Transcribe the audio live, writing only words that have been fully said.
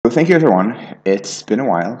thank you everyone. It's been a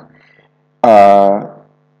while uh,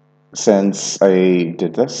 since I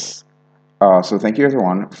did this. So thank you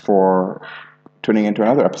everyone for tuning into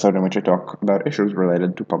another episode in which I talk about issues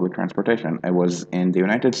related to public transportation. I was in the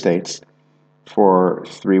United States for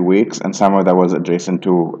 3 weeks, and somehow that was adjacent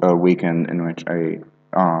to a weekend in which I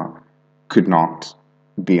could not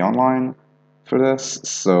be online for this.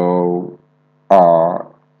 So uh,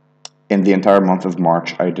 in the entire month of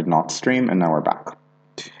March, I did not stream, and now we're back.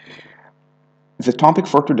 The topic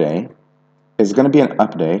for today is going to be an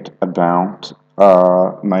update about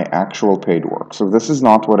my actual paid work. So this is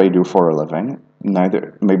not what I do for a living.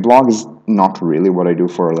 Neither my blog is not really what I do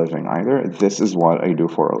for a living either. This is what I do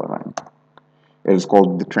for a living. It is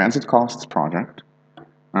called the Transit Costs Project.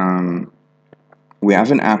 Um, we have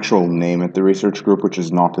an actual name at the research group, which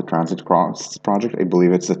is not the Transit Costs Project. I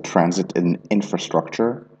believe it's the Transit and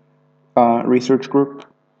Infrastructure Research Group.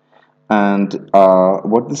 And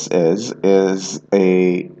what this is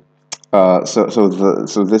a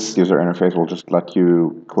so this user interface will just let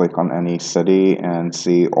you click on any city and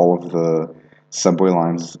see all of the subway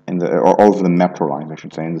lines or all of the metro lines, I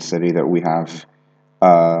should say, in the city that we have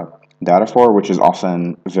uh, data for, which is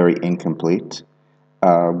often very incomplete.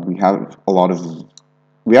 We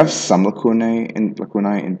have some lacunae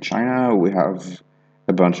in China. We have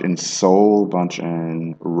a bunch in Seoul, a bunch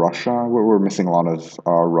in Russia. We're missing a lot of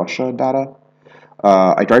Russia data.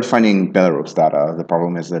 I tried finding Belarus data. The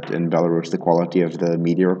problem is that in Belarus, the quality of the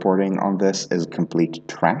media reporting on this is complete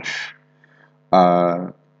trash.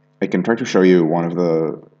 I can try to show you one of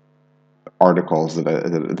the articles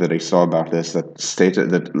that I saw about this that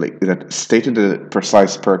stated the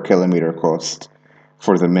precise per kilometer cost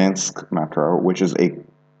for the Minsk metro, which is a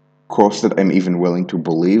cost that I'm even willing to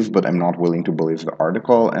believe, but I'm not willing to believe the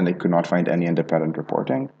article, and I could not find any independent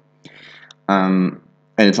reporting. And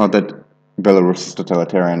it's not that Belarus is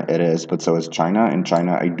totalitarian, it is, but so is China. In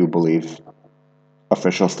China, I do believe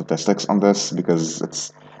official statistics on this because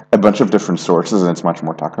it's a bunch of different sources and it's much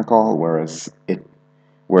more technical. Whereas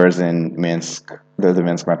in Minsk, the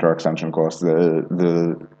Minsk metro extension cost,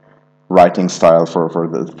 the writing style for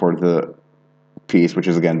the piece, which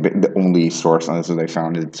is again the only source on this that I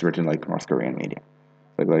found, it's written like North Korean media,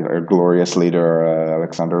 like our glorious leader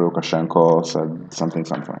Alexander Lukashenko said something.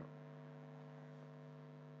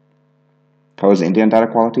 How is Indian data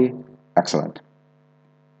quality? Excellent.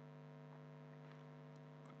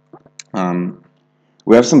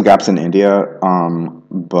 We have some gaps in India,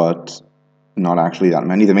 but not actually that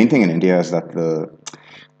many. The main thing in India is that the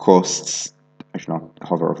costs, I should not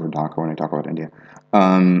hover over Dhaka when I talk about India,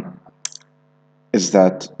 is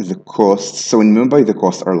that the costs, so in Mumbai, the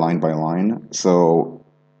costs are line by line. So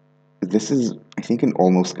this is, I think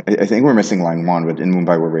I think we're missing line one, but in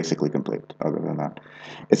Mumbai, we're basically complete other than that.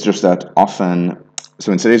 It's just that often,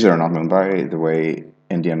 so in cities that are not Mumbai, the way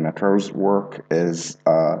Indian metros work is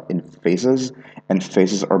in phases, and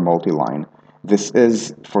phases are multi-line. This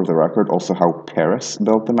is, for the record, also how Paris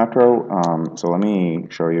built the metro. So let me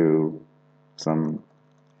show you some.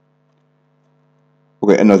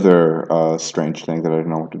 Okay, another strange thing that I don't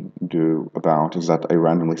know what to do about is that I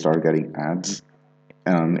randomly started getting ads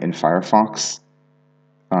in Firefox.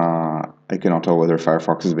 I cannot tell whether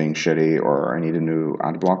Firefox is being shitty or I need a new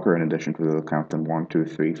ad blocker in addition to the count them 1, 2,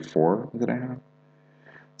 3, 4 that I have.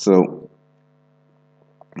 So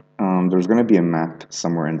there's going to be a map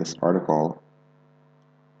somewhere in this article.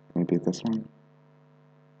 Maybe this one?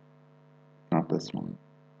 Not this one.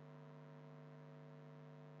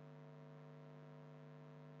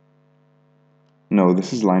 No,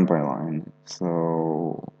 this is line by line.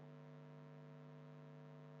 So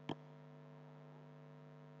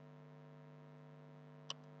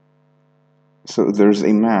there's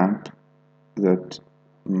a map that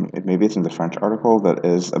maybe it's in the French article that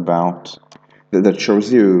is about that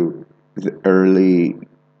shows you the early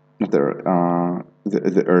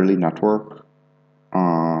the early network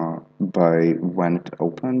by when it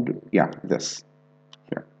opened. Yeah, this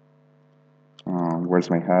here. Where's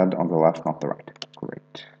my head? On the left, not the right.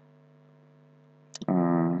 Great.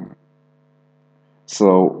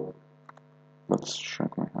 So let's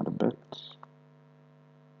shrink my head a bit.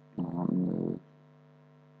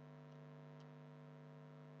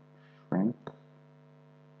 Shrink.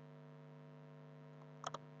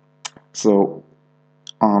 So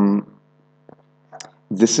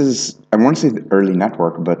this is, I want to say the early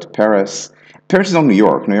network, but Paris is not New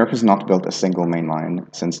York. New York has not built a single main line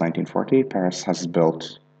since 1940. Paris has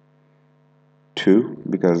built two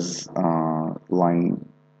because line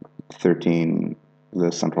 13,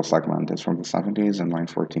 the central segment, is from the 70s, and line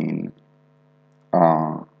 14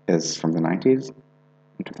 is from the 90s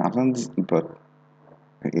and 2000s. But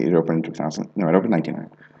It opened in 2000. No, it opened 99.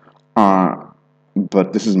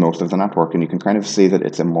 But this is most of the network, and you can kind of see that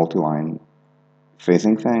it's a multi-line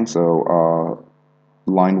phasing thing. So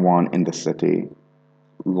line 1 in the city,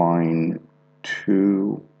 line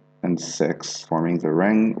 2 and 6 forming the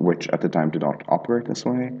ring, which at the time did not operate this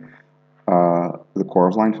way. The core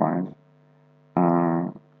of line 5,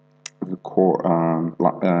 the core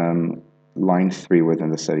line 3 within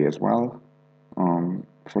the city as well,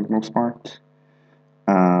 for the most part.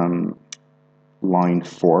 Line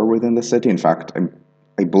 4 within the city. In fact,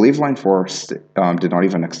 I believe line 4 did not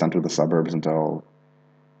even extend to the suburbs until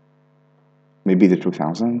maybe the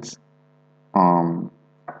 2000s.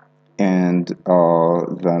 And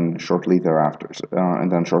then shortly thereafter,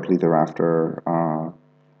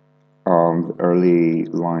 the early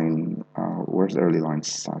line, where's early line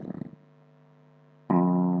 7?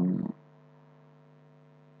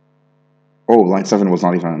 Oh, line 7 was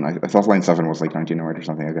not even, I thought line 7 was like 1908 or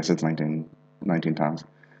something. I guess it's 1910s.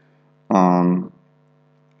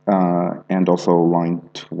 And also line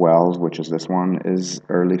 12, which is this one, is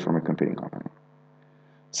early from a competing company.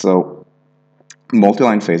 So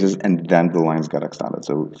multi-line phases, and then the lines get extended.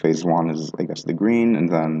 So phase 1 is, I guess, the green, and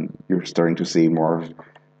then you're starting to see more of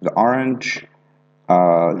the orange.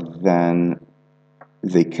 Then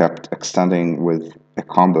they kept extending with a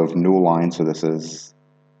combo of new lines. So this is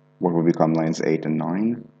what will become lines 8 and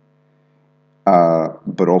 9,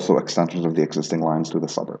 but also extensions of the existing lines to the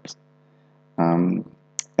suburbs.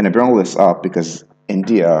 And I bring all this up because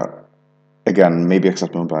India, again, maybe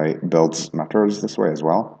except Mumbai, builds metros this way as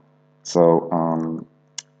well. So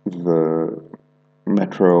the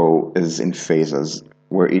metro is in phases,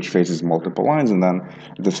 where each phase is multiple lines, and then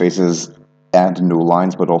the phases add new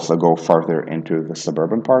lines, but also go farther into the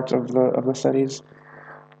suburban parts of the cities.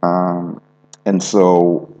 And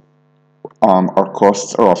so our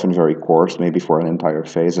costs are often very coarse, maybe for an entire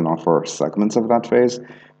phase and not for segments of that phase.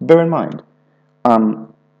 Bear in mind.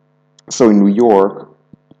 So in New York,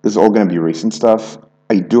 this is all going to be recent stuff.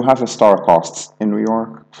 I do have historic costs in New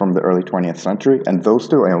York from the early 20th century, and those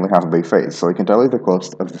two I only have by phase. So I can tell you the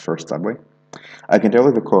cost of the first subway. I can tell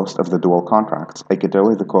you the cost of the dual contracts. I can tell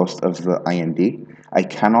you the cost of the IND. I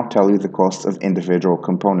cannot tell you the cost of individual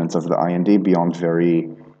components of the IND beyond very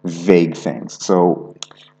vague things. So,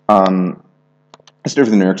 history of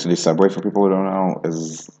the New York City subway, for people who don't know,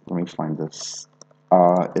 is, let me find this,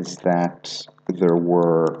 is that there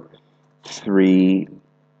were three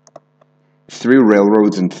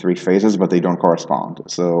railroads in 3 phases, but they don't correspond.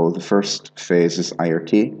 So the first phase is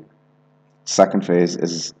IRT. Second phase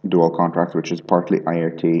is dual contract, which is partly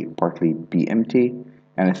IRT, partly BMT,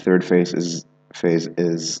 and a third phase is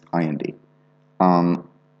IND.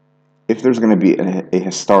 If there's going to be a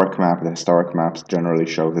historic map, the historic maps generally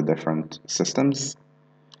show the different systems.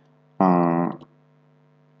 But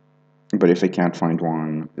if I can't find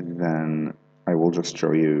one, then I will just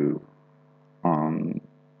show you an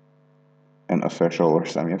official or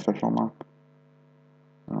semi-official map.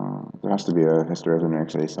 There has to be a history of the New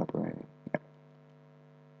York City subway. Yeah.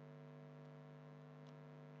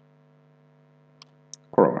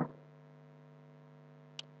 Corolla.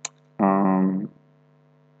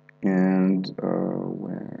 And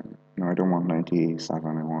where? No, I don't want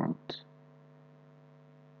 97. I want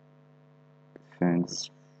things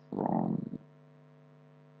from.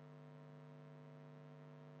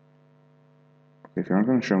 If you're not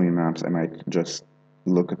going to show me maps, I might just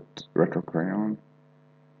look at Retro Crayon.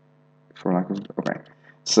 For lack of. Okay.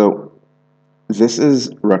 So this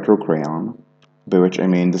is Retro Crayon, by which I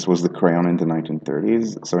mean this was the crayon in the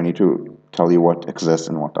 1930s. So I need to tell you what exists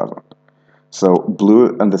and what doesn't. So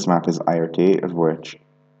blue on this map is IRT, of which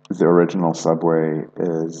the original subway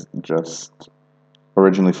is just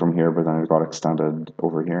originally from here, but then it got extended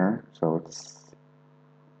over here. So it's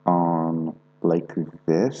like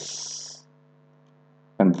this,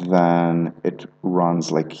 and then it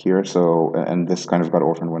runs like here. So, and this kind of got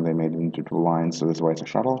orphaned when they made it into 2 lines. So this is why it's a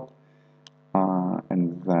shuttle.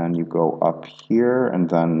 And then you go up here, and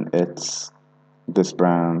then it's this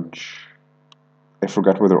branch. I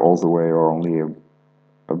forget whether all the way or only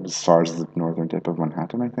as far as the northern tip of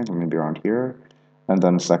Manhattan, I think, or maybe around here. And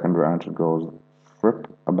then the second branch goes fripp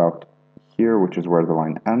about here, which is where the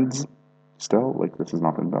line ends. Still, like this has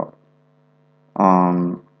not been built.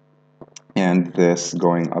 And this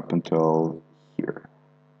going up until here.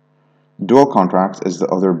 Dual contracts is the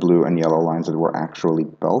other blue and yellow lines that were actually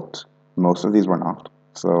built. Most of these were not.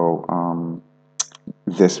 So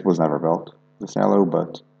this was never built, this yellow,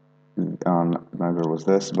 but neither was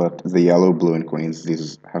this. But the yellow, blue, and Queens,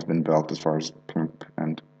 these have been built as far as Pimp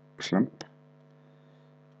and Schlimp.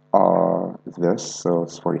 This, so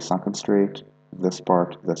it's 42nd Street. this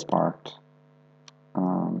part, this part.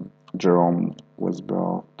 Jerome was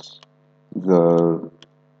built. The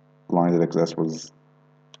line that exists was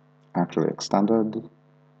actually extended.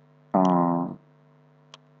 Then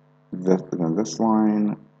this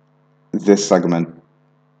line, this segment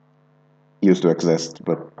used to exist,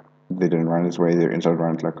 but they didn't run this way. They instead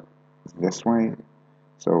ran it like this way.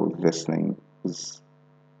 So this thing is,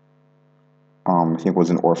 I think, was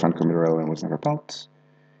an orphan commuter railway and was never built.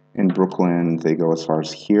 In Brooklyn, they go as far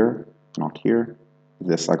as here, not here.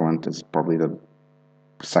 This segment is probably the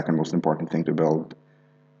second most important thing to build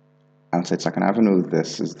outside Second Avenue.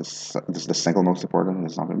 This is the single most important.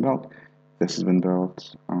 It's not been built. This has been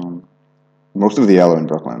built. Most of the yellow in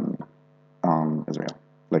Brooklyn is real,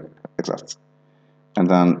 like exists. And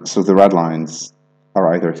then, so the red lines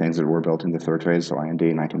are either things that were built in the third phase, so IND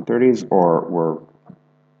 1930s, or were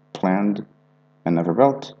planned and never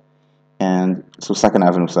built. And so Second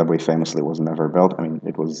Avenue subway famously was never built. I mean,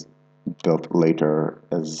 it was built later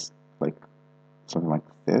as like something like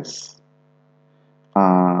this.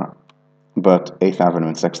 But 8th Avenue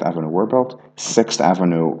and 6th Avenue were built. 6th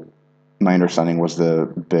Avenue, my understanding, was the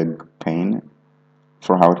big pain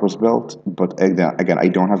for how it was built. But again, I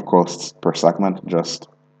don't have costs per segment, just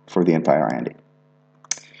for the entire IND.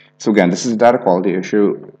 So again, this is a data quality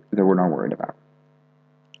issue that we're not worried about.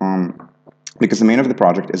 Because the main of the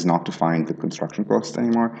project is not to find the construction costs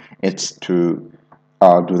anymore. It's to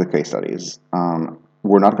do the case studies.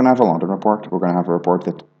 We're not going to have a London report. We're going to have a report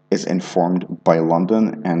that is informed by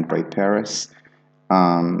London and by Paris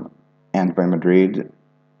and by Madrid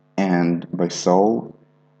and by Seoul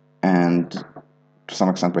and to some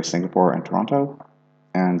extent by Singapore and Toronto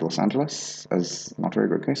and Los Angeles as not very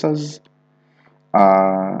good cases.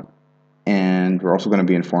 And we're also going to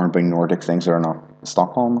be informed by Nordic things that are not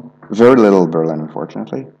Stockholm. Very little Berlin,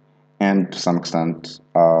 unfortunately. And to some extent,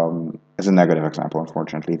 as a negative example,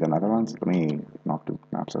 unfortunately, the Netherlands. Let me not do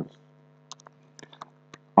maps of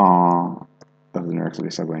the New York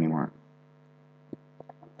City subway anymore.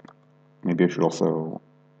 Maybe I should also...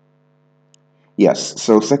 Yes,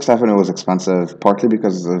 so 6th Avenue was expensive, partly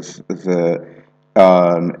because of the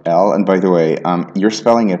L. And by the way, you're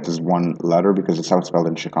spelling it as one letter because it's how it's spelled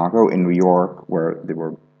in Chicago. In New York, where they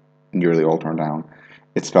were nearly all torn down,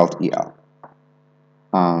 it's spelled EL.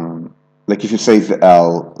 Like if you say the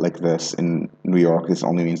L like this in New York, this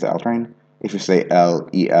only means the L train. If you say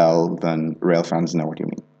LEL, then rail fans know what you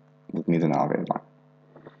mean. It means an elevated line.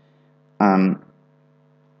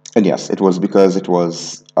 And yes, it was because it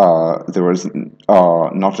was there was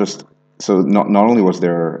not just so not only was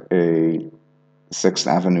there a 6th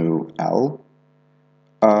Avenue L.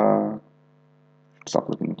 Stop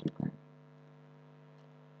looking at you.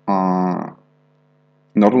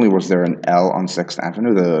 Not only was there an L on 6th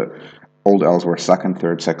Avenue, the old L's were 2nd,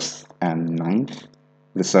 3rd, 6th, and 9th.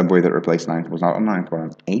 The subway that replaced 9th was not on 9th, but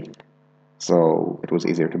on 8th. So it was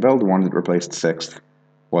easier to build. The one that replaced 6th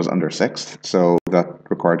was under 6th, so that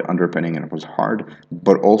required underpinning and it was hard,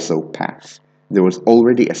 but also path. There was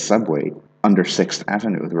already a subway under 6th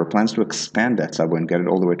Avenue. There were plans to expand that subway and get it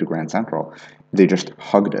all the way to Grand Central. They just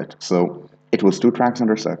hugged it. So it was 2 tracks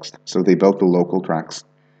under 6th, so they built the local tracks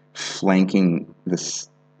flanking this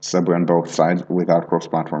subway on both sides without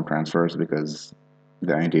cross-platform transfers because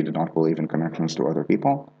the IND did not believe in connections to other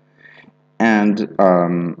people. And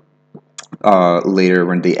later,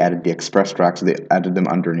 when they added the express tracks, they added them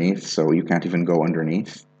underneath, so you can't even go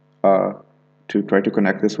underneath to try to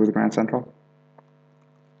connect this with Grand Central.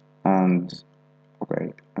 And,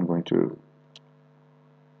 okay, I'm going to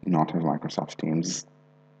not have Microsoft Teams.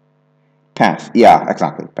 Path, yeah,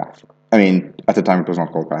 exactly, Path. I mean, at the time it was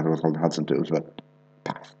not called Path, it was called Hudson Tubes, but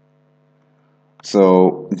Path.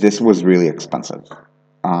 So this was really expensive.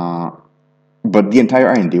 But the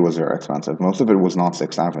entire IND was very expensive. Most of it was not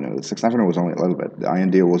 6th Avenue. 6th Avenue was only a little bit. The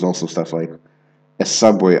IND was also stuff like a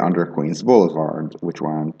subway under Queens Boulevard, which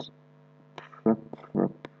went...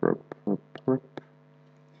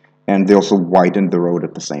 And they also widened the road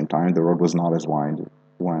at the same time. The road was not as wide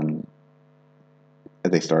when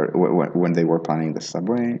they were planning the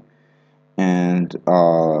subway. And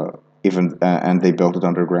and they built it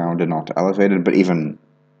underground and not elevated, but even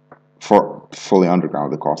for fully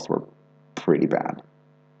underground, the costs were pretty bad.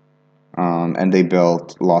 And they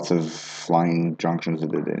built lots of flying junctions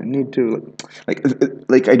that they didn't need to. I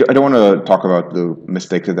don't want to talk about the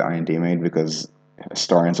mistakes that the IND made because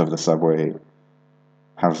historians of the subway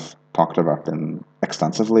have talked about them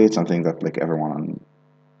extensively. It's something that like everyone on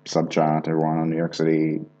Subchat, everyone on New York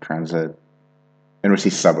City Transit,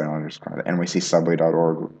 NYC Subway, not just Transit,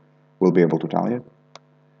 NYCSubway.org will be able to tell you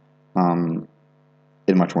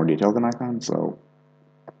in much more detail than I can. So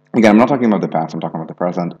Again, I'm not talking about the past, I'm talking about the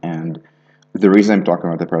present. And the reason I'm talking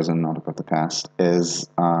about the present, not about the past, is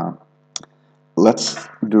let's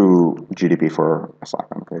do GDP for a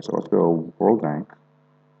second. Okay, so let's go World Bank.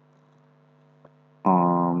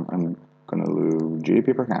 I'm going to do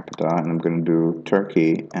GDP per capita, and I'm going to do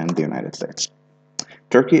Turkey and the United States.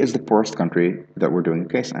 Turkey is the poorest country that we're doing a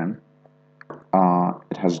case in.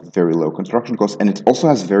 It has very low construction costs, and it also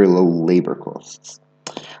has very low labor costs.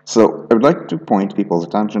 So I would like to point people's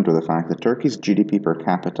attention to the fact that Turkey's GDP per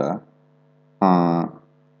capita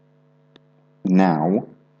now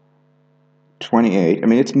 28. I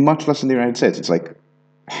mean, it's much less than the United States. It's like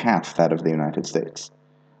half that of the United States.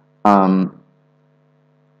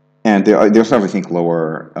 And they also have, I think,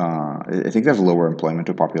 lower. I think they have lower employment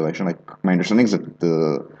to population. Like my understanding is that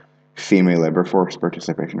the female labor force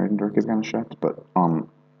participation rate in Turkey is kind of shit, but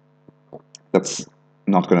that's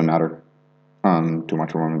not going to matter too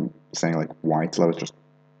much when I'm saying like why it's low. It's just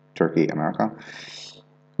Turkey, America.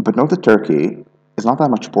 But note that Turkey is not that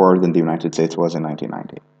much poorer than the United States was in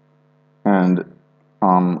 1990. And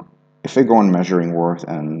if they go on measuring worth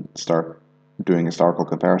and start doing historical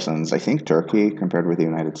comparisons, I think Turkey, compared with the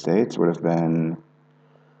United States, would have been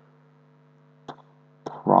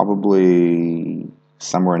probably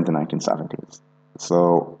somewhere in the 1970s.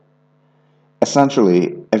 So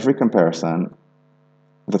essentially, every comparison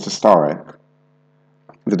that's historic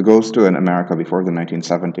that goes to an America before the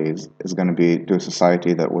 1970s is going to be to a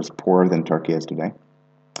society that was poorer than Turkey is today.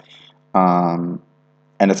 And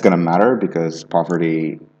it's going to matter because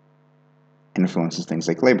poverty influences things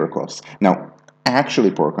like labor costs. Now,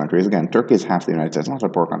 actually poor countries, again, Turkey is half the United States, not a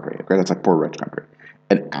poor country, okay? That's a poor rich country.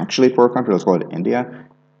 An actually poor country, let's call it India,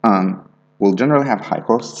 will generally have high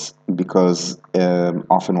costs because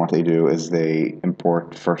often what they do is they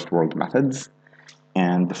import first world methods,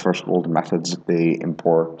 and the first world methods they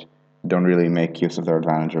import don't really make use of their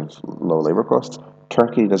advantage of low labor costs.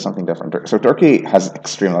 Turkey does something different. So Turkey has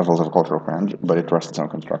extreme levels of cultural cringe, but it trusts its own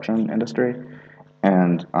construction industry,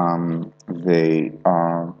 and they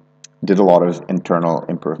did a lot of internal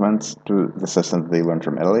improvements to the system that they learned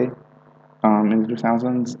from Italy in the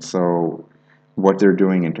 2000s. So what they're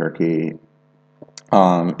doing in Turkey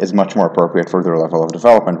is much more appropriate for their level of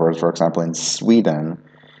development. Whereas, for example, in Sweden,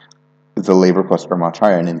 the labor costs are much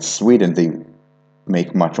higher, and in Sweden they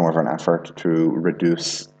make much more of an effort to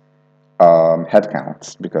reduce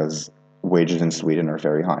headcounts because wages in Sweden are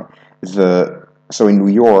very high. So in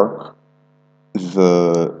New York,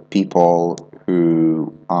 the people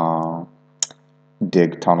who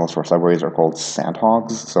dig tunnels for subways are called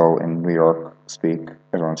sandhogs. So in New York speak,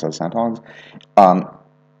 everyone says sandhogs.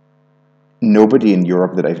 Nobody in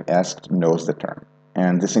Europe that I've asked knows the term,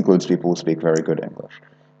 and this includes people who speak very good English.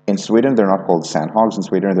 In Sweden, they're not called sandhogs. In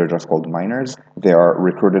Sweden, they're just called miners. They are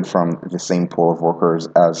recruited from the same pool of workers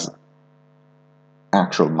as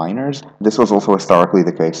actual miners. This was also historically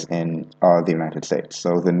the case in the United States.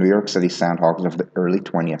 So the New York City sandhogs of the early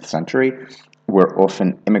 20th century were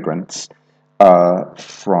often immigrants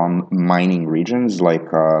from mining regions,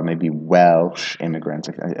 like maybe Welsh immigrants.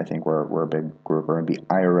 I think were a big group, or maybe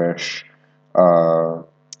Irish. I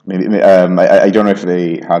don't know if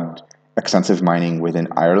they had extensive mining within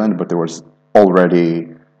Ireland, but there was already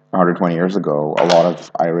 120 years ago a lot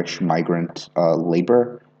of Irish migrant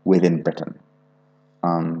labor within Britain.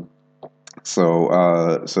 So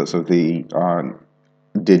they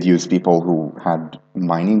did use people who had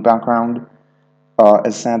mining background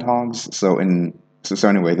as sandhogs. So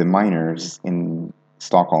anyway, the miners in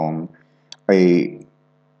Stockholm, I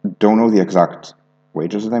don't know the exact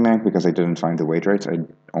wages that they make because I didn't find the wage rates. I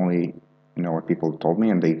only know what people told me,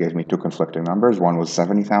 and they gave me two conflicting numbers. One was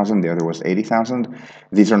 70,000, the other was 80,000.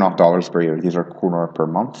 These are not dollars per year; these are krona per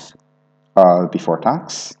month before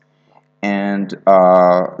tax. And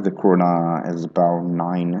the krona is about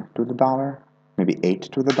 9 to the dollar, maybe 8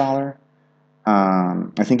 to the dollar.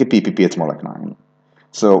 I think at PPP it's more like 9.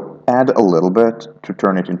 So add a little bit to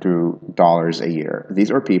turn it into dollars a year.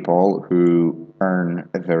 These are people who earn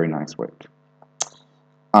a very nice wage.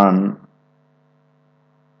 And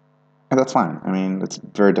that's fine. I mean, it's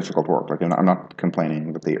very difficult work. Like, I'm not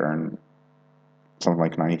complaining that they earn something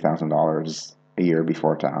like $90,000 a year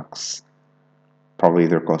before tax. Probably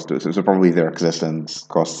they're close to, so probably their existence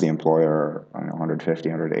costs the employer, I don't know, 150,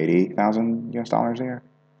 180,000 US dollars a year.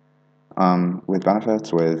 With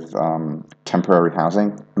benefits, with temporary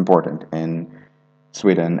housing, important in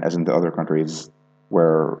Sweden as in the other countries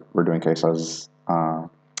where we're doing cases.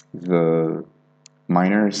 The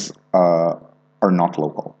miners are not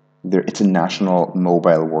local. it's a national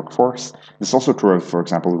mobile workforce. This is also true of, for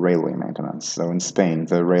example, railway maintenance. So in Spain,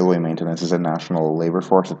 the railway maintenance is a national labor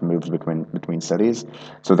force that moves between cities.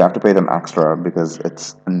 So they have to pay them extra because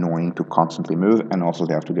it's annoying to constantly move, and also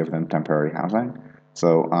they have to give them temporary housing.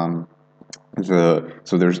 So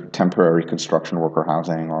so there's temporary construction worker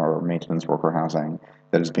housing or maintenance worker housing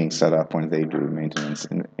that is being set up when they do maintenance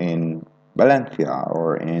in Valencia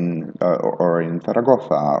or in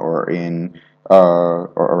Zaragoza or in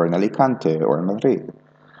Alicante or in Madrid.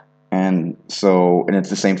 And it's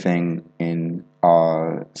the same thing in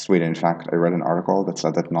Sweden. In fact, I read an article that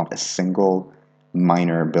said that not a single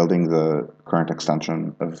miner building the current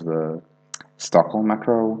extension of the Stockholm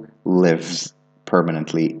metro lives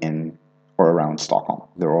permanently in or around Stockholm.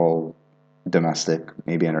 They're all domestic,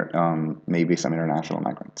 maybe some international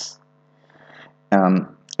migrants.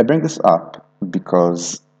 I bring this up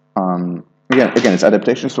because, again, it's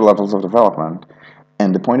adaptations to levels of development.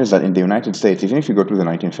 And the point is that in the United States, even if you go through the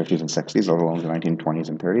 1950s and 60s, let alone the 1920s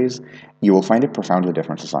and 30s, you will find a profoundly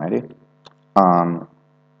different society,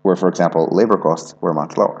 where, for example, labor costs were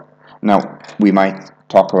much lower. Now, we might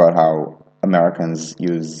talk about how Americans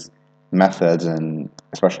use methods and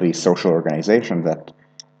especially social organization that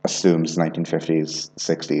assumes 1950s,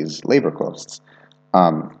 60s labor costs.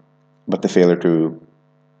 But the failure to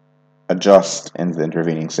adjust in the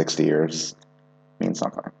intervening 60 years means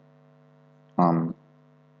nothing.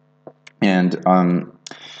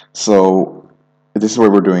 So this is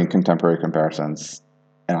where we're doing contemporary comparisons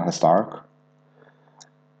and not historic.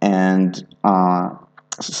 And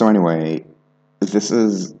so anyway, this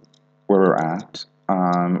is where we're at.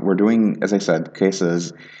 We're doing, as I said,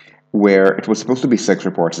 cases where it was supposed to be 6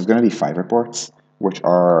 reports. It's going to be 5 reports, which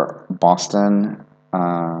are Boston,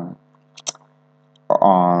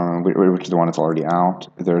 which is the one that's already out.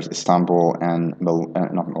 There's Istanbul and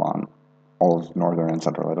not Milan, all of northern and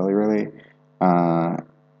central Italy, really.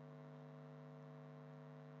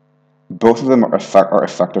 Both of them are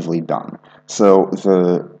effectively done. So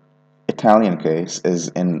the Italian case is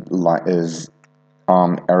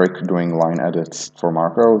Eric doing line edits for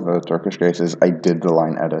Marco. The Turkish case is I did the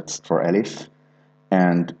line edits for Elif.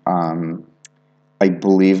 And I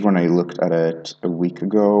believe when I looked at it a week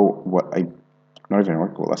ago, not even a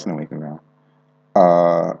week ago, less than a week ago,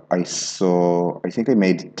 I think I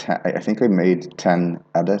made 10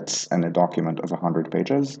 edits and a document of 100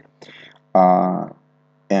 pages.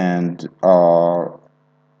 And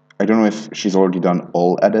I don't know if she's already done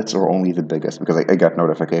all edits or only the biggest, because I get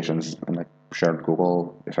notifications in like shared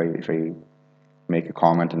Google if I make a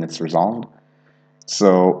comment and it's resolved.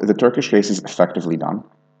 So the Turkish case is effectively done.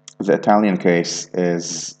 The Italian case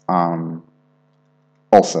is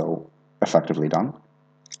also effectively done.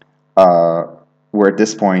 We're at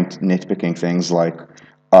this point nitpicking things like,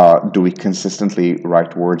 do we consistently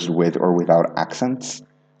write words with or without accents?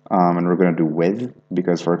 And we're going to do with,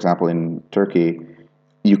 because, for example, in Turkey,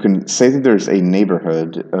 you can say that there's a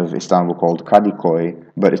neighborhood of Istanbul called Kadikoy,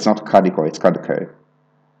 but it's not Kadikoy, it's Kadıköy.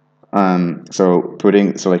 So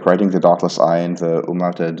like writing the dotless I and the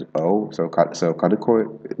umlauted O, so Kadıköy,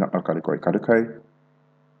 not Kadıköy, Kadıköy.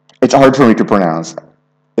 It's hard for me to pronounce.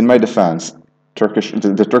 In my defense,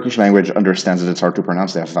 the Turkish language understands that it's hard to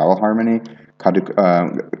pronounce. They have vowel harmony.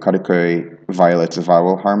 Kadıköy violates a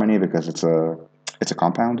vowel harmony because it's a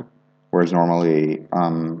compound, whereas normally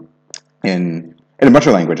in a bunch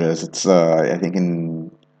of languages, it's I think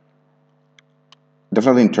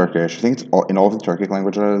definitely in Turkish. I think it's in all of the Turkic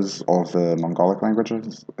languages, all of the Mongolic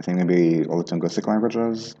languages. I think maybe all the Tungusic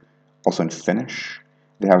languages. Also in Finnish,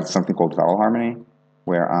 they have something called vowel harmony,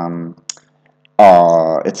 where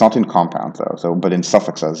it's not in compound though. But in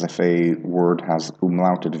suffixes, if a word has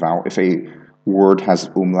umlauted vowels,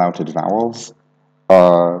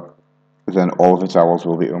 then all of its vowels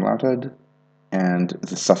will be umlauted, and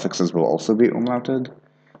the suffixes will also be umlauted.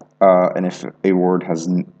 And if a word has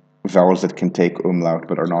vowels that can take umlaut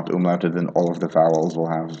but are not umlauted, then all of the vowels will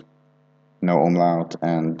have no umlaut,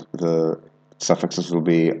 and the suffixes will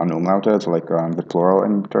be unumlauted. So like the plural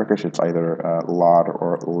in Turkish, it's either lar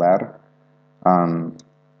or ler,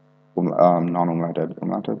 non-umlauted,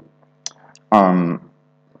 umlauted.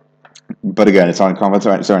 But again, it's on common.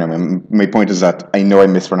 So anyway, my point is that I know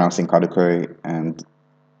I'm mispronouncing Kadıköy, and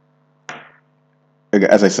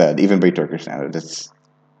as I said, even by Turkish standards, it's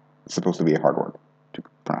supposed to be a hard word to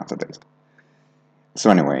pronounce at least.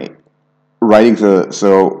 So anyway, we're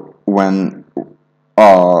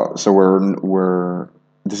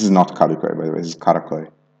this is not Kadıköy, by the way. This is Karaköy,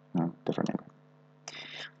 different name.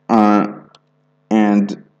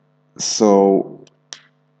 And so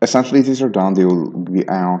essentially these are done. They will be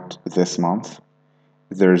out this month.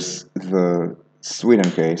 There's the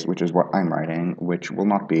Sweden case, which is what I'm writing, which will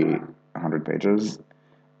not be 100 pages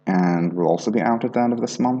and will also be out at the end of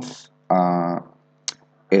this month.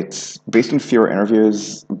 It's based on fewer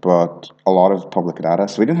interviews, but a lot of public data.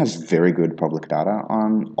 Sweden has very good public data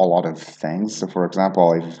on a lot of things. So, for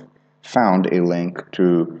example, I've found a link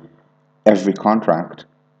to every contract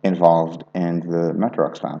involved in the metro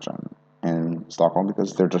expansion in Stockholm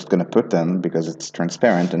because they're just going to put them because it's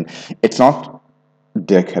transparent and it's not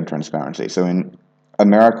dickhead transparency. So in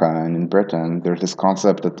America and in Britain, there's this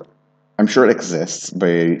concept that I'm sure it exists by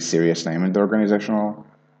a serious name in the organizational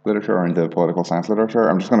literature or in the political science literature.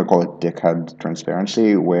 I'm just going to call it dickhead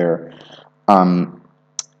transparency, where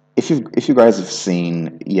if you guys have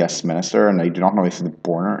seen Yes Minister, and I do not know if the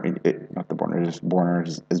Borner, not the Borner, just Borner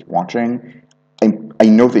is watching, I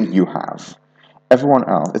know that you have. Everyone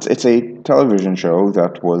else, it's a television show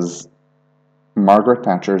that was Margaret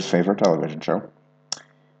Thatcher's favorite television show.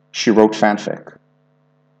 She wrote fanfic.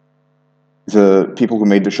 The people who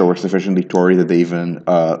made the show were sufficiently Tory that they even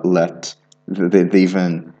they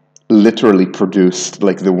even literally produced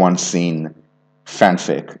like the one scene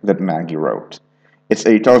fanfic that Maggie wrote. It's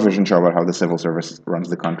a television show about how the civil service runs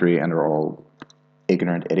the country and are all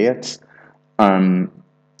ignorant idiots. I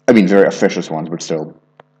mean, very officious ones, but still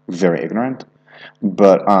very ignorant.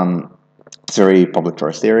 But it's very public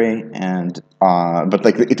choice theory, and but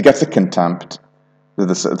like it gets the contempt that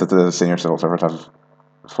the senior civil servants have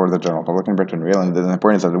for the general public in Britain, really. And the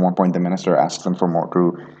point is that at one point the minister asks them for more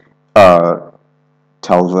to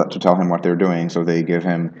tell him what they're doing, so they give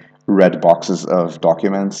him red boxes of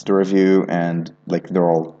documents to review, and like they're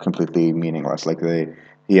all completely meaningless. Like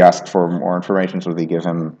he asked for more information, so they give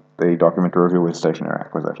him the document to review with stationary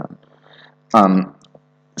acquisition.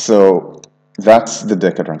 So that's the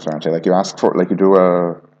dickhead transparency. Like you ask for, like you do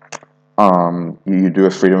a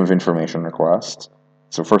freedom of information request.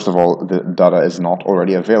 So first of all, the data is not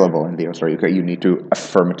already available in the OSR UK. You need to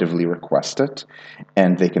affirmatively request it,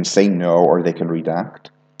 and they can say no or they can redact.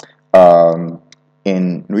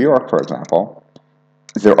 In New York, for example,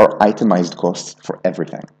 there are itemized costs for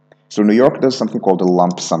everything. So New York does something called a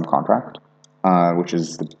lump sum contract, which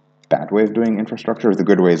is the bad way of doing infrastructure. The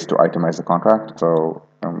good way is to itemize the contract. So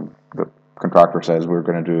the contractor says we're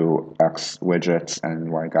going to do X widgets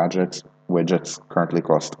and Y gadgets. Widgets currently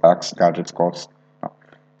cost X, gadgets cost, no,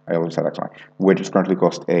 I always said X, Y. Widgets currently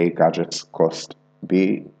cost A, gadgets cost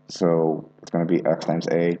B. So it's going to be X times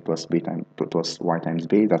A plus B times plus Y times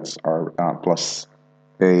B. That's our plus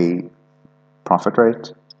a profit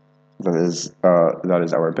rate. That is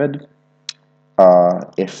our bid.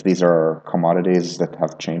 If these are commodities that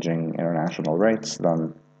have changing international rates,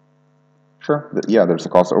 then sure, yeah, there's a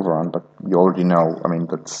cost overrun, but you already know. I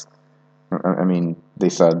mean, they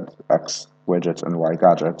said X widgets and Y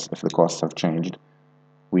gadgets. If the costs have changed,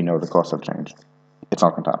 we know the costs have changed. It's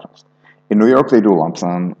not contentious. In New York, they do lump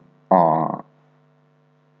sum.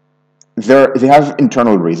 They have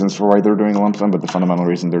internal reasons for why they're doing lump sum, but the fundamental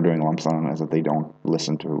reason they're doing lump sum is that they don't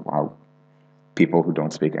listen to how people who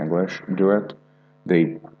don't speak English do it.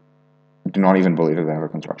 They do not even believe that they have a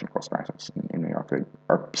construction cost crisis in New York. They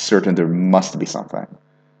are certain there must be something.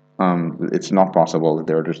 It's not possible that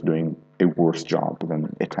they're just doing a worse job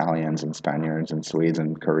than Italians and Spaniards and Swedes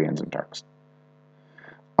and Koreans and Turks.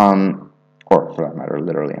 Or for that matter,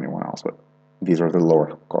 literally anyone else, but these are the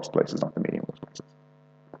lower cost places, not the medium cost places.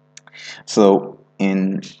 So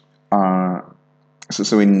in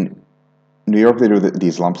in New York, they do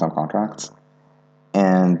these lump sum contracts,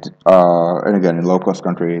 and again in low cost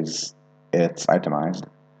countries, it's itemized,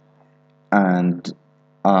 and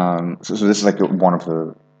so this is like one of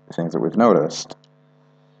the things that we've noticed,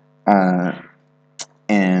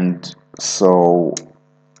 and so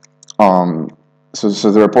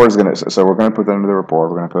so the report is gonna. So we're gonna put that into the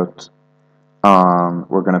report. We're gonna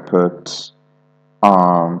put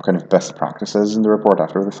kind of best practices in the report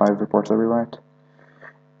after the 5 reports that we write,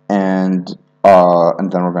 and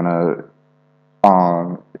then we're gonna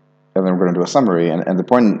do a summary. And the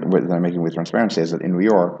point that I'm making with transparency is that in New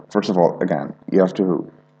York, first of all, again, you have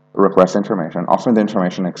to request information. Often the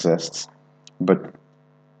information exists, but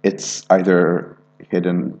it's either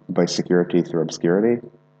hidden by security through obscurity,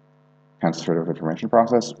 hence the freedom of information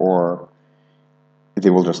process, or they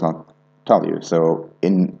will just not tell you. So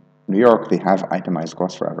in New York, they have itemized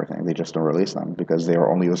costs for everything. They just don't release them because they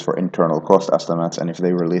are only used for internal cost estimates. And if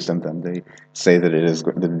they release them, then they say that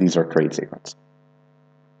that these are trade secrets.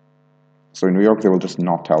 So in New York, they will just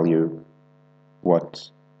not tell you what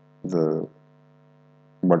the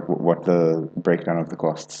breakdown of the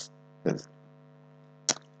costs is.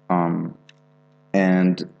 And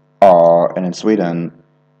in Sweden,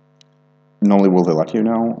 not only will they let you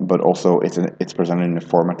know, but also it's presented in a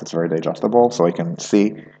format that's very digestible, so I can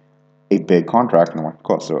see a big contract and what it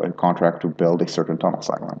costs. So a contract to build a certain tunnel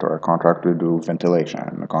segment, or a contract to do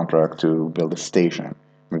ventilation, a contract to build a station,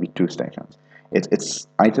 maybe 2 stations. It's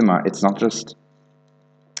itemized. It's not just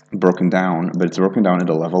broken down, but it's broken down at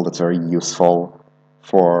a level that's very useful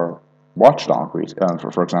for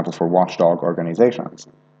for example, for watchdog organizations,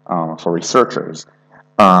 for researchers,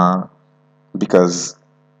 uh, because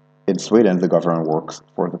in Sweden the government works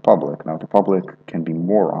for the public. Now the public can be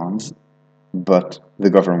morons, but the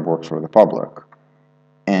government works for the public,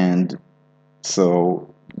 and so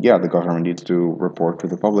yeah, the government needs to report to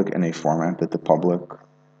the public in a format that the public,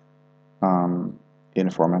 um, in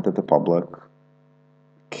a format that the public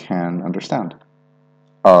can understand.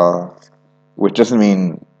 Uh, which doesn't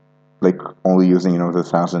mean like only using the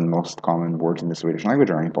 1,000 most common words in the Swedish language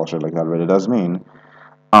or any bullshit like that, but it does mean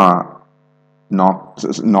uh, not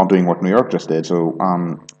doing what New York just did. So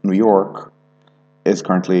New York is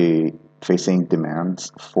currently facing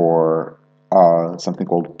demands for something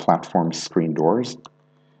called platform screen doors,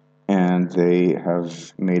 and they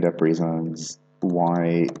have made up reasons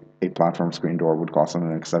why a platform screen door would cost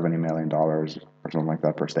something like $70 million or something like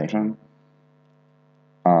that per station.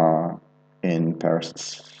 In Paris,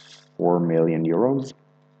 it's 4 million euros.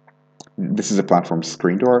 This is a platform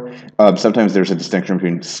screen door. Sometimes there's a distinction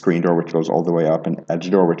between screen door, which goes all the way up, and edge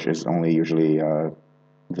door, which is only usually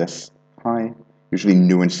this high. Usually,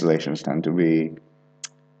 new installations tend to be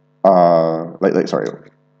sorry.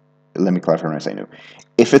 Let me clarify when I say new.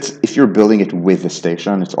 If you're building it with the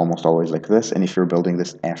station, it's almost always like this, and if you're building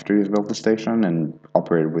this after you've built the station and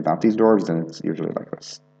operated without these doors, then it's usually like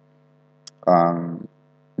this.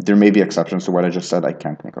 There may be exceptions to what I just said. I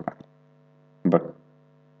can't think of that, but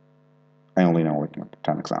I only know like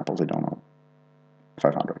 10 examples. I don't know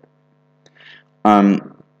 500.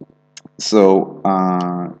 So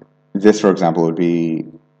this, for example, would be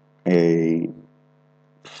a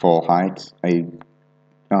full height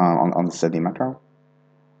on the Sydney Metro.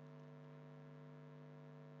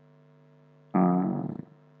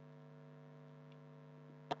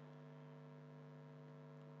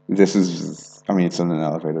 This is, I mean, it's in an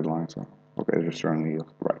elevated line, so okay, just showing you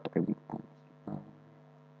right.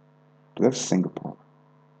 That's Singapore.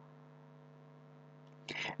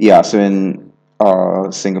 Yeah, so in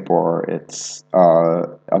Singapore, it's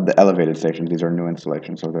the elevated stations. These are new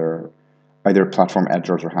installations, so they're either platform edge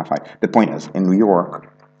doors or half height. The point is, in New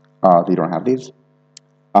York, they don't have these.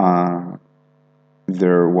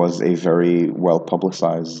 There was a very well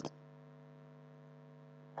publicized.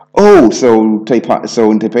 Oh, so in Taipei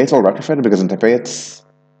it's all retrofitted, because in Taipei it's.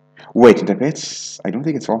 Wait, in Taipei it's. I don't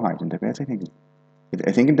think it's full height. In Taipei, I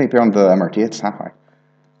think in Taipei on the MRT it's half height.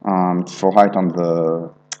 It's full height on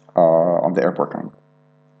the airport train.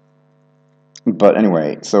 But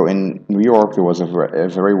anyway, so in New York there was a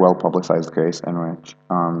very well publicized case in which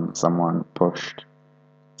someone pushed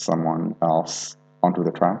someone else onto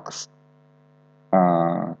the tracks,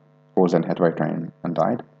 who was then hit by a train and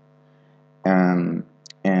died.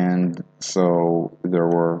 And so there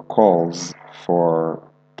were calls for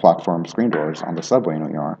platform screen doors on the subway in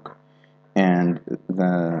New York, and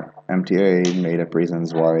the MTA made up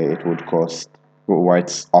reasons why it would cost, why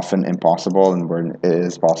it's often impossible, and when it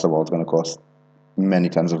is possible, it's going to cost many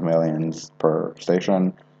tens of millions per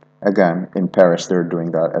station. Again, in Paris, they're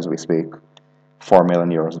doing that as we speak, 4 million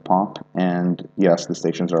euros a pop. And yes, the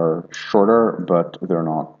stations are shorter, but they're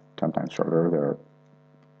not 10 times shorter. They're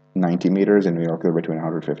 90 meters. In New York, they're between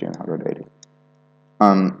 150 and 180.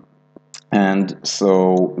 And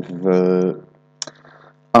so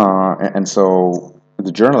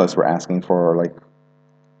the journalists were asking for like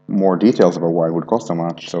more details about why it would cost so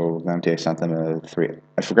much. So the MTA sent them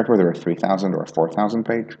I forget whether a 3,000 or a 4,000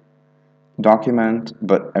 page document,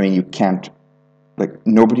 but I mean, you can't, like,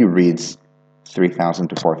 nobody reads 3,000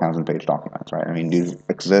 to 4,000 page documents, right? I mean, these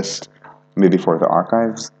exist maybe for the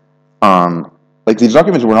archives. Like, these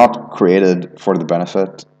documents were not created for the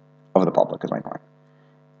benefit of the public, is my point.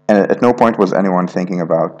 And at no point was anyone thinking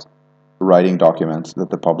about writing documents that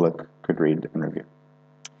the public could read and review.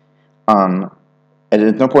 And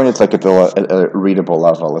at no point it's like at a readable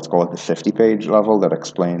level. Let's call it the 50-page level that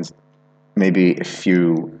explains maybe a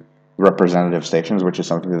few representative stations, which is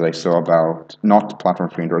something that I saw about, not platform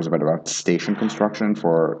screen doors, but about station construction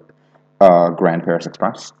for Grand Paris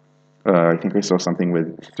Express. I think I saw something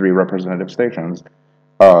with 3 representative stations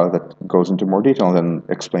that goes into more detail and then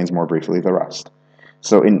explains more briefly the rest.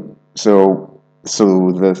 So the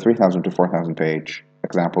 3,000 to 4,000 page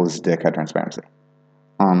example is dickhead transparency.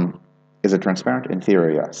 Is it transparent? In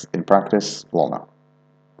theory, yes. In practice, well,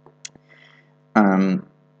 no.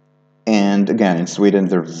 And again, in Sweden,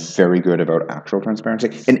 they're very good about actual transparency.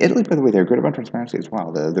 In Italy, by the way, they're good about transparency as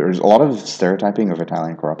well. There's a lot of stereotyping of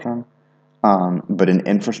Italian corruption, but in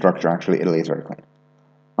infrastructure, actually, Italy is very clean.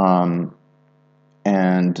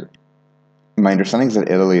 And my understanding is that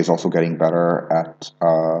Italy is also getting better at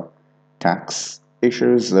tax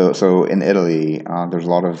issues. So in Italy, there's a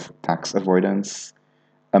lot of tax avoidance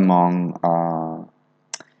among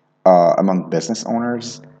among business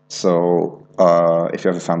owners. So if you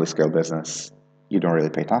have a family scale business, you don't really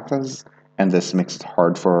pay taxes, and this makes it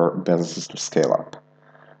hard for businesses to scale up.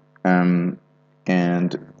 Um,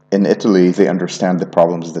 and in Italy, they understand the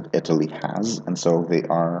problems that Italy has, and so they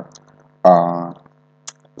are uh,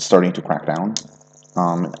 starting to crack down.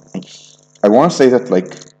 Um, I want to say that,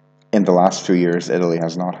 like, in the last few years, Italy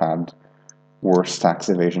has not had worse tax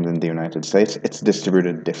evasion than the United States. It's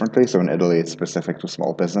distributed differently. So in Italy, it's specific to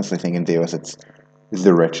small business. I think in the US, it's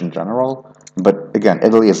the rich in general. But again,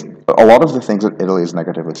 Italy is a lot of the things that Italy is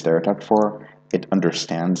negatively stereotyped for. It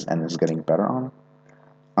understands and is getting better on.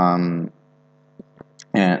 Um,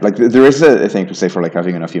 and like there is a thing to say for like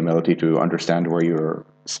having enough humility to understand where you're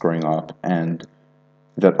screwing up and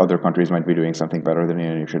that other countries might be doing something better than you,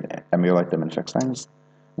 and you should emulate them and fix things,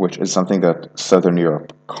 which is something that Southern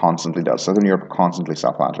Europe constantly does. Southern Europe constantly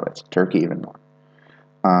self-flagellates. Turkey even more.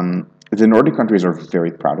 The Nordic countries are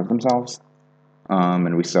very proud of themselves,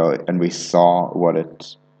 and we saw what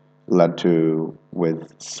it led to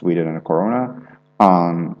with Sweden and Corona.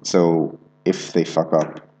 So if they fuck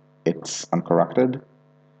up, it's uncorrected,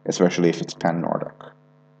 especially if it's pan-Nordic,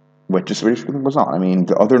 which is Swedish was not. I mean,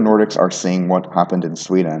 the other Nordics are seeing what happened in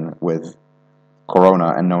Sweden with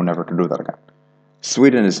Corona and know never to do that again.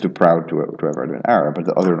 Sweden is too proud to ever do an error, but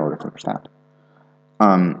the other Nordics understand.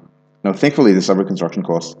 Now, thankfully, the subway construction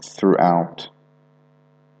costs throughout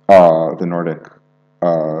the Nordic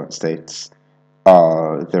states,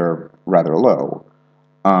 they're rather low.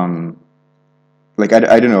 Um, I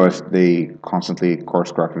don't know if they constantly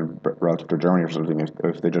course corrected relative to Germany or something,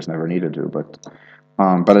 if they just never needed to, but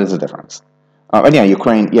it is a difference. And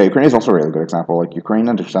Ukraine is also a really good example. Like Ukraine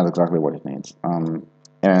understands exactly what it needs,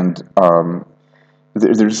 and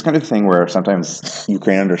there's this kind of thing where sometimes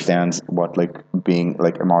Ukraine understands what like being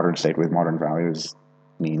like a modern state with modern values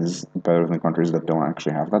means better than countries that don't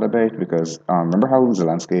actually have that debate. Because remember how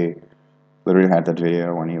Zelensky literally had that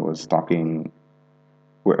video when he was talking,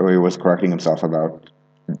 where he was correcting himself about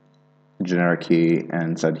generic he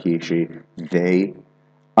and said he, she, they,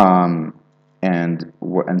 um, and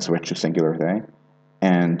switch to singular they,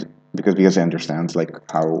 and because he understands like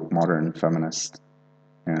how modern feminist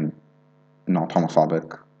and not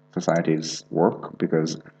homophobic societies work,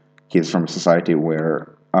 because he's from a society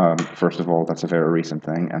where, first of all, that's a very recent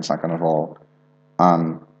thing, and second of all,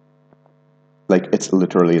 um, like it's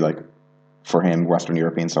literally like for him Western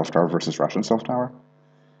European self power versus Russian self power.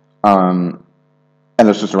 And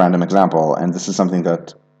that's just a random example, and this is something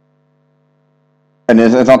that, and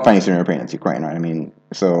it's not Pan Eastern European, it's Ukraine, right? I mean,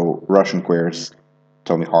 so Russian queers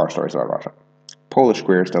tell me horror stories about Russia. Polish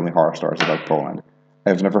queers tell me horror stories about Poland.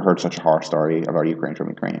 I've never heard such a horror story about Ukraine from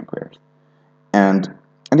Ukrainian queers. And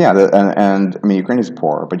I mean, Ukraine is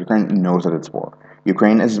poor, but Ukraine knows that it's poor.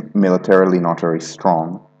 Ukraine is militarily not very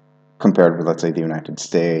strong compared with, let's say, the United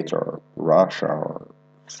States or Russia or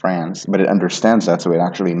France, but it understands that, so it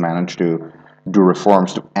actually managed to do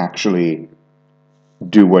reforms to actually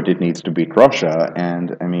do what it needs to beat Russia.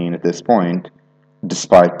 And I mean, at this point,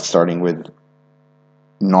 despite starting with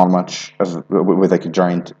not much of, with like a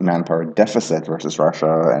giant manpower deficit versus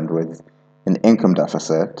Russia and with an income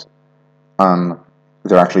deficit,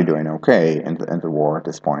 they're actually doing okay in the war at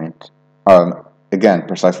this point. Again,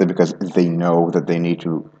 precisely because they know that they need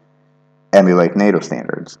to emulate NATO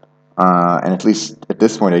standards. And at least at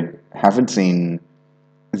this point, I haven't seen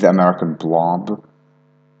the American blob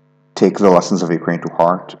take the lessons of Ukraine to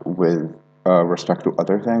heart with respect to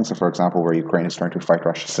other things. So, for example, where Ukraine is trying to fight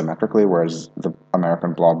Russia symmetrically, whereas the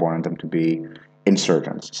American blob wanted them to be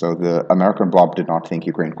insurgents. So the American blob did not think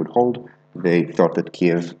Ukraine could hold. They thought that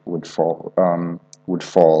Kiev would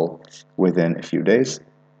fall within a few days,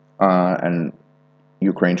 and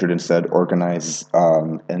Ukraine should instead organize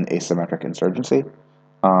an asymmetric insurgency.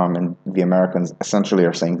 And the Americans essentially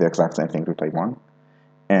are saying the exact same thing to Taiwan.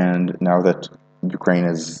 And now that Ukraine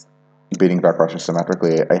is beating back Russia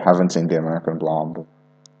symmetrically, I haven't seen the American blob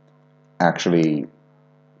actually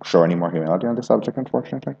show any more humility on the subject,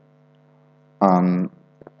 unfortunately.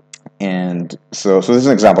 And so this is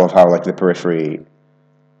an example of how like the periphery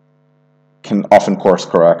can often course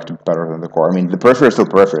correct better than the core. I mean, the periphery is still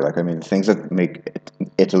periphery. Like, I mean, the things that make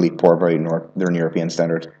Italy poor by Northern European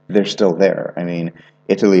standards, they're still there. I mean,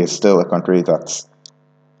 Italy is still a country that's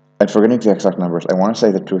I'm forgetting the exact numbers. I want to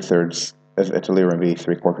say that 2/3 of Italy, or maybe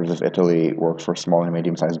 3/4 of Italy, works for small and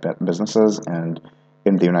medium-sized businesses, and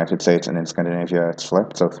in the United States and in Scandinavia, it's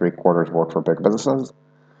flipped. So 3/4 work for big businesses.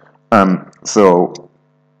 So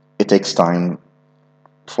it takes time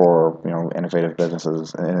for innovative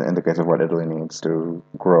businesses, in the case of what Italy needs, to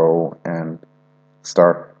grow and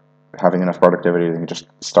start having enough productivity. They can just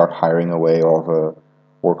start hiring away all the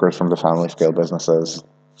workers from the family scale businesses,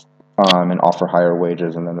 and offer higher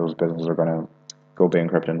wages, and then those businesses are going to go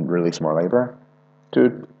bankrupt and release more labor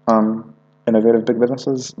to innovative big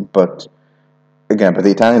businesses. But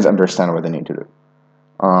the Italians understand what they need to do.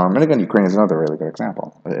 And again, Ukraine is another really good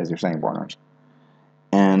example, as you're saying, Borners.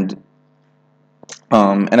 And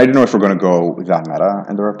I don't know if we're going to go that meta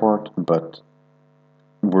in the report, but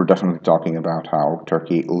we're definitely talking about how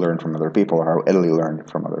Turkey learned from other people, or how Italy learned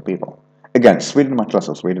from other people. Again, Sweden much less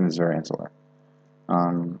so. Sweden is very insular.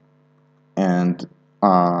 And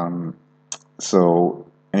so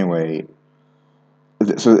anyway,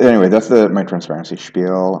 that's my transparency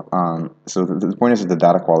spiel. So the point is that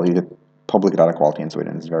the public data quality in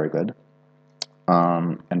Sweden is very good,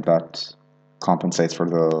 and that compensates for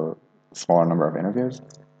the smaller number of interviews.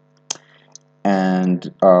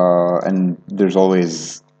 And there's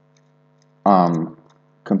always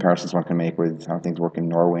comparisons one can make with how things work in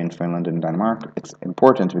Norway and Finland and Denmark. It's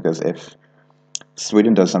important because if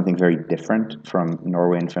Sweden does something very different from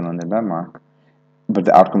Norway and Finland and Denmark, but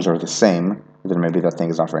the outcomes are the same, then maybe that thing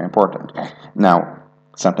is not very important. Now,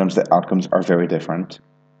 sometimes the outcomes are very different,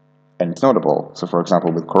 and it's notable. So, for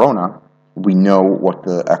example, with Corona, we know what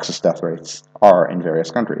the excess death rates are in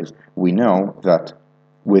various countries. We know that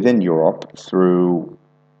within Europe,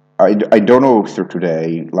 I don't know through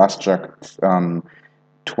today, last checked,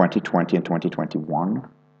 2020 and 2021,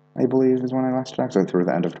 I believe is when I last checked, so through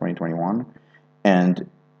the end of 2021. And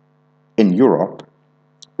in Europe,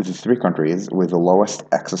 the three countries with the lowest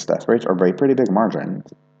excess death rates are by a pretty big margin,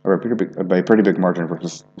 by a pretty big margin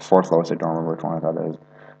versus the fourth lowest. I don't remember which one that is.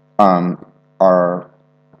 Are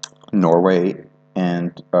Norway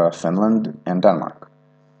and Finland and Denmark.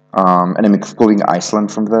 And I'm excluding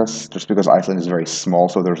Iceland from this, just because Iceland is very small,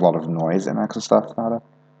 so there's a lot of noise in excess death data.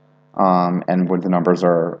 And when the numbers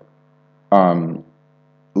are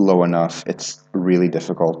low enough, it's really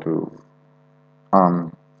difficult to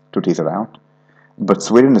tease it out. But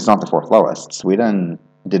Sweden is not the fourth lowest. Sweden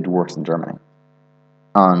did worse than Germany.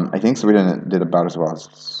 I think Sweden did about as well as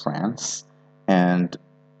France. And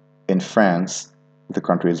in France, the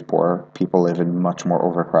country is poor. People live in much more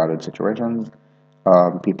overcrowded situations.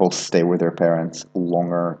 People stay with their parents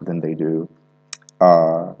longer than they do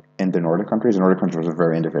in the Nordic countries. The Nordic countries are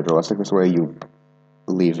very individualistic this way. You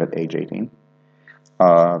leave at age 18.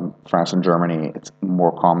 France and Germany, it's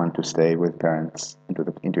more common to stay with parents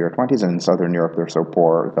into your 20s, and in Southern Europe, they're so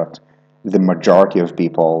poor that the majority of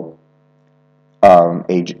people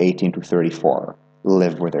age 18 to 34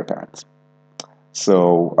 live with their parents.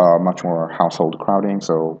 So much more household crowding,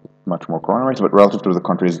 so much more corona rates, but relative to the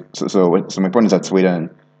countries, so my point is that Sweden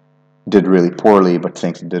did really poorly, but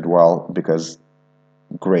things did well because,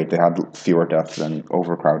 great, they had fewer deaths than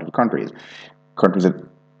overcrowded countries. Countries that,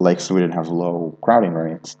 like Sweden, have low crowding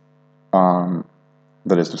rates,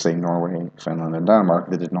 that is to say Norway, Finland, and Denmark,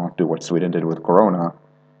 they did not do what Sweden did with corona,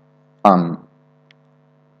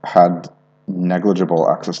 had negligible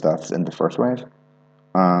excess deaths in the first wave.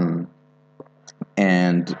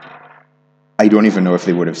 And I don't even know if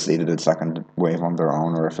they would have stated a second wave on their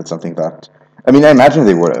own, or if it's something that... I mean, I imagine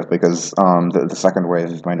they would have, because the second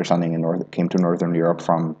wave, my understanding, came to Northern Europe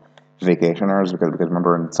from vacationers, because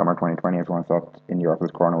remember in summer 2020, everyone thought in Europe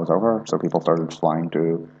that corona was over, so people started flying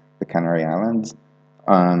to the Canary Islands.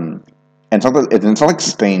 And it's not like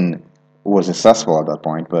Spain was successful at that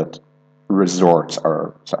point, but resorts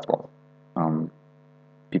are successful.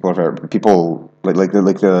 People like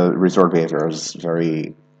the resort behavior is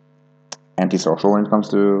very antisocial when it comes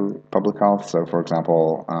to public health. So, for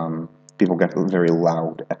example, people get very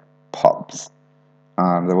loud at pubs.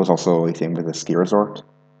 There was also a thing with the ski resort,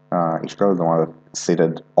 Ischgl, the one that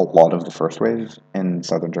seated a lot of the first wave in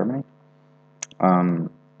southern Germany. But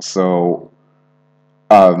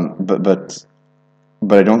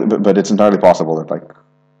it's entirely possible that, like,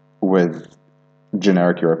 with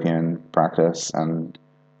generic European practice and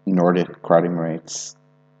Nordic crowding rates,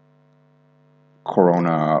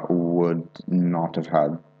 corona would not have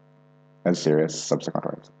had as serious subsequent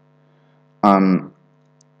rates.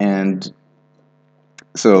 And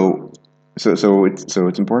so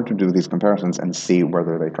it's important to do these comparisons and see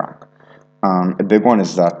whether they track. A big one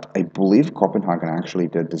is that I believe Copenhagen actually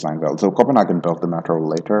did design build. So Copenhagen built the metro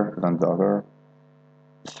later than the other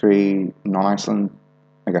three non-Iceland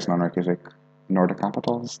I guess, non-Reykjavik Nordic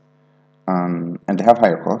capitals, and they have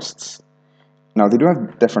higher costs. Now, they do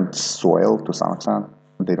have different soil to some extent.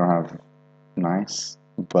 They don't have nice,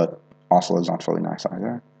 but Oslo is not fully nice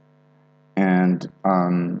either. And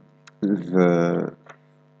the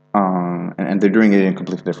and they're doing it in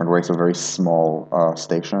completely different ways. So very small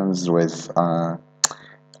stations with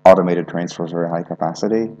automated trains for very high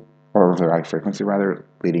capacity, or very high frequency rather,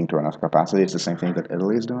 leading to enough capacity. It's the same thing that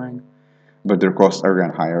Italy is doing, but their costs are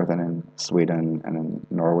again higher than in Sweden and in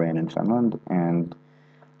Norway and in Finland.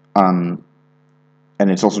 Um, and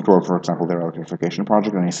it's also true, for example, their electrification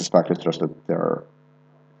project. And I suspect it's just that they're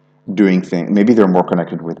doing things. Maybe they're more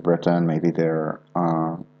connected with Britain. Maybe they're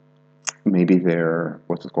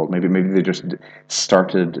what's it called? Maybe they just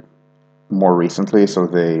started more recently, so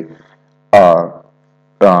they uh,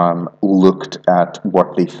 looked at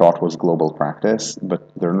what they thought was global practice, but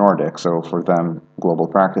they're Nordic, so for them, global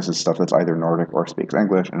practice is stuff that's either Nordic or speaks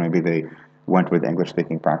English, and maybe they went with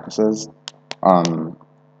English-speaking practices. Um,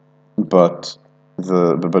 but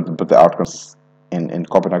the outcomes in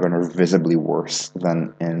Copenhagen are visibly worse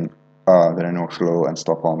than in Oslo and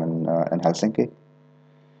Stockholm and Helsinki,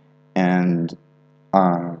 and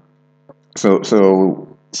uh, so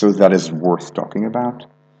that is worth talking about,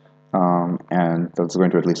 and that's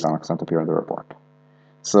going to at least some extent appear in the report.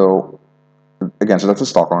 So again, so that's the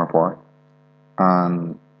Stockholm report.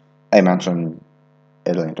 I mentioned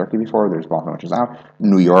Italy and Turkey before. There's Boston, which is out.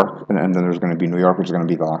 New York, and then there's going to be New York, which is going to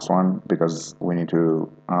be the last one because we need to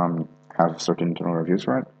have certain internal reviews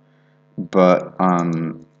for it. But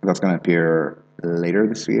that's going to appear later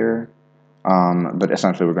this year. But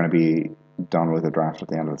essentially, we're going to be done with the draft at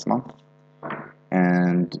the end of this month.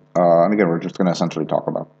 And again, we're just going to essentially talk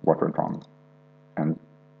about what went wrong. And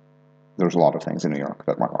there's a lot of things in New York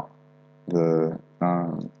that went wrong. The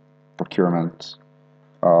procurement,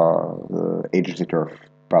 the agency turf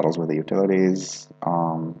battles with the utilities,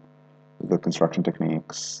 the construction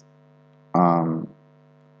techniques,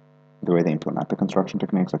 the way they implement the construction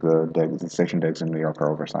techniques, like the station digs in New York are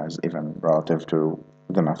oversized, even relative to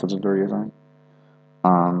the methods that they're using.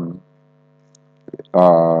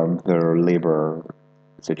 Their labor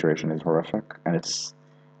situation is horrific, and it's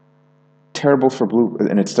terrible for blue,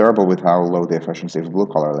 and it's terrible with how low the efficiency of blue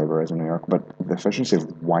collar labor is in New York. But the efficiency of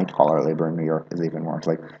white collar labor in New York is even worse.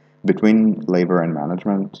 Like between labor and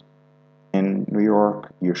management in New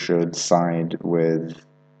York, you should side with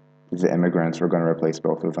the immigrants who are going to replace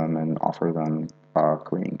both of them and offer them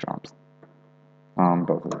cleaning jobs.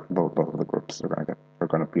 Both of the groups are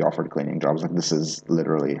going to be offered cleaning jobs. Like this is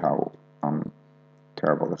literally how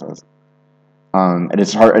terrible this is. And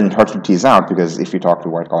it's hard to tease out because if you talk to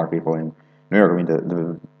white collar people in New York, I mean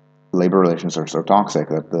the labor relations are so toxic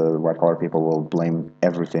that the white collar people will blame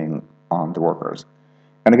everything on the workers.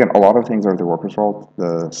 And again, a lot of things are the workers' fault.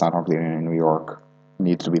 The Sandhawk Union in New York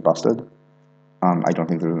needs to be busted. I don't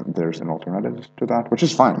think there's an alternative to that, which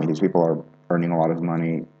is fine. I mean, these people are earning a lot of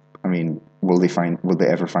money. I mean, will they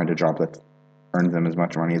ever find a job that earns them as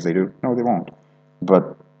much money as they do? No, they won't.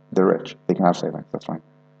 But they're rich. They can have savings. That's fine.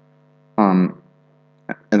 And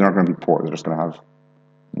they're not going to be poor. They're just going to have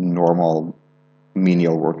normal,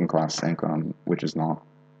 menial working class income, which is not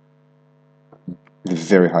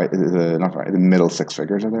very high. Not high. The middle six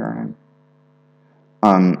figures that they're earning.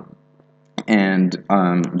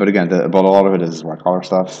 But again, but a lot of it is white collar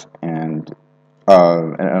stuff, and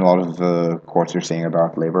a lot of the quotes you're seeing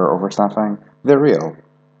about labor overstaffing, they're real,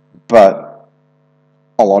 but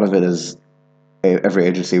a lot of it is every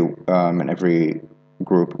agency and every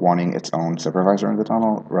group wanting its own supervisor in the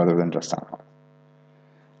tunnel rather than just Sandhawk.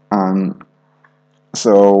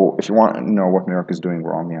 So if you want to know what New York is doing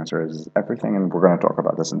wrong, the answer is everything, and we're going to talk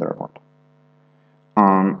about this in the report.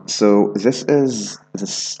 So this is the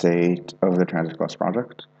state of the Transit Cost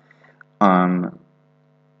project.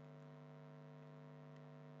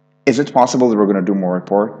 Is it possible that we're going to do more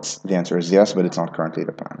reports? The answer is yes, but it's not currently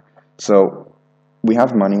the plan. So we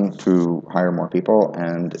have money to hire more people,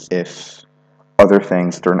 and if other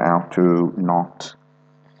things turn out to not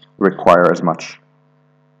require as much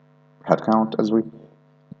headcount as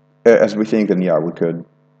we think, then yeah, we could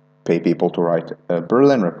pay people to write a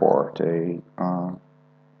Berlin report, a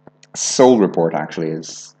Seoul report. Actually,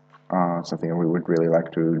 is something we would really like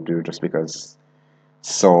to do, just because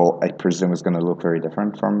Seoul, I presume, is going to look very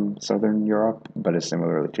different from Southern Europe, but is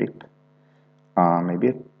similarly cheap. Maybe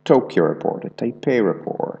a Tokyo report, a Taipei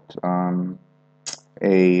report,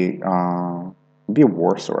 maybe a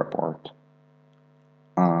Warsaw report.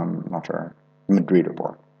 Not sure. Madrid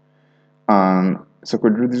report. So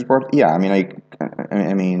could we do this report? Yeah, I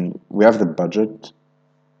mean, we have the budget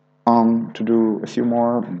to do a few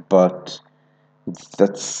more, but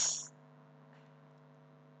That's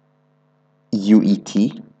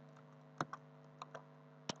UET.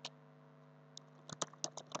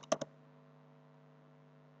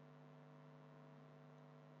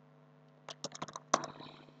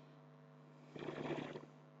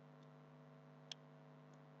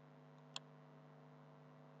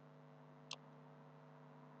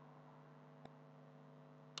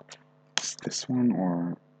 Is this one,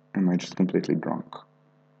 or am I just completely drunk?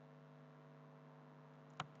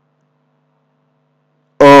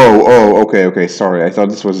 Okay. Sorry, I thought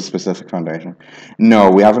this was a specific foundation. No,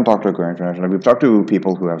 we haven't talked to Korean International. We've talked to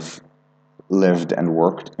people who have lived and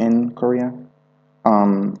worked in Korea.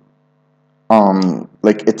 Um,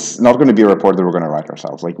 like it's not going to be a report that we're going to write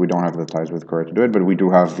ourselves. Like we don't have the ties with Korea to do it, but we do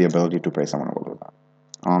have the ability to pay someone who will do that.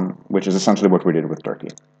 Which is essentially what we did with Turkey.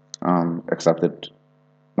 Except that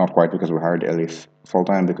not quite because we hired Elif full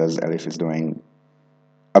time, because Elif is doing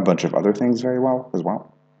a bunch of other things very well as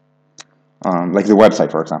well. Like the website,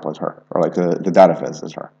 for example, is her, or like the data viz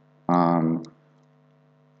is her. A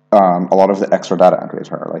lot of the extra data entry is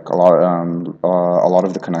her. Like a lot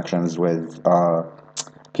of the connections with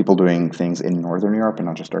people doing things in Northern Europe and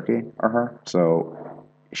not just Turkey are her. So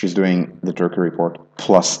she's doing the Turkey report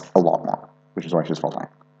plus a lot more, which is why she's full time.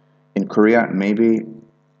 In Korea, maybe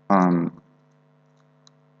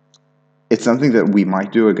it's something that we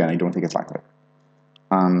might do again. I don't think it's likely.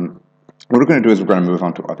 What we're going to do is we're going to move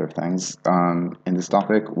on to other things in this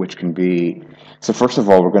topic, which can be. So first of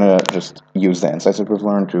all, we're going to just use the insights that we've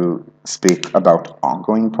learned to speak about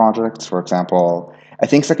ongoing projects. For example, I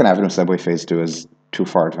think Second Avenue Subway Phase 2 is too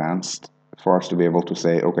far advanced for us to be able to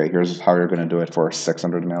say, okay, here's how you're going to do it for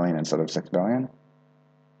 600 million instead of 6 billion.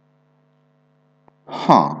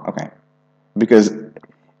 Okay. Because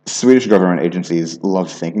Swedish government agencies love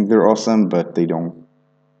thinking they're awesome, but they don't.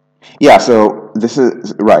 Yeah, so this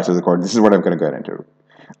is right. So the court. This is what I'm going to get into.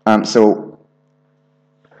 So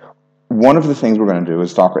one of the things we're going to do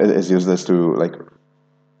is use this to like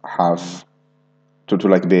have to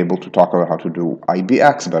like be able to talk about how to do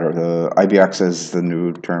IBX better. The IBX is the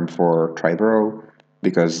new term for Triborough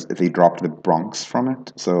because they dropped the Bronx from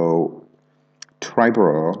it. So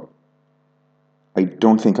Triborough. I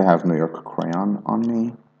don't think I have New York crayon on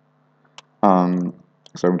me.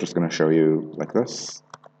 So I'm just going to show you like this,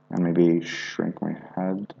 and maybe shrink my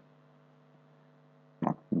head.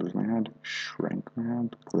 Not lose my head. Shrink my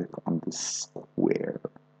head. Click on the square.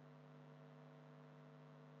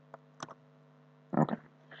 Okay.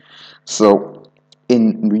 So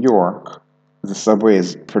in New York, the subway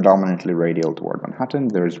is predominantly radial toward Manhattan.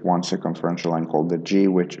 There's one circumferential line called the G,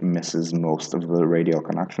 which misses most of the radial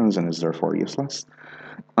connections and is therefore useless.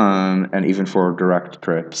 And even for direct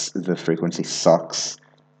trips, the frequency sucks,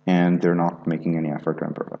 and they're not making any effort to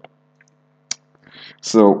improve it.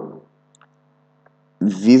 So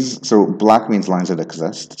black means lines that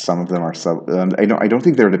exist. Some of them are I don't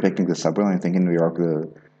think they're depicting the subway line. I think in New York the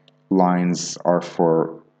lines are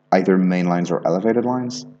for either main lines or elevated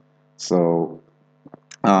lines. So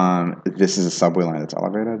this is a subway line that's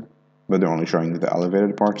elevated, but they're only showing the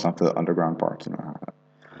elevated parts, not the underground parts.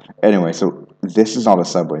 Anyway, so this is not a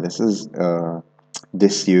subway. This is a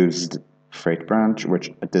disused freight branch,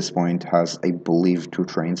 which at this point has, I believe, 2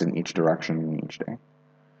 trains in each direction each day.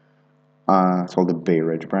 It's called the Bay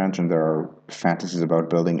Ridge branch, and there are fantasies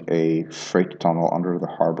about building a freight tunnel under the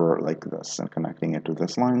harbor like this and connecting it to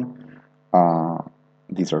this line.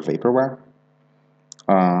 These are vaporware.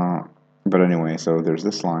 But anyway, so there's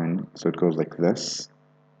this line, so it goes like this.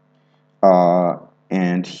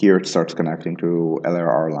 And here it starts connecting to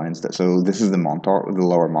LRR lines. So this is the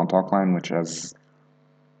lower Montauk line, which has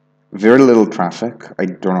very little traffic. I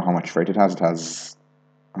don't know how much freight it has. It has,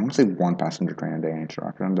 I want to say 1 passenger train a day in each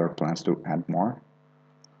direction. There are plans to add more.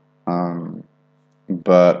 Then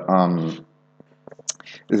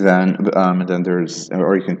there's,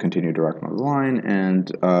 or you can continue direct on the line, and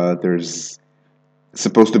there's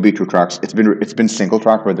supposed to be 2 tracks. It's been single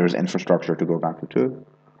track, but there's infrastructure to go back to 2.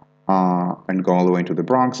 And go all the way into the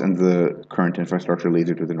Bronx, and the current infrastructure leads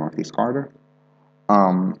you to the Northeast Corridor.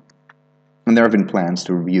 And there have been plans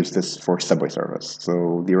to use this for subway service.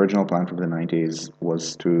 So the original plan from the 90s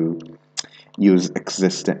was to use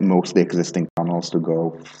mostly existing tunnels to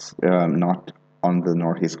go not on the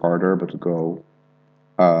Northeast Corridor, but to go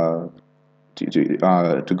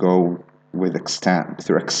to go with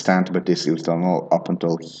extant but disused tunnel up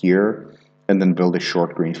until here, and then build a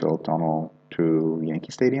short greenfield tunnel to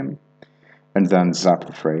Yankee Stadium, and then zap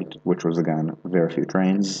the freight, which was again very few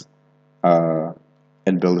trains, and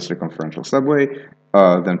build a circumferential subway.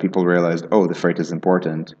 Then people realized, oh, the freight is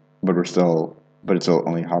important, but we're still but it's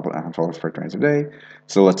only a handful of freight trains a day.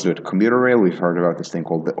 So let's do it. Commuter rail, we've heard about this thing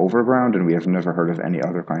called the Overground, and we have never heard of any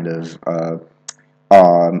other kind of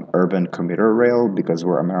urban commuter rail because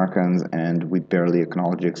we're Americans and we barely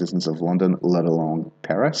acknowledge the existence of London, let alone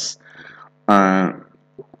Paris. Uh,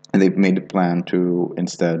 and they've made a plan to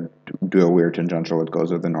instead do a weird tangential that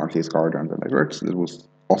goes with the Northeast Corridor and then diverts. It was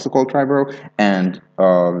also called Triborough, and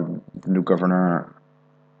the new governor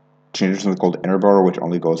changed something called Innerborough, which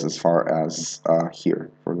only goes as far as here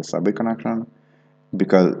for the subway connection,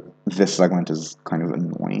 because this segment is kind of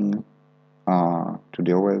annoying to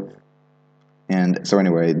deal with. And so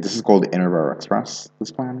anyway, this is called the Innerborough Express,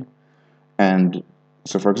 this plan. And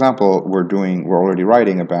so for example, we're already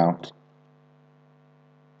writing about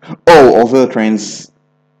all the trains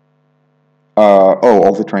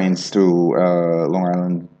all the trains to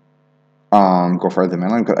Long Island go further than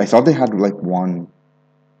mainland. I thought they had like one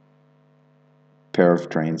pair of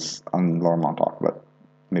trains on Lower Montauk, but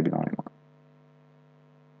maybe not anymore.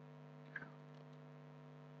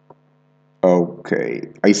 Okay,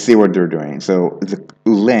 I see what they're doing. So the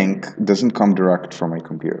link doesn't come direct from a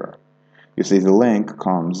computer. You see, the link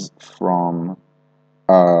comes from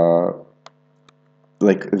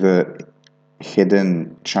like the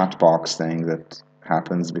hidden chat box thing that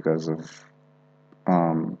happens because of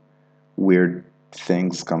weird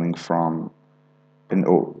things coming from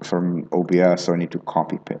from OBS, so I need to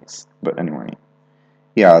copy paste. But anyway,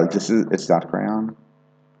 yeah, it's that crayon,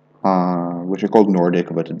 which I called Nordic,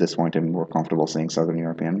 but at this point I'm more comfortable saying Southern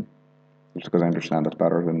European, just because I understand it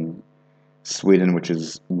better than Sweden, which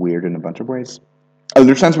is weird in a bunch of ways. I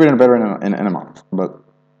understand Sweden better in a month, but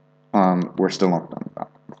we're still not done with that,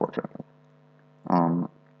 unfortunately.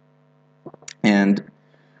 And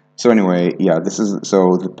so anyway, yeah,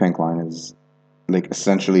 so the pink line is like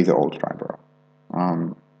essentially the old Triborough.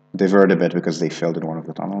 They veered a bit because they failed in one of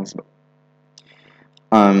the tunnels, but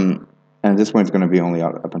and at this point it's going to be only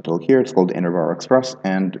up until here. It's called the Innerborough Express,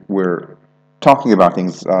 and we're talking about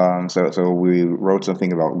things. So we wrote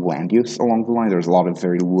something about land use along the line. There's a lot of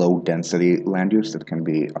very low density land use that can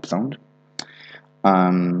be upzoned.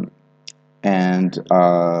 And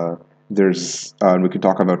we could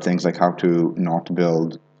talk about things like how to not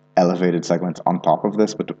build elevated segments on top of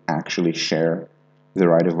this, but to actually share the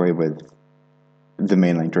right of way with the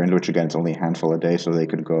mainline trains, which again is only a handful a day, so they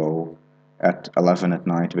could go at 11 at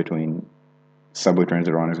night between subway trains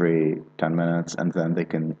that run every 10 minutes, and then they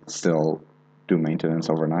can still do maintenance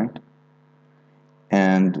overnight.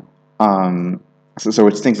 And so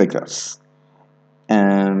it's things like this.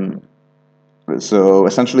 And so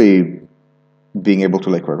essentially being able to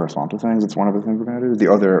like respond to things, it's one of the things we're going to do.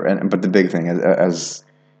 The other, but the big thing is,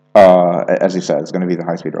 as you said, it's going to be the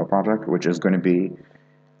high-speed rail project, which is going to be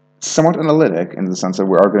somewhat analytic in the sense that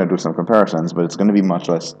we are going to do some comparisons, but it's going to be much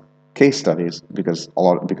less case studies because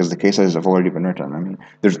the case studies have already been written. I mean,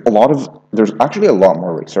 there's actually a lot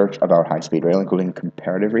more research about high-speed rail, including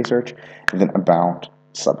comparative research, than about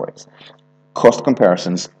subways. Cost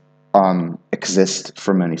comparisons exist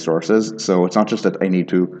from many sources, so it's not just that I need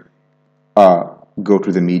to go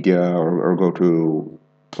to the media or go to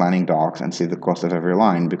planning docs and see the cost of every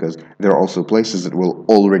line, because there are also places that will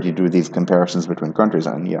already do these comparisons between countries.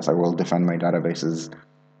 And yes, I will defend my database's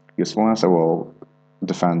usefulness. I will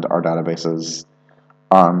defend our database's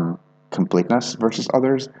completeness versus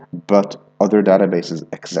others, but other databases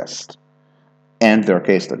exist. And there are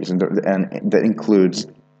case studies, and that includes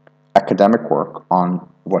academic work on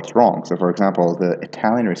what's wrong. So, for example, the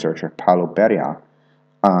Italian researcher Paolo Beria,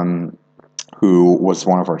 who was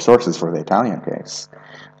one of our sources for the Italian case,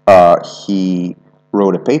 he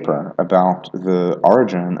wrote a paper about the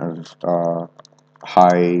origin of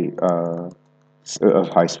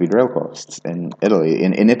high-speed rail costs in Italy.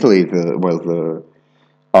 In Italy,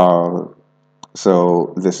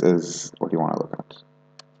 so this is what you want to look at.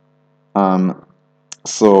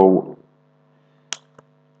 So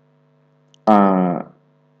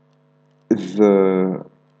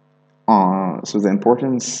the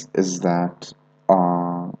importance is that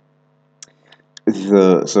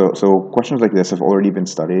so questions like this have already been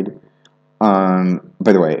studied. By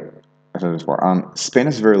the way, I said this before. Spain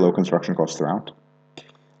has very low construction costs throughout,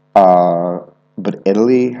 but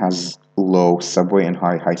Italy has low subway and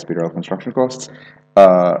high speed rail construction costs.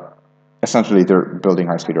 Essentially, they're building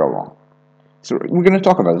high speed rail wrong. So we're going to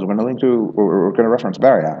talk about this. We're going to reference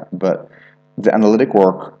Beria, but the analytic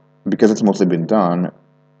work, because it's mostly been done,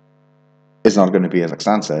 is not going to be as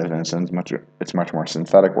extensive, and it's much more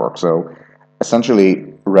synthetic work. So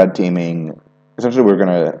essentially, we're going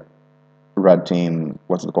to red team,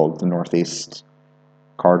 what's it called? The Northeast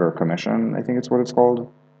Corridor Commission, I think it's what it's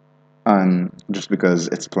called. just because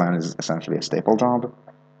its plan is essentially a staple job,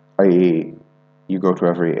 i.e., you go to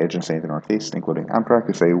every agency in the Northeast, including Amtrak,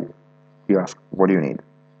 you ask, what do you need?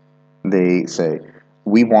 They say,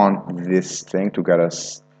 we want this thing to get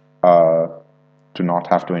us to not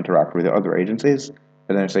have to interact with the other agencies.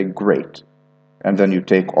 And then you say, great. And then you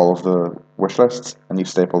take all of the wish lists and you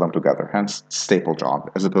staple them together. Hence, staple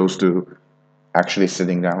job, as opposed to actually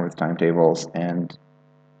sitting down with timetables and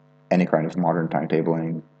any kind of modern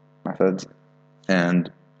timetabling methods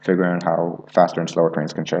and figuring out how faster and slower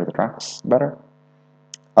trains can share the tracks better.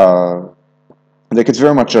 Like, it's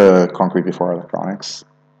very much a concrete before electronics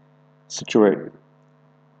situation.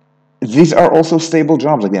 These are also stable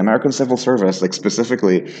jobs, like the American Civil Service, like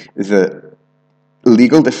specifically the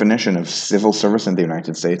legal definition of civil service in the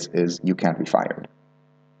United States is you can't be fired.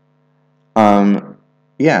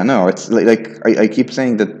 Yeah, no, it's I keep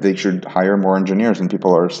saying that they should hire more engineers, and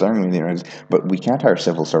people are staring at me, but we can't hire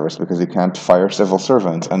civil service because you can't fire civil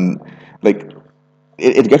servants, and like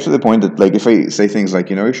it gets to the point that like if I say things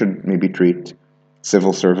like you should maybe treat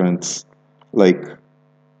civil servants like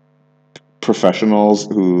professionals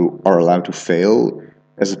who are allowed to fail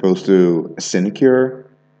as opposed to a sinecure,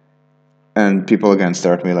 and people again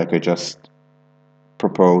stare at me like I just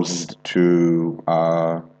proposed to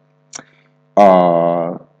uh,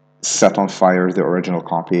 set on fire the original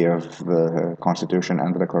copy of the Constitution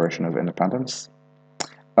and the Declaration of Independence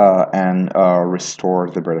and restore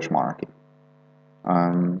the British monarchy.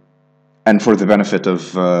 And for the benefit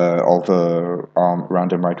of all the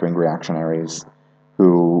random right-wing reactionaries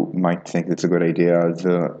who might think it's a good idea,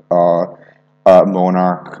 the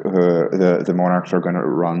monarchs are going to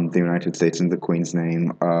run the United States in the Queen's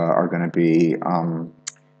name are going to be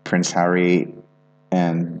Prince Harry,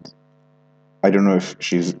 and I don't know if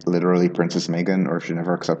she's literally Princess Meghan or if she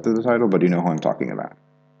never accepted the title, but you know who I'm talking about.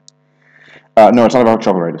 No, it's not about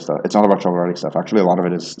shovel-ready stuff. It's not about shovel-ready stuff. Actually, a lot of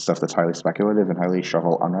it is stuff that's highly speculative and highly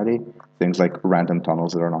shovel-unready. Things like random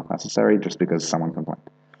tunnels that are not necessary just because someone complained.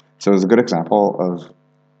 So it's a good example of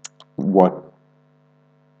what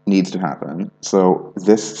needs to happen. So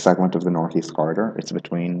this segment of the Northeast Corridor, it's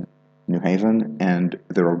between New Haven and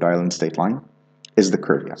the Rhode Island state line, is the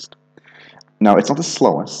curviest. Now, it's not the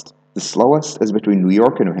slowest. The slowest is between New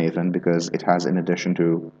York and New Haven because it has, in addition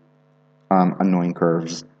to annoying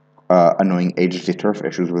curves, annoying agency turf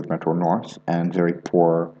issues with Metro North, and very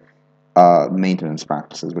poor maintenance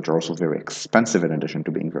practices, which are also very expensive in addition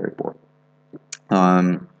to being very poor.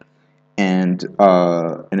 And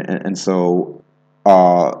so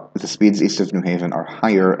the speeds east of New Haven are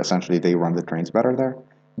higher. Essentially, they run the trains better there,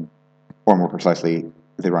 or more precisely,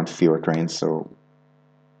 they run fewer trains. So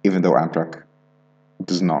even though Amtrak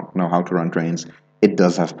does not know how to run trains, it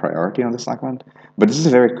does have priority on the segment. But this is a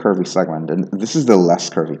very curvy segment, and this is the less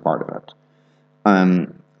curvy part of it.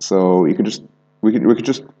 So we could just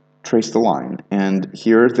trace the line, and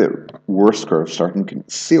here the worst curves start. And you can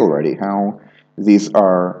see already how these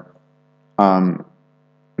are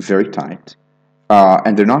very tight,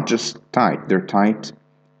 and they're not just tight; they're tight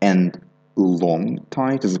and long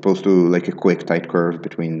tight, as opposed to like a quick tight curve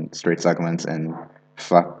between straight segments and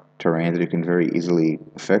flat terrain that you can very easily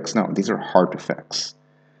fix. No, these are hard to fix.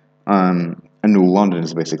 And New London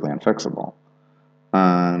is basically unfixable.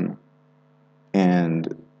 And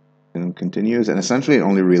continues, and essentially it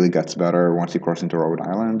only really gets better once you cross into Rhode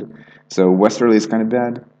Island. So Westerly is kind of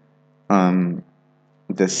bad.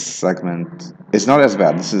 This segment is not as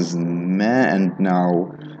bad. This is meh, and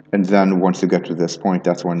then once you get to this point,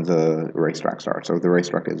 that's when the racetrack starts. So the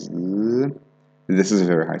racetrack is, this is a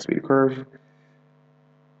very high speed curve,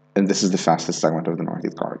 and this is the fastest segment of the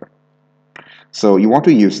Northeast Corridor. So you want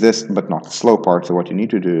to use this, but not the slow part. So what you need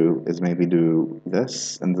to do is maybe do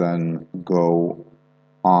this, and then go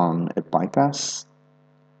on a bypass,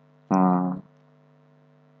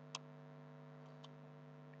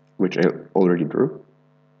 which I already drew,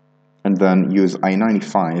 and then use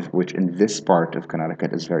I-95, which in this part of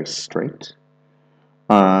Connecticut is very straight.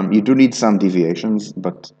 You do need some deviations,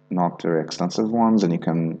 but not very extensive ones, and you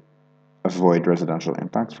can avoid residential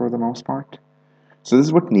impacts for the most part. So this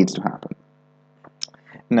is what needs to happen.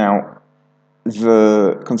 Now,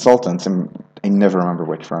 the consultants, and I never remember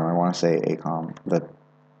which firm, I want to say AECOM, that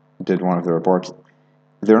did one of the reports,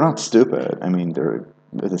 they're not stupid. I mean,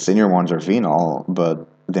 the senior ones are venal, but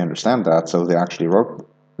they understand that, so they actually wrote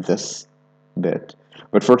this bit.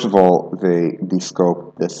 But first of all, they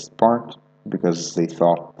descoped this part because they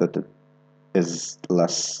thought that it is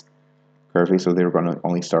less curvy, so they were going to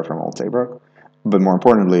only start from Old Saybrook. But more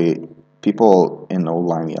importantly, people in Old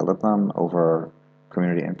Lyme yelled at them over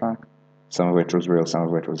community impact, some of which was real, some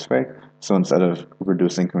of which was fake. So instead of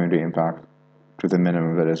reducing community impact to the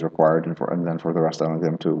minimum that is required, and then for the rest of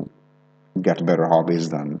them to get better hobbies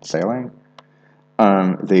than sailing.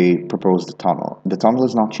 They proposed a tunnel. The tunnel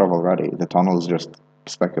is not shovel ready. The tunnel is just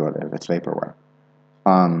speculative. It's vaporware.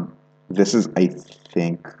 Um, this is, I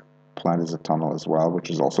think, planned as a tunnel as well, which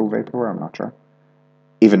is also vaporware. I'm not sure.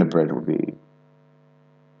 Even a bridge would be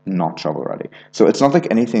not shovel ready. So it's not like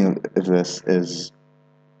anything of this is.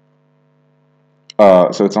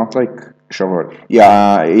 So it's not like shovel.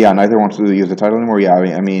 Yeah, yeah. Neither wants to use the title anymore. Yeah,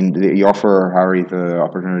 you offer Harry the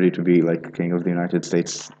opportunity to be like king of the United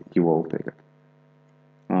States. He will take it.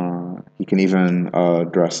 He can even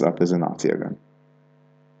dress up as a Nazi again.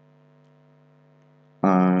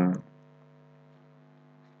 Uh,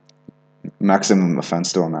 Maximum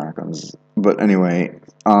offense to Americans. But anyway,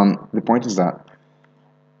 the point is that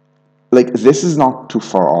like this is not too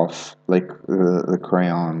far off, like the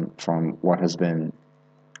crayon from what has been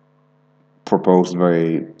proposed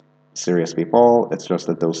by serious people. It's just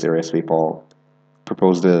that those serious people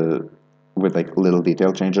proposed it with like little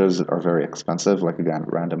detail changes that are very expensive, like again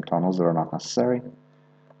random tunnels that are not necessary.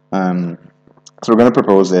 Um, so we're going to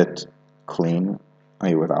propose it clean,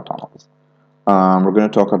 i.e. without tunnels. We're going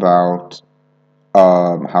to talk about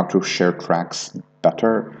how to share tracks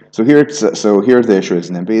better. So here here the issue is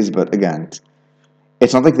NIMBYs, but again,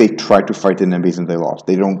 it's not like they tried to fight the NIMBYs and they lost.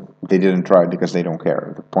 They didn't try because they don't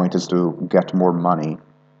care. The point is to get more money.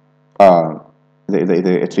 Uh,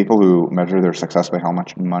 it's people who measure their success by how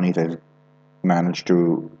much money they've managed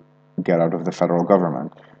to get out of the federal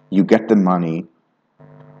government. You get the money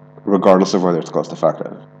regardless of whether it's cost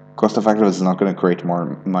effective. Cost effective is not going to create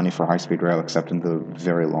more money for high speed rail except in the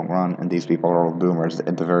very long run, and these people are all boomers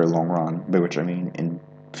in the very long run, by which I mean in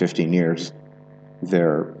 15 years,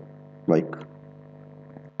 they're like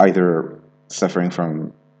either suffering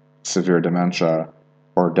from severe dementia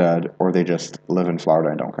or dead, or they just live in Florida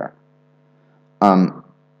and don't care.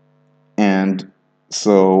 And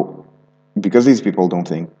so, because these people don't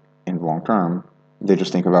think in the long term, they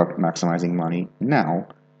just think about maximizing money now.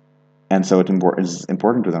 And so it is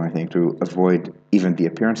important to them, I think, to avoid even the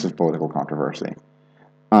appearance of political controversy.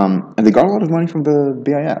 And they got a lot of money from the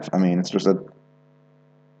BIF. I mean, it's just that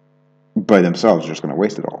by themselves, they're just going to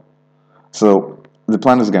waste it all. So the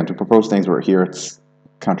plan is, again, to propose things where here it's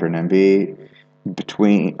counter NIMBY.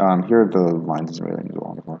 Between, here the line doesn't really need a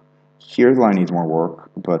lot more. Here the line needs more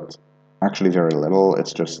work, but actually very little.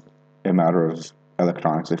 It's just a matter of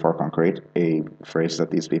electronically for concrete, a phrase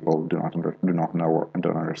that these people do not know and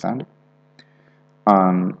don't understand.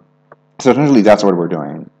 So essentially, that's what we're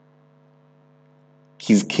doing.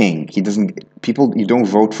 He's king. He doesn't. People, you don't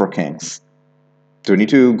vote for kings. Do we need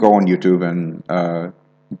to go on YouTube and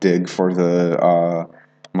dig for the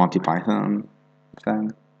Monty Python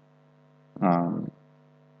thing? For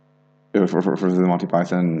the Monty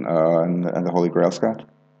Python and the Holy Grail sketch?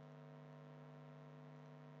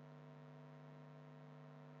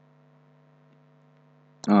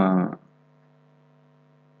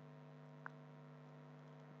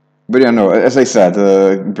 But yeah, no. As I said,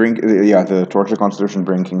 the torture constitution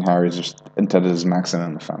bring King Harry is just intended as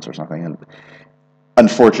maximum offense or something. And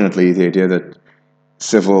unfortunately, the idea that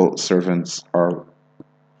civil servants are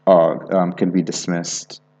can be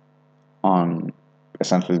dismissed on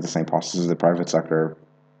essentially the same process as the private sector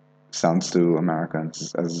sounds to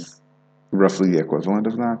Americans as roughly the equivalent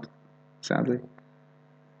of that. Sadly.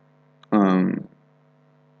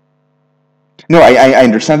 No, I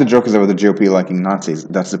understand the joke is about the GOP liking Nazis.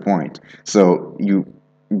 That's the point. So you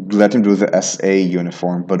let him do the SA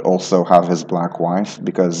uniform, but also have his black wife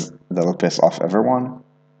because that'll piss off everyone.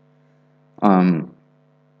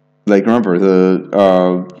 Like remember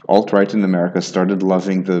the alt right in America started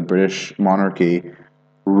loving the British monarchy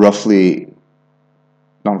roughly,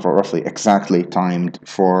 not for roughly, exactly timed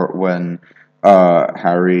for when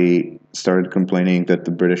Harry started complaining that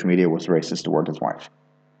the British media was racist toward his wife.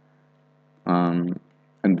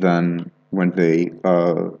 And then when they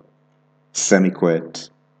semi-quit.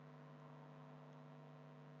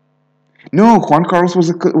 No, Juan Carlos was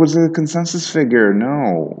a consensus figure.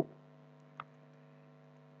 No.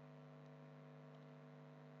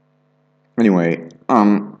 Anyway,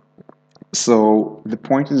 so the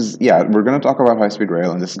point is, yeah, we're going to talk about high-speed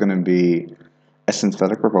rail, and this is going to be a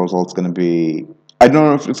synthetic proposal. It's going to be, I don't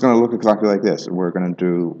know if it's going to look exactly like this. We're going to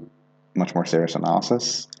do much more serious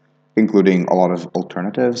analysis, including a lot of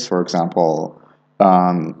alternatives. For example,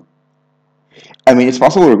 I mean, it's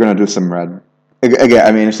possible we're going to do some red. Again,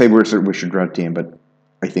 I mean, say we should red team, but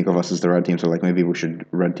I think of us as the red team, so like maybe we should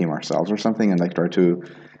red team ourselves or something, and like try to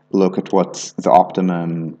look at what's the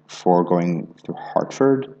optimum for going through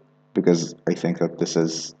Hartford, because I think that this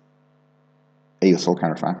is a useful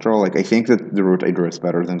counterfactual. Like, I think that the route I drew is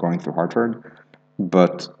better than going through Hartford,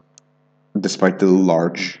 but despite the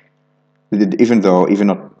large, even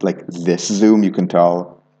not like this zoom, you can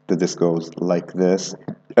tell that this goes like this,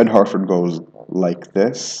 and Hartford goes like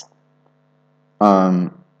this.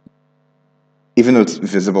 Even though it's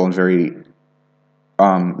visible in very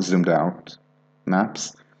zoomed out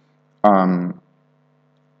maps,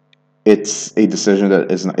 it's a decision that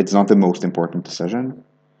it's not the most important decision,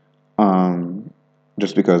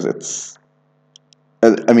 just because it's.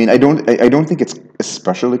 I mean, I don't think it's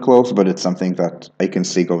especially close, but it's something that I can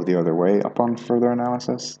see go the other way upon further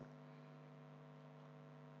analysis.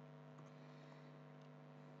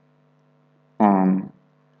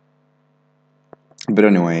 But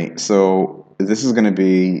anyway, so this is going to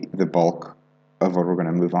be the bulk of what we're going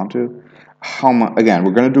to move on to. How much? Again,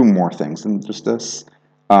 we're going to do more things than just this.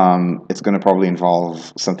 It's going to probably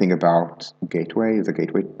involve something about Gateway, the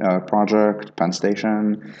Gateway project, Penn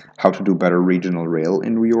Station, how to do better regional rail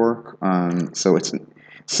in New York.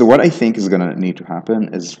 So what I think is going to need to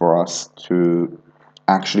happen is for us to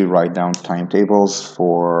actually write down timetables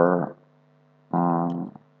for.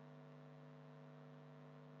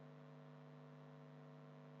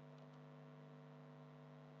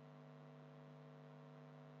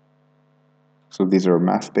 So these are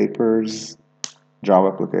math papers,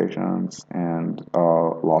 job applications, and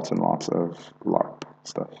lots and lots of LARP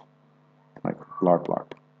stuff, like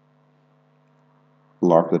LARP.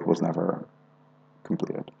 LARP that was never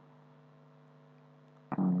completed.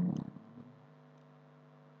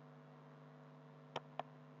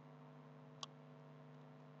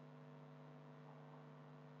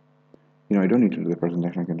 I don't need to do the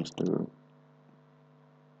presentation, I can just do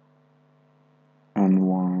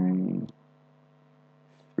NY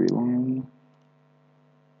 3-line.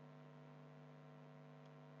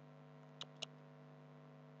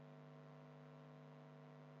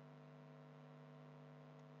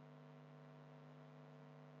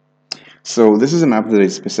 So this is a map that I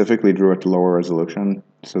specifically drew at lower resolution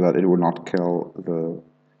so that it would not kill the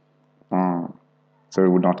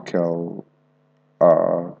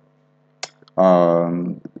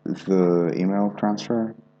the email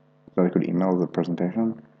transfer, that I could email the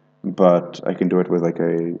presentation, but I can do it with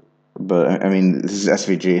but I mean, this is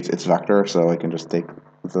SVG, it's vector, so I can just take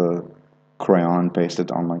the crayon, paste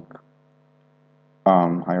it on like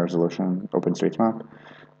high resolution OpenStreetMap.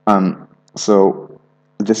 So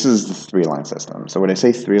this is the 3-line system. So when I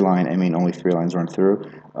say 3-line, I mean only 3 lines run through.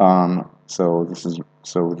 So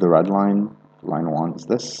the red line 1 is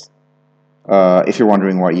this. If you're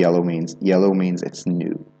wondering what yellow means it's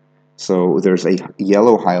new. So there's a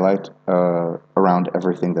yellow highlight around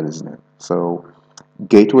everything that is new. So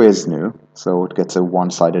Gateway is new, so it gets a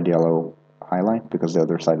one-sided yellow highlight because the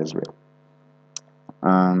other side is real.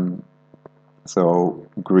 So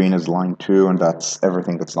green is line 2, and that's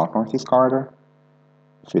everything that's not Northeast Corridor,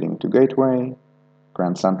 feeding to Gateway,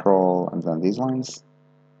 Grand Central, and then these lines.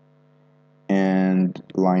 And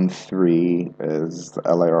line 3 is the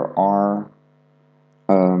LAR.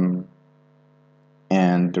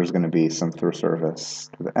 And there's going to be some through service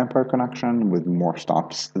to the Empire connection with more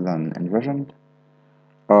stops than envisioned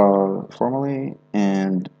formally,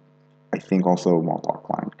 and I think also Montauk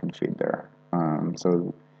line can feed there.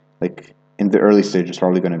 So like in the early stage, it's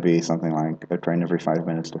probably going to be something like a train every 5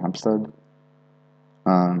 minutes to Hempstead.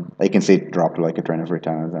 I can see it drop to like a train every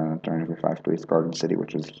 10 and then a train every 5 to East Garden City,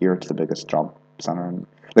 which is here. It's the biggest job center.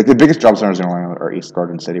 Like the biggest job centers in Orlando are East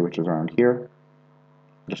Garden City, which is around here,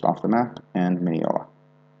 just off the map, and Mineola.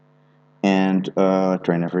 And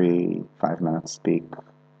train every 5 minutes peak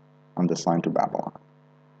on this line to Babylon.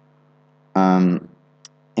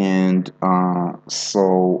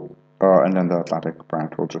 And then the Atlantic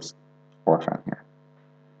branch will just orphan here.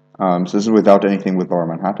 So this is without anything with Lower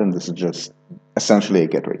Manhattan. This is just essentially a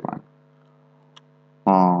gateway line.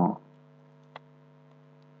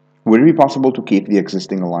 Would it be possible to keep the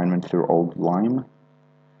existing alignment through Old Lime?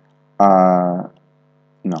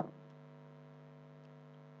 No.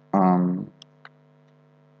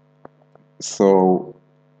 So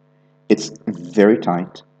it's very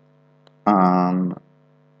tight.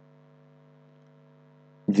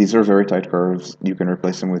 These are very tight curves. You can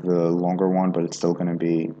replace them with a longer one, but it's still going to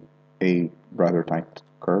be a rather tight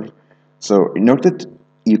curve. So note that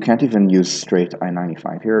you can't even use straight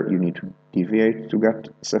I-95 here. You need to deviate to get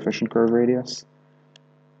sufficient curve radius.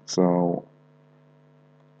 So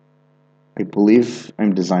I believe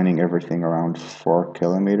I'm designing everything around 4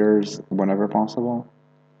 kilometers whenever possible.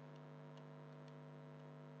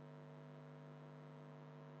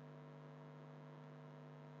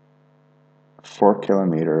 Four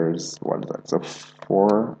kilometers, what is that? So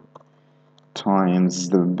 4 times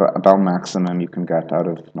the about maximum you can get out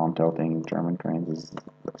of non-tilting German trains is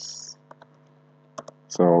this.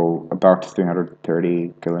 So about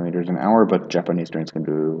 330 kilometers an hour, but Japanese trains can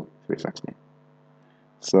do 360.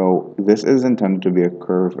 So this is intended to be a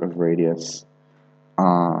curve of radius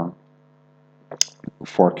 4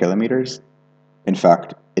 kilometers. In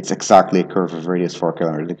fact, it's exactly a curve of radius 4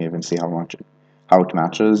 kilometers. You can even see how it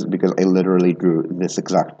matches, because I literally drew this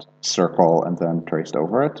exact circle and then traced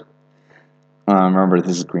over it. Remember,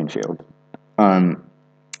 this is Greenfield.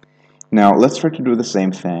 Now let's try to do the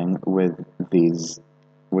same thing with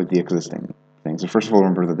the existing things. So first of all,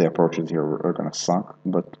 remember that the approaches here are going to suck,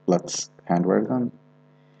 but let's hand wave them.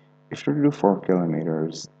 If you're to do 4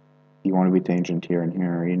 kilometers, you want to be tangent here and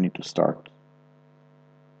here, you need to start.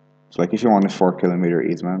 So like if you want a 4 kilometer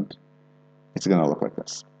easement, it's going to look like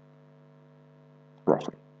this,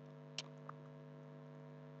 roughly.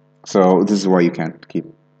 So this is why you can't keep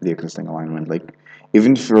the existing alignment. Like,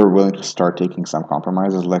 even if you're willing to start taking some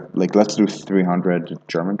compromises, like let's do 300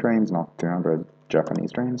 German trains, not 300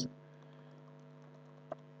 Japanese trains.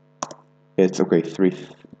 It's okay,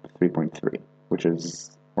 3.3, which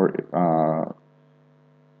is, or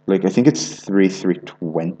like I think it's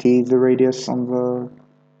 320 the radius on the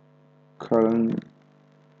current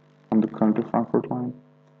to Frankfurt line.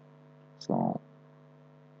 So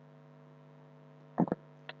okay,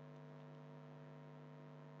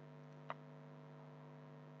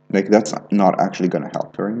 like that's not actually going to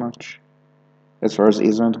help very much as far as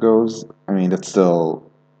easement goes. I mean, that's still,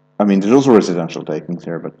 I mean, there's also residential takings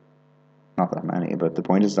here, but not that many. But the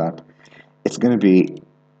point is that it's going to be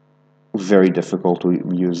very difficult to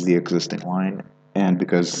use the existing line, and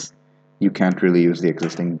because you can't really use the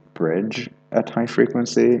existing bridge at high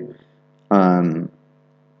frequency,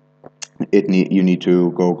 you need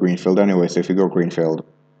to go greenfield anyway. So if you go greenfield,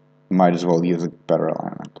 might as well use a better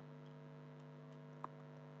alignment.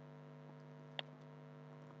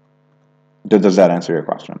 Does that answer your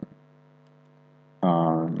question?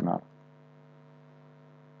 No.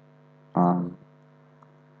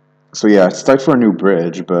 So yeah, it's time for a new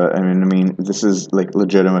bridge, but I mean, this is like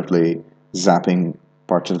legitimately zapping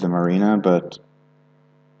parts of the marina, but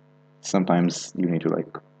sometimes you need to like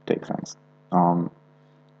take things.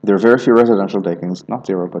 There are very few residential takings, not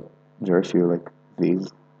zero, but very few, like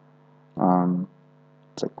these.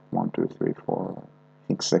 It's like 1, 2, 3, 4, I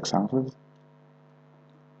think 6 houses.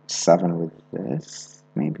 7 with this,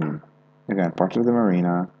 maybe. Again, parts of the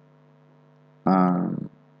marina. On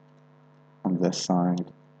this side.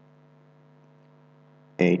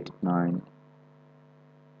 8, 9.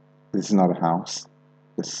 This is not a house.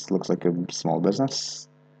 This looks like a small business.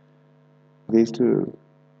 These two.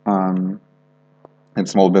 And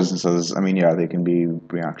small businesses, I mean, yeah, they can be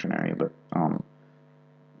reactionary, but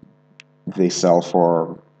they sell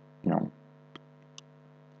for, you know,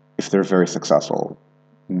 if they're very successful,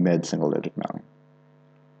 mid-single digit million.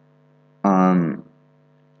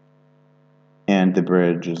 And the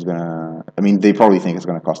bridge is gonna, I mean, they probably think it's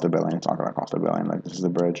gonna cost $1 billion. It's not gonna cost $1 billion. Like, this is a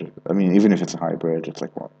bridge. I mean, even if it's a high bridge, it's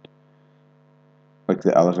like what? Like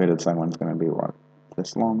the elevated segment's gonna be what?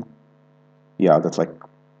 This long? Yeah, that's like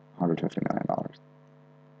 $150 million.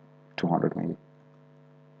 200 maybe.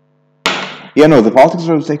 Yeah, no, the politics of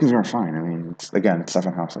those takings are fine. I mean, it's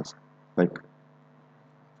 7 houses. Like,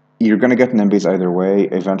 you're gonna get NIMBYs either way.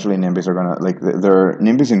 Eventually, NIMBYs are gonna, like, there are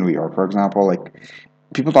NIMBYs in New York, for example. Like,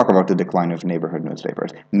 people talk about the decline of neighborhood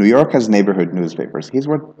newspapers. New York has neighborhood newspapers. Here's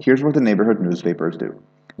what the neighborhood newspapers do.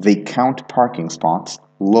 They count parking spots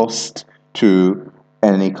lost to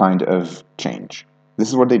any kind of change. This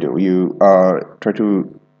is what they do. You try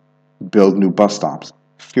to build new bus stops,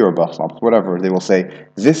 fewer bus stops, whatever. They will say,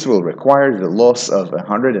 this will require the loss of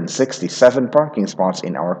 167 parking spots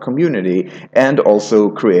in our community and also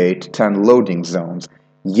create 10 loading zones.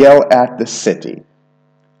 Yell at the city.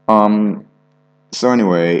 So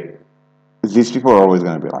anyway, these people are always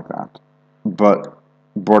going to be like that. But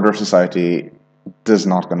border society is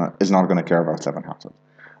not gonna care about 7 houses.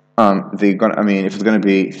 I mean, if it's gonna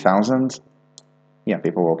be thousands, yeah,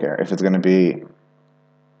 people will care. If it's gonna be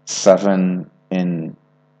 7 in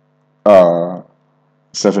Old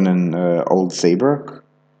Saybrook,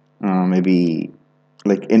 maybe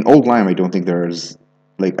like in Old Lyme, I don't think this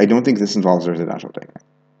involves residential taking.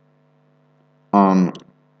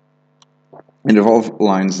 It involves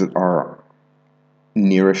lines that are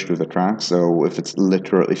nearest to the track. So if it's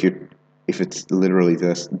literally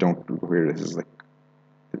this, don't go here. This is like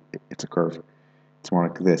it's a curve. It's more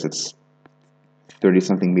like this. It's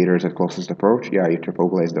 30-something meters at closest approach. Yeah, you triple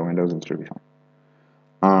glaze the windows and it should be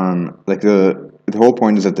fine. Like the whole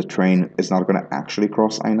point is that the train is not going to actually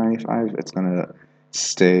cross I-95. It's going to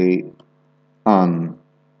stay Um,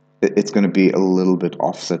 it's going to be a little bit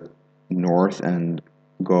offset north and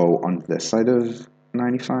go on this side of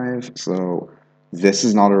 95. So this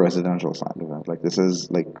is not a residential side of it. Like this is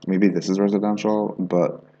like maybe this is residential,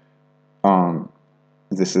 but um,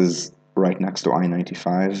 this is right next to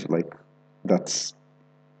I-95. Like that's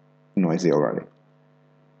noisy already.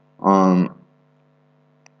 Um,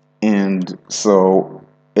 and so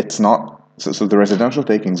it's not so the residential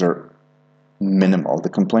takings are minimal. The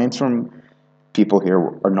complaints from people here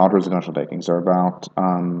are not residential takings. They're about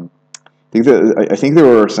I think there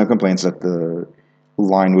were some complaints that the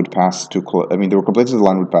line would pass too close. I mean, there were complaints that the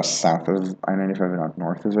line would pass south of I-95 and not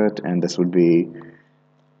north of it, and this would be.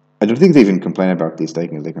 I don't think they even complain about these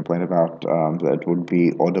takings. They complain about that it would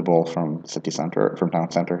be audible from city center, from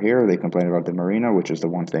town center here. They complain about the marina, which is the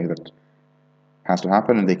one thing that has to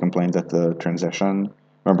happen, and they complain that the transition.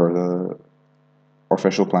 Remember, the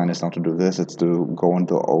official plan is not to do this; it's to go on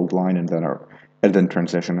the old line and then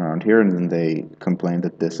transition around here, and then they complain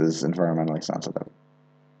that this is environmentally sensitive.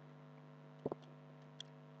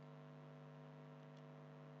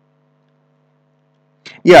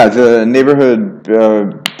 Yeah, the neighborhood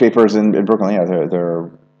papers in Brooklyn. Yeah,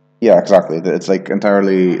 they're yeah, exactly. It's like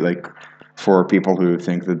entirely like for people who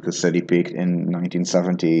think that the city peaked in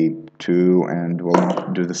 1972 and will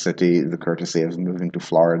not do the city the courtesy of moving to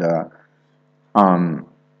Florida, um,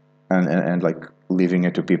 and like leaving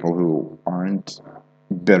it to people who aren't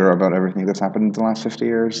bitter about everything that's happened in the last 50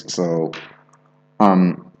 years. So,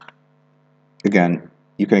 um, again,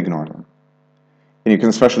 you can ignore them, and you can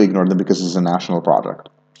especially ignore them because it's a national project.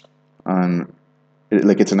 Um,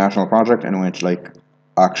 it's a national project in which like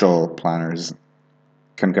actual planners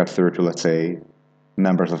can get through to, let's say,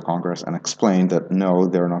 members of Congress and explain that no,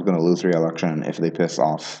 they're not going to lose re-election if they piss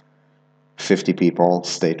off 50 people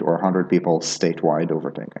state or 100 people statewide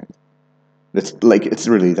overtaking. It's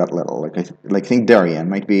really that little. Like think Darien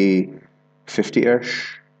might be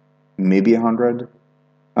 50-ish, maybe 100.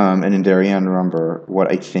 And in Darien, remember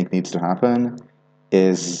what I think needs to happen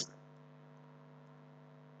is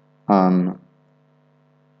um,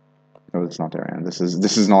 no, it's not Darien. This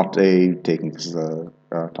is not a taking. This is a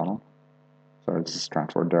tunnel. So this is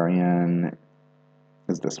Stratford. Darien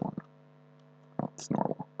is this one. Oh, it's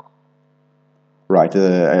Norwalk. Right.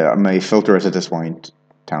 My filter is at this point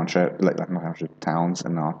township, like not township, towns,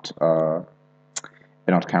 and not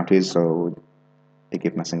counties. So I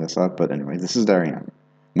keep messing this up. But anyway, this is Darien.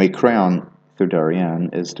 My crayon through Darien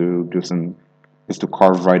is to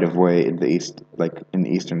carve right of way in the east, like in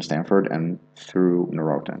eastern Stanford and through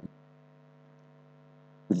Norotan.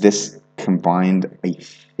 This combined, I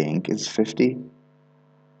think, is 50,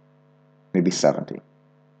 maybe 70.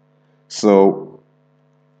 So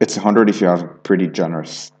it's 100 if you have pretty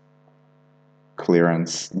generous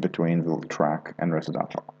clearance between the track and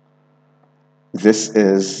residential. This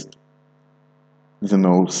is the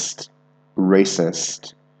most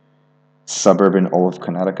racist suburb in all of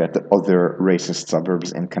Connecticut. The other racist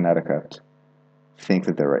suburbs in Connecticut think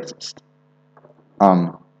that they're racist.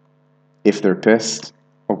 If they're pissed,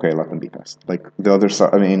 okay, let them be pissed. Like the other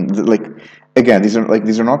side, I mean, like again, these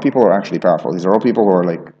are not people who are actually powerful. These are all people who are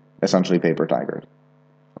like essentially paper tigers.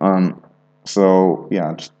 Um, so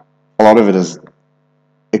yeah, just, a lot of it is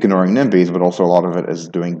ignoring NIMBYs, but also a lot of it is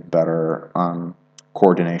doing better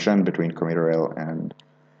coordination between commuter rail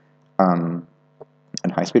um,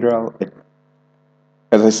 and high speed rail. It,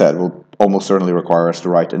 as I said, will almost certainly require us to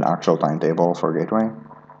write an actual timetable for Gateway,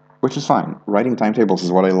 which is fine. Writing timetables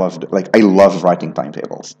is what I loved. Like I love writing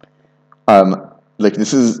timetables. Like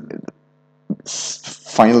this is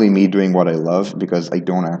finally me doing what I love because I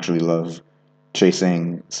don't actually love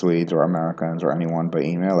chasing Swedes or Americans or anyone by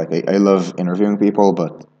email. Like I love interviewing people,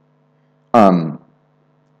 but um,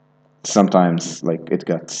 sometimes like it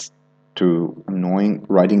gets too annoying.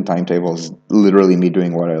 Writing timetables literally me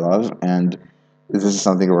doing what I love, and this is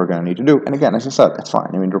something that we're going to need to do. And again, as I said, it's fine.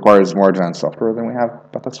 I mean, it requires more advanced software than we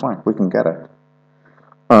have, but that's fine. We can get it.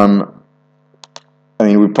 Um, I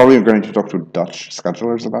mean, we're probably going to talk to Dutch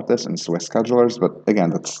schedulers about this and Swiss schedulers, but again,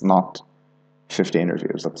 that's not 50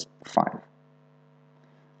 interviews. That's fine.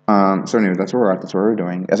 So anyway, that's where we're at. That's what we're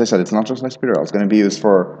doing. As I said, it's not just high-speed rail. It's going to be used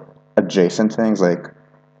for adjacent things like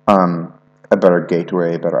um, a better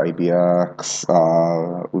gateway, better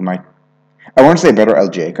IBX. We might. I won't say better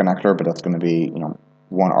LGA connector, but that's going to be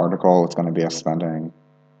one article. It's going to be us spending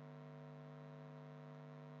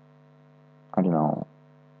I don't know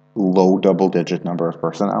low double-digit number of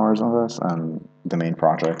person hours on this, and the main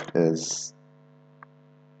project is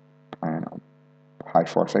I don't know high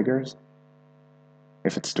four figures.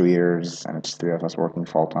 If it's 2 years and it's three of us working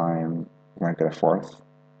full time, we might get a fourth.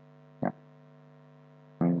 Yeah.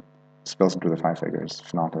 I mean, spills into the five figures.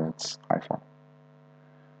 If not, then it's high four.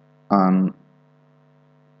 Um,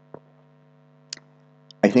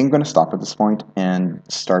 I think I'm going to stop at this point and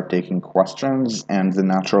start taking questions. And the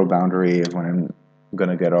natural boundary of when I'm going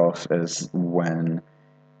to get off is when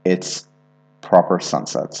it's proper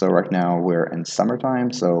sunset. So right now we're in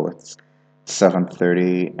summertime, so it's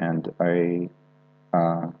 7:30, and I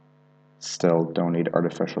still don't need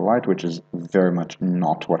artificial light, which is very much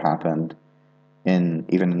not what happened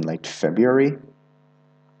even in late February.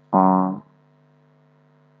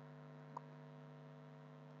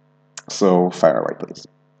 So fire away, please.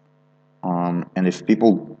 And if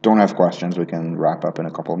people don't have questions, we can wrap up in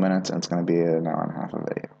a couple of minutes, and it's going to be an hour and a half of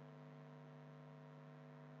video.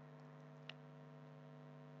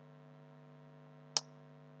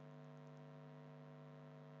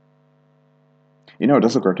 You know, it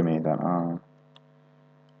does occur to me that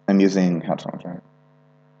I'm using headphones, right,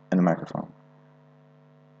 and a microphone.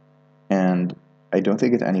 And I don't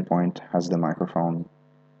think at any point has the microphone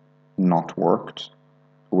not worked,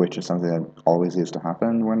 which is something that always used to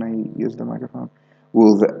happen when I use the microphone.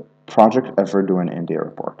 Will the project ever do an India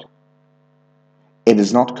report? It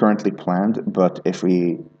is not currently planned, but if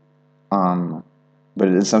we, but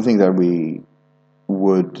it is something that we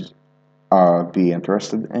would be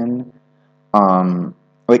interested in.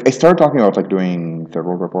 Like I started talking about like doing third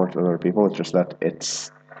world reports with other people. It's just that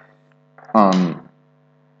it's,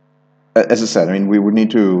 as I said, I mean, we would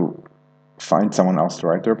need to find someone else to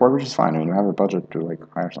write the report, which is fine. I mean, we have a budget to like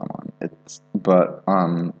hire someone. But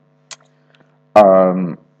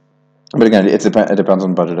again, it depends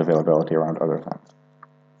on budget availability around other things.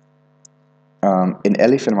 In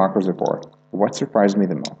Eli Finmarker's report, what surprised me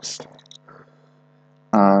the most?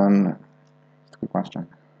 That's a good question.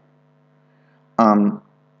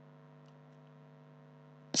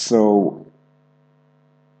 So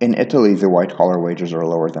in Italy, the white collar wages are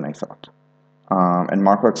lower than I thought. And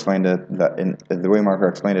Marco explained it the way Marco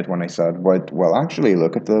explained it when I said, well, actually,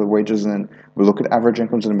 look at the wages and we look at average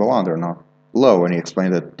incomes in Milan; they're not low. And he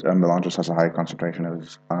explained that Milan just has a high concentration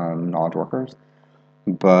of knowledge workers,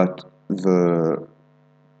 but the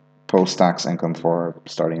post-tax income for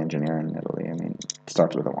starting engineer in Italy, I mean,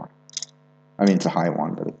 starts with a one. I mean, it's a high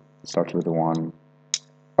one, but it starts with a one.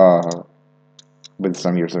 With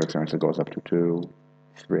some years of experience, it goes up to 2,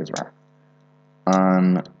 3 is rare.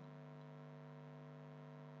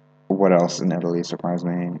 What else in Italy surprised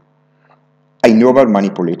me? I knew about Mani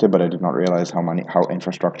Pulite, but I did not realize how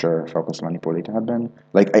infrastructure focused Mani Pulite had been.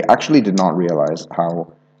 Like, I actually did not realize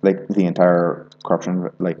how like the entire corruption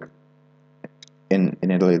like in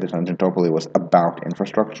Italy, the Tangentopoli was about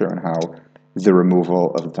infrastructure, and how the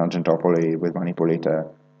removal of the Tangentopoli with Mani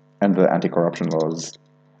Pulite and the anti-corruption laws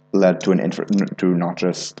led to to not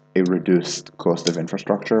just a reduced cost of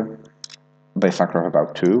infrastructure by a factor of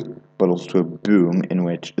about 2, but also to a boom in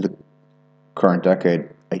which the current decade,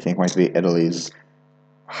 I think, might be Italy's.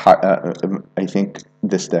 I think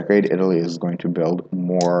this decade, Italy is going to build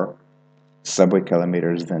more subway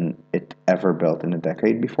kilometers than it ever built in a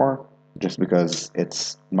decade before, just because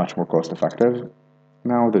it's much more cost effective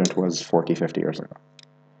now than it was 40, 50 years ago.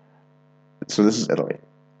 So this is Italy.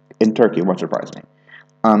 In Turkey, what surprised me?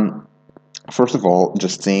 First of all,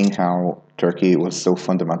 just seeing how Turkey was so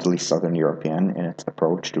fundamentally Southern European in its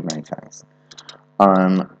approach to many things.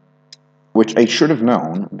 Which I should have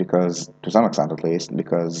known, because, to some extent at least,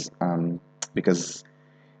 because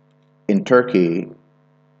in Turkey,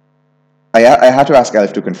 I had to ask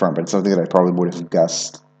Elif to confirm, but it's something that I probably would have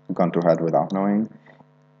guessed, gone to head without knowing.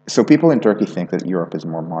 So people in Turkey think that Europe is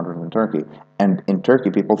more modern than Turkey. And in Turkey,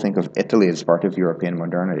 people think of Italy as part of European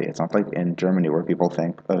modernity. It's not like in Germany where people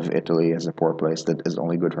think of Italy as a poor place that is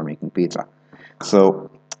only good for making pizza. So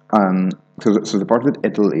the part that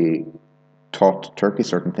Italy taught Turkey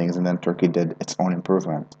certain things, and then Turkey did its own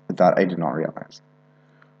improvement, that I did not realize.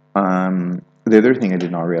 The other thing I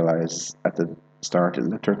did not realize at the start is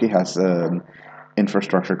that Turkey has an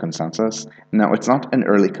infrastructure consensus. Now, it's not an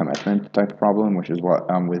early commitment type problem, which is what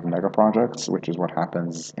with mega projects, which is what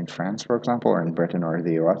happens in France, for example, or in Britain or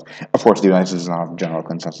the US. Of course, the United States does not have general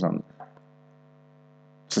consensus on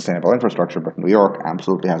sustainable infrastructure, but New York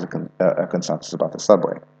absolutely has a consensus about the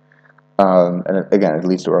subway. And again, it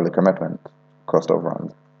leads to early commitment. Cost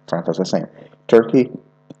overruns. France does the same. Turkey,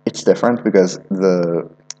 it's different because the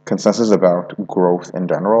consensus about growth in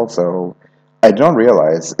general. So I don't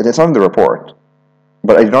realize it's on the report,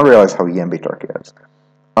 but I don't realize how YIMBY Turkey is.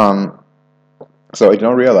 So I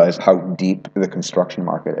don't realize how deep the construction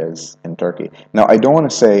market is in Turkey. Now, I don't want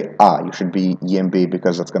to say, you should be YIMBY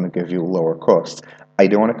because that's going to give you lower costs. I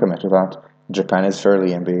don't want to commit to that. Japan is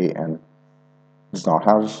fairly YIMBY and does not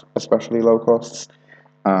have especially low costs.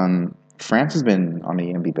 France has been on a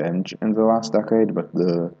EMB binge in the last decade, but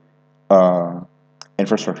the uh,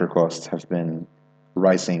 infrastructure costs have been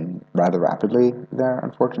rising rather rapidly there,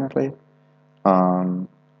 unfortunately. And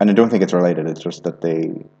I don't think it's related. It's just that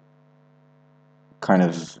they kind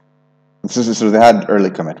of so they had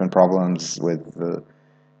early commitment problems with the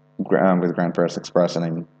with Grand Paris Express, and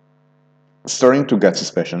I'm starting to get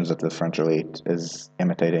suspicions that the French elite is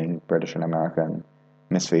imitating British and American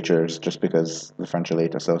misfeatures just because the French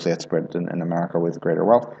elite associates Britain and America with greater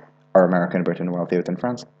wealth. Are American and Britain wealthier than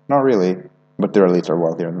France? Not really, but their elites are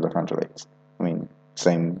wealthier than the French elites. I mean,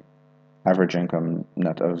 same average income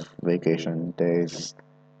net of vacation days,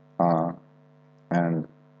 uh, and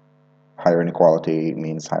higher inequality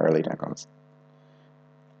means higher elite incomes.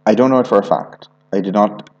 I don't know it for a fact. I did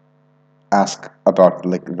not ask about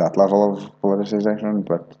like that level of politicization,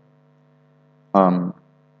 but um,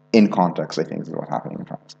 in context, I think is what's happening in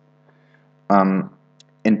France. Um,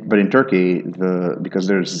 but in Turkey, because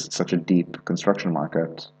there's such a deep construction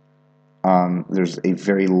market, there's a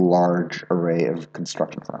very large array of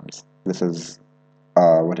construction firms. This is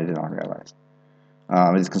what I did not realize.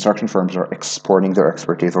 These construction firms are exporting their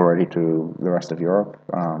expertise already to the rest of Europe.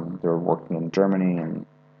 They're working in Germany and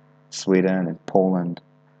Sweden and Poland.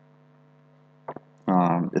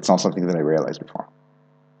 It's not something that I realized before.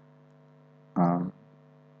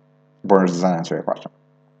 Borders, does that answer your question?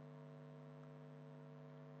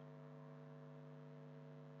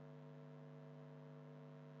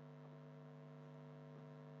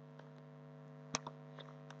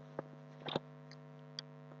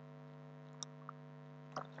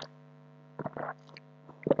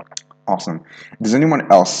 Awesome. Does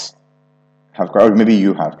anyone else have, or maybe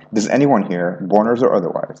you have, does anyone here, Borners or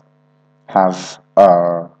otherwise, have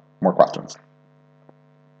more questions?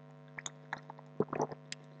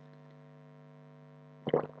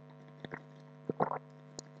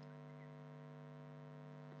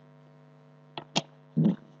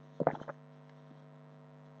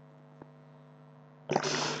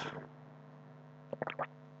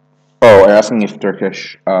 Oh, are you asking if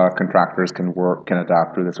Turkish contractors can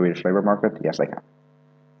adapt to the Swedish labor market? Yes, they can.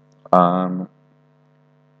 Um,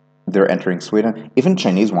 they're entering Sweden. Even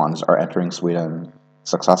Chinese ones are entering Sweden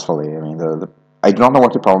successfully. I mean, I do not know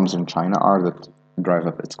what the problems in China are that drive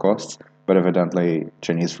up its costs, but evidently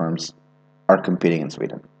Chinese firms are competing in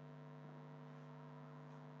Sweden.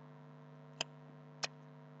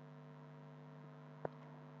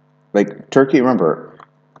 Like Turkey, remember,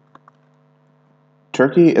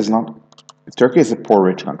 Turkey is not. Turkey is a poor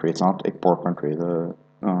rich country. It's not a poor country. The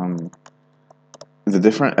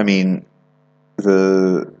different. I mean,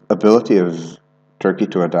 the ability of Turkey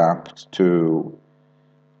to adapt to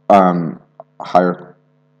higher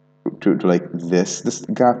to like this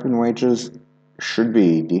gap in wages should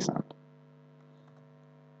be decent.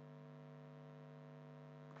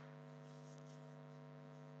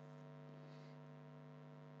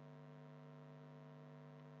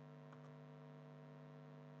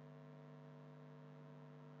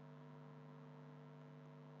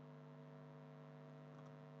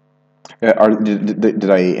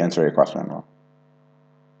 Did I answer your question well?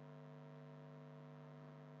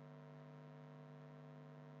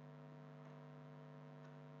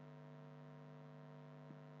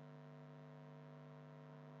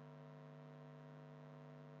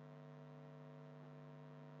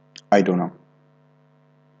 I don't know.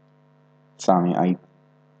 Sami, I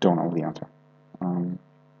don't know the answer. Um,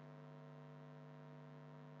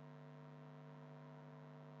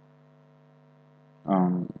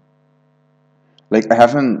 um, like I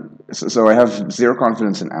haven't, so I have zero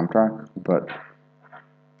confidence in Amtrak, but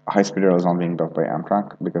High Speed Rail is not being built by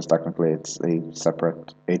Amtrak because technically it's a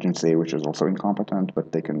separate agency which is also incompetent,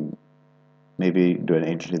 but they can maybe do an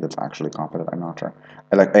agency that's actually competent. I'm not sure.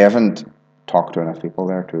 I haven't talked to enough people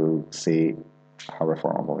there to see how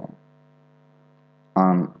reformable they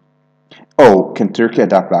are. Oh, can Turkey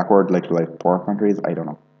adapt backward like poor countries? I don't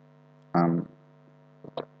know. Um,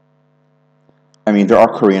 I mean, there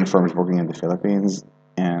are Korean firms working in the Philippines,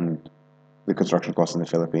 and the construction costs in the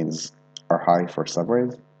Philippines are high for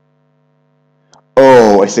subways.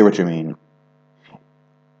 Oh, I see what you mean.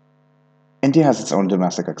 India has its own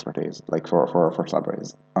domestic expertise, like for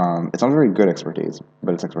subways. It's not very good expertise,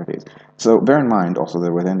 but it's expertise. So bear in mind also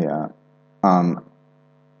that with India, um,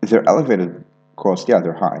 their elevated costs, yeah,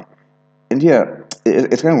 they're high. India,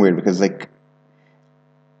 it's kind of weird because like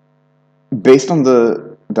based on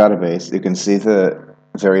the database, you can see the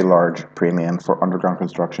very large premium for underground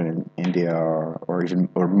construction in India,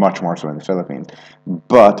 or much more so in the Philippines.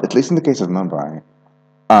 But at least in the case of Mumbai,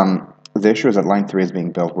 the issue is that Line 3 is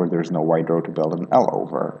being built where there's no wide road to build an L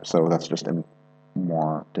over, so that's just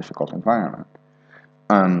more difficult environment.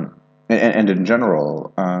 And in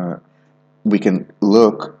general, we can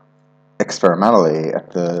look experimentally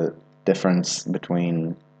at the difference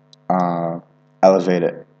between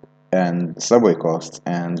elevated and subway costs,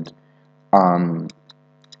 and um,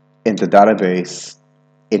 in the database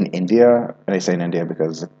in India, and I say in India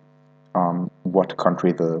because what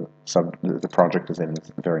country the project is in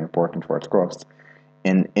is very important for its costs.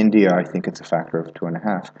 In India, I think it's a factor of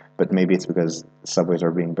 2.5, but maybe it's because subways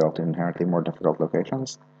are being built in inherently more difficult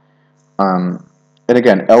locations. Um, and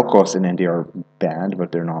again, L costs in India are bad,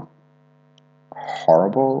 but they're not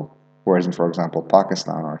horrible. Whereas in, for example,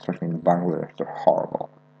 Pakistan or especially in Bangladesh, they're horrible.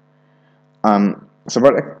 So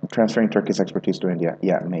about transferring Turkey's expertise to India,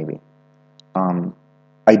 yeah, maybe. Um,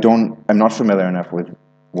 I'm not familiar enough with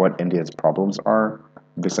what India's problems are,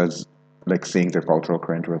 besides like seeing their cultural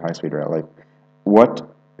cringe with high-speed rail. Like, what?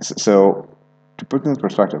 So, to put in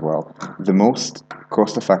perspective, well, the most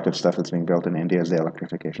cost-effective stuff that's being built in India is the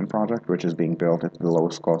electrification project, which is being built at the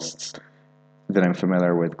lowest costs that I'm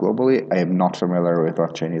familiar with globally. I am not familiar with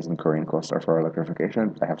what Chinese and Korean costs are for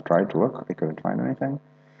electrification. I have tried to look, I couldn't find anything.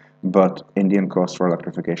 But Indian costs for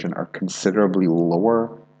electrification are considerably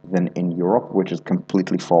lower than in Europe, which is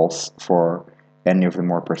completely false for any of the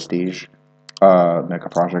more prestige mega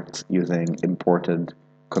projects using imported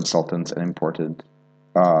consultants and imported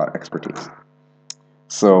expertise.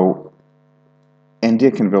 So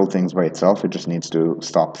India can build things by itself. It just needs to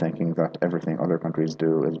stop thinking that everything other countries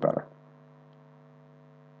do is better.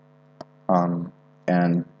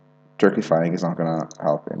 And Turkeyfying is not going to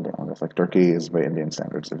help India on this. Like, Turkey is, by Indian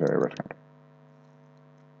standards, a very rich country.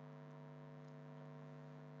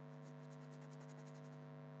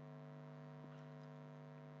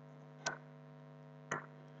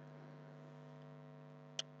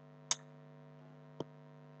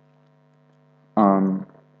 Um,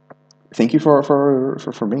 Thank you for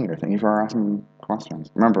being here. Thank you for asking questions.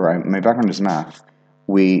 Remember, my background is math.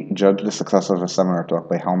 We judge the success of a seminar talk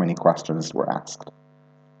by how many questions were asked,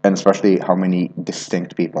 and especially how many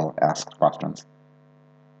distinct people asked questions.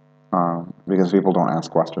 Because if people don't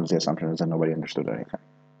ask questions, the assumption is that nobody understood anything.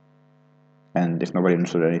 And if nobody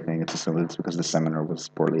understood anything, it's assumed it's because the seminar was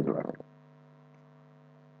poorly delivered.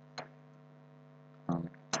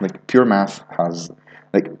 Like, pure math has,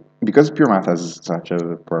 like, because pure math has such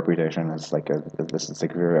a reputation as like this is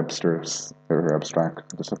like very abstruse, very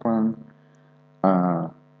abstract discipline.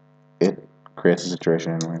 It creates a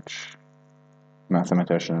situation in which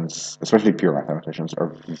mathematicians, especially pure mathematicians,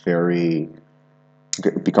 are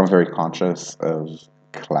become very conscious of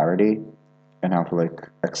clarity and how to like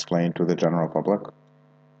explain to the general public.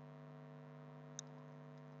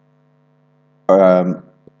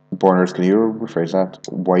 Borners, can you rephrase that?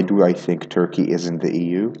 Why do I think Turkey is in the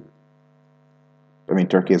EU? I mean,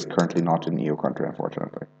 Turkey is currently not an EU country,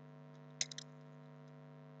 unfortunately.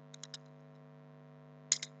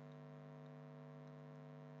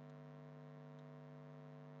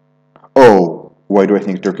 Oh, why do I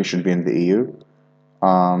think Turkey should be in the EU?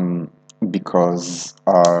 Because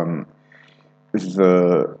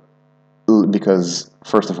the because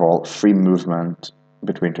first of all, free movement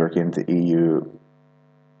between Turkey and the EU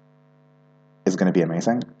is going to be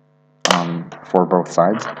amazing for both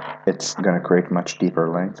sides. It's going to create much deeper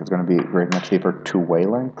links. It's going to be create much deeper two-way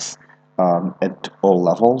links at all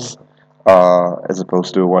levels, as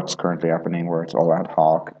opposed to what's currently happening, where it's all ad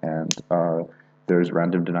hoc and there's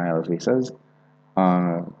random denial of visas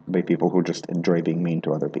by people who just enjoy being mean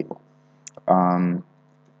to other people. Um,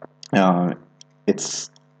 it's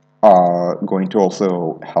going to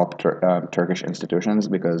also help Turkish institutions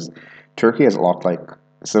because Turkey is a lot like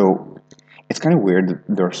so. It's kind of weird.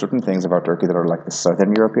 There are certain things about Turkey that are like the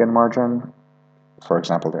Southern European margin, for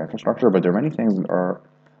example, their infrastructure, but there are many things that are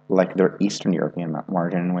like their Eastern European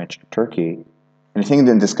margin, in which Turkey, and I think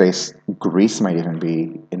in this case, Greece might even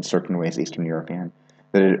be in certain ways Eastern European,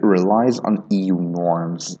 that it relies on EU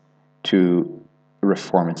norms to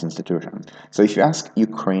reform its institutions. So if you ask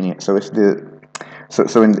Ukrainian, so if the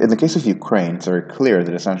so in the case of Ukraine, it's very clear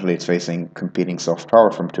that essentially it's facing competing soft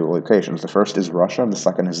power from two locations. The first is Russia, and the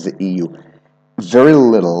second is the EU. Very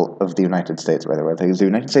little of the United States, by the way. The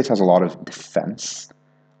United States has a lot of defense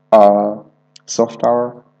soft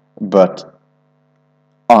power, but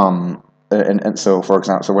and so for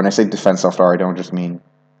example, so when I say defense soft power, I don't just mean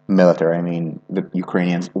military. I mean the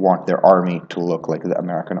Ukrainians want their army to look like the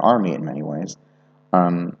American army in many ways.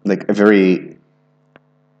 Like a very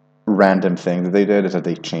random thing that they did is that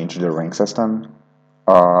they changed the rank system.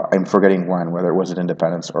 I'm forgetting when, whether it was at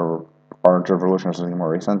independence or Orange Revolution or something more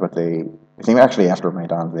recent, but I think actually after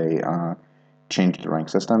Maidan, they changed the rank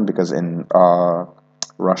system because in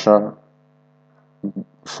Russia,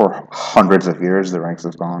 for hundreds of years, the ranks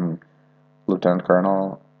have gone lieutenant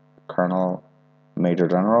colonel, colonel, major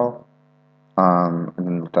general, and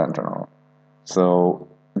then lieutenant general. So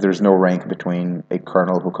there's no rank between a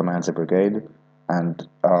colonel who commands a brigade and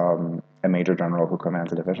a major general who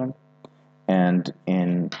commands a division. And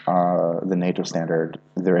in the NATO standard,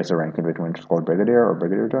 there is a rank in between, which is called brigadier or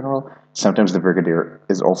brigadier general. Sometimes the brigadier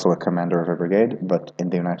is also a commander of a brigade, but in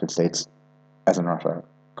the United States, as in Russia,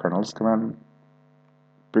 colonels command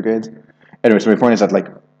brigades. Anyway, so my point is that like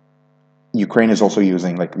Ukraine is also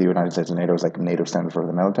using like the United States and NATO is like NATO standard for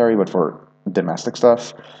the military, but for domestic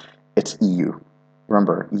stuff, it's EU.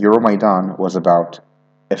 Remember, Euromaidan was about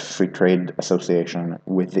a free trade association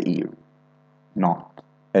with the EU, not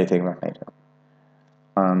anything about NATO.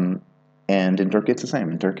 And in Turkey, it's the same.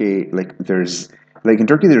 In Turkey, in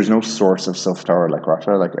Turkey, there's no source of soft power like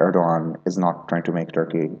Russia. Like Erdogan is not trying to make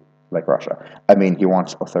Turkey like Russia. I mean, he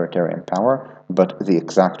wants authoritarian power, but the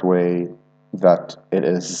exact way that it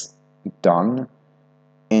is done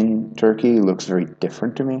in Turkey looks very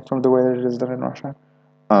different to me from the way that it is done in Russia,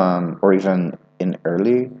 or even in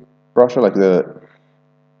early Russia. Like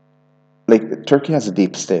Turkey has a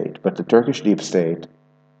deep state, but the Turkish deep state.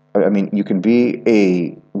 I mean, you can be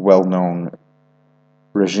a well-known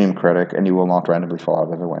regime critic and you will not randomly fall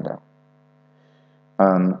out of the window.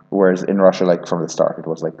 Whereas in Russia, like from the start, it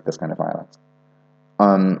was like this kind of violence.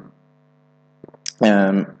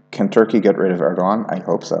 Can Turkey get rid of Erdogan? I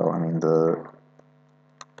hope so. I mean,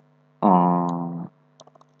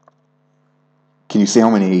 can you see how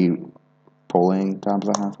many polling tabs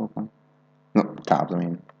I have open? No, tabs, I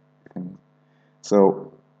mean.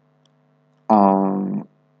 So,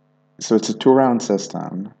 so it's a 2-round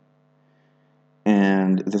system,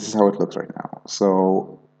 and this is how it looks right now.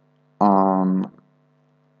 So,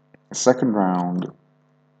 second round,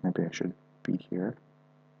 maybe I should be here.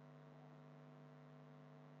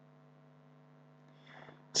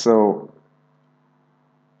 So,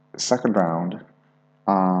 second round,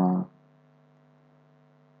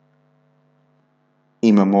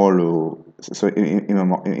 Imamoglu. So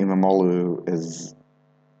Imamoglu is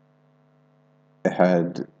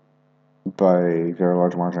ahead by very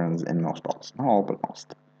large margins in most polls. Not all, but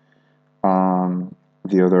most.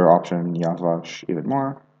 The other option, Yavash, even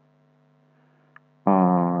more.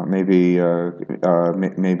 Maybe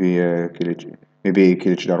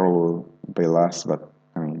Kılıçdaroğlu by less, but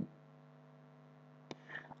I mean,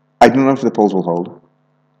 I don't know if the polls will hold.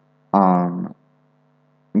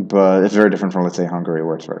 But it's very different from, let's say, Hungary,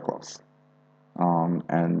 where it's very close.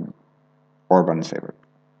 And Orban is favored.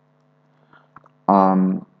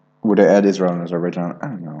 Would I add Israel and Azerbaijan? I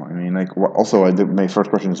don't know. I mean, like, also, my first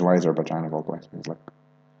question is why Azerbaijan of all places? Like,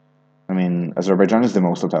 I mean, Azerbaijan is the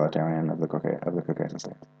most totalitarian of the Caucasian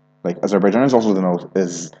states. Like, Azerbaijan is also the most,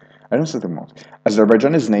 I don't say the most.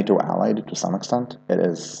 Azerbaijan is NATO allied to some extent. It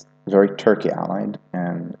is very Turkey allied,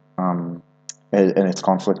 and its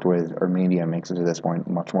conflict with Armenia makes it, to this point,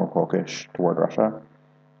 much more hawkish toward Russia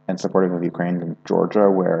and supportive of Ukraine than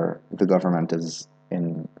Georgia, where the government is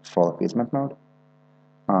in full appeasement mode.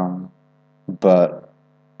 But,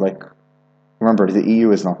 like, remember, the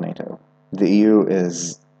EU is not NATO. The EU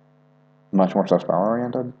is much more soft power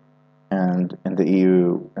oriented, and in the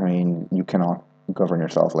EU, I mean, you cannot govern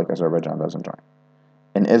yourself like Azerbaijan doesn't join.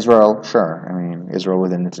 In Israel, sure. I mean, Israel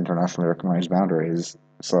within its internationally recognized boundaries,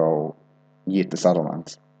 so yet the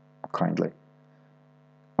settlements, kindly.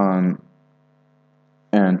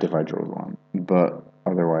 And divide Jerusalem. But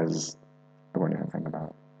otherwise, I wouldn't even think about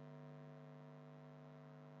it.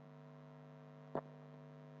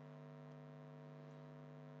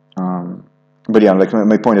 But yeah, like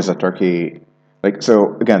my point is that Turkey, like,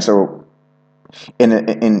 so again, so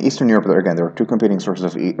in Eastern Europe, there are two competing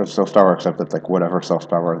sources of soft power, except that like whatever soft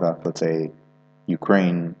power that, let's say,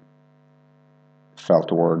 Ukraine fell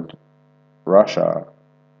toward Russia,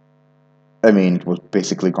 I mean, it was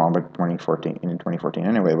basically gone by 2014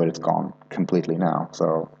 anyway, but it's gone completely now.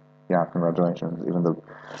 So yeah, congratulations. Even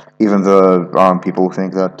the people who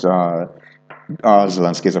think that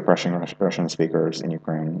Zelensky is oppressing Russian speakers in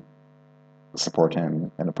Ukraine support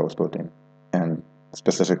him and oppose Putin, and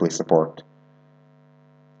specifically support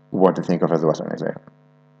what they think of as Westernization.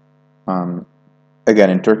 Again,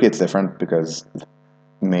 in Turkey, it's different because the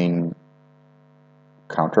main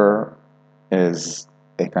counter is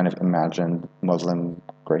a kind of imagined Muslim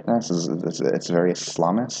greatness. It's very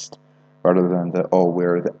Islamist rather than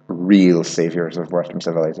we're the real saviors of Western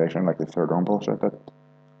civilization, like the Third Rome bullshit that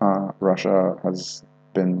Russia has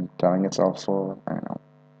been telling itself for, I don't know,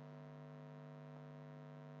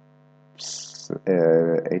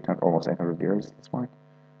 almost 800 years at this point.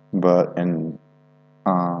 But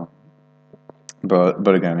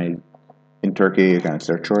but again, in Turkey, again, it's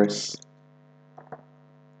their choice.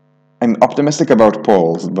 I'm optimistic about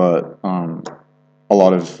polls, but a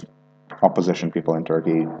lot of opposition people in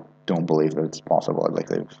Turkey don't believe that it's possible.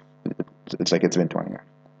 It's like it's been 20 years.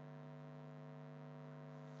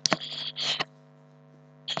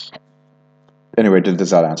 Anyway, does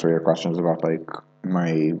that answer your questions about like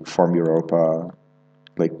my Form Europa,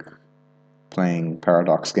 like playing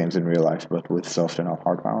Paradox games in real life, but with self-enough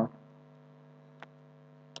hard power?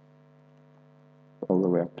 All the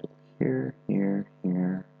way up to here, here,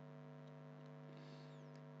 here,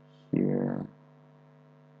 here.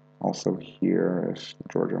 Also here, if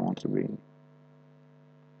Georgia wants to be.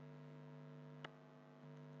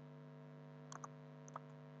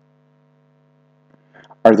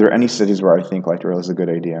 Are there any cities where I think light rail is a good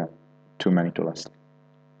idea? Too many to list.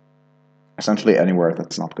 Essentially anywhere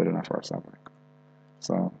that's not good enough for our subway.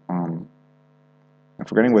 So, I'm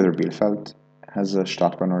forgetting whether Bielefeld has a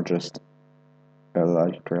Stadtbahn or just a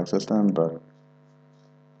light rail system, but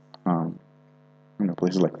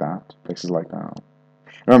places like that,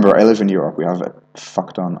 Remember, I live in Europe. We have a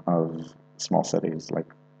fuck ton of small cities like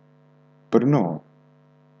Brno,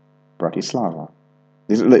 Bratislava.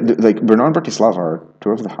 These are like Brno and Bratislava are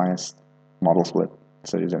two of the highest model split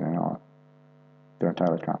cities in Illinois. They're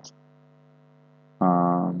entirely trans.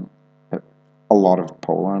 A lot of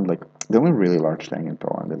Poland, like the only really large thing in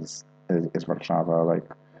Poland is Warszawa.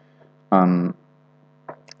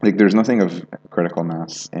 Like there's nothing of critical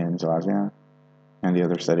mass in Silesia, and the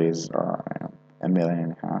other cities are 1.5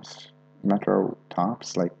 million metro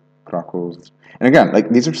tops, like Krakow. And again, like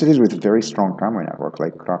these are cities with very strong tramway network,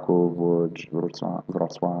 like Krakow, Łódź,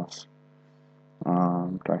 Wrocław,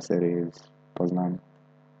 Tri-Cities, Poznań.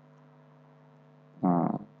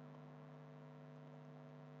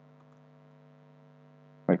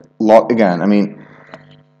 Again, I mean,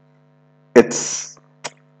 it's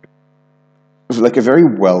like a very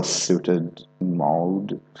well-suited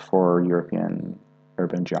mold for European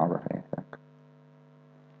urban geography, I think.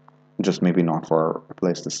 Just maybe not for a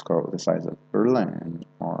place the size of Berlin,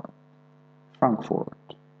 or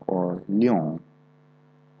Frankfurt, or Lyon,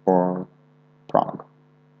 or Prague,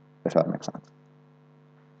 if that makes sense.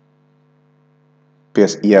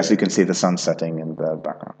 Yes, you can see the sun setting in the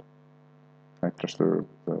background. Like just to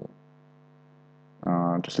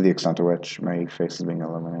the extent to which my face is being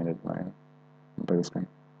illuminated by the screen.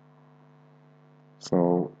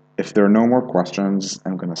 So if there are no more questions,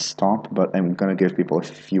 I'm going to stop, but I'm going to give people a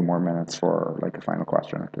few more minutes for like a final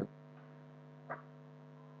question or two.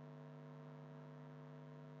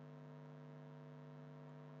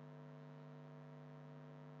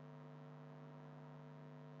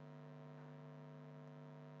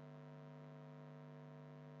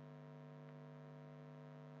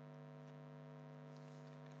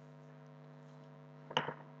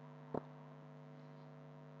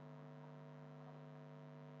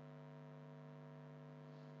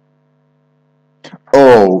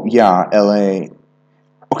 Oh, yeah, LA.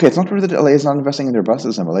 Okay, it's not true that LA is not investing in their bus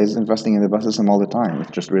system. LA is investing in the bus system all the time.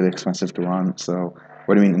 It's just really expensive to run. So,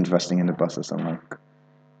 what do you mean investing in the bus system?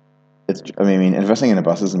 Investing in the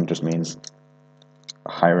bus system just means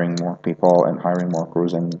hiring more people and hiring more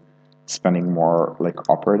crews and spending more like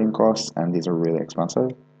operating costs, and these are really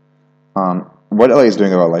expensive. What LA is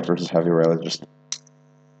doing about light versus heavy rail is just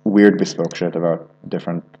weird bespoke shit about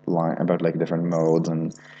different modes,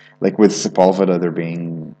 and like with Sepulveda, they're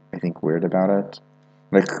being, I think, weird about it.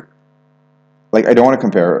 Like I don't want to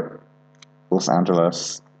compare Los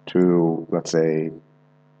Angeles to, let's say,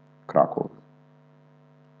 Krakow.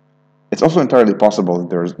 It's also entirely possible that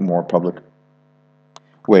there's more public.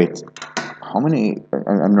 Wait, how many?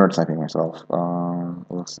 I'm nerd sniping myself.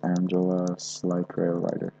 Los Angeles light rail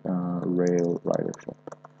ridership.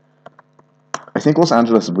 I think Los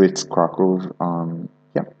Angeles beats Krakow.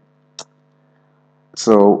 Yeah.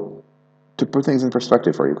 So, to put things in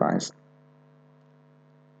perspective for you guys,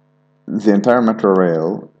 the entire Metro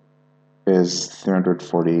Rail is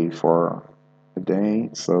 340 for a day,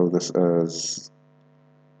 so this is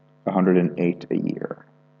 108 a year.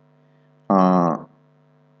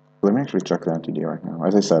 Let me actually check the NTD right now.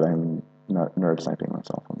 As I said, I'm not nerd sniping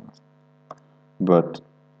myself on this. But,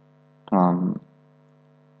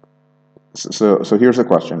 so here's the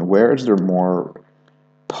question. Where is there more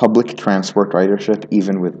public transport ridership,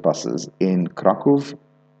 even with buses? In Krakow,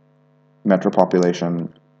 metro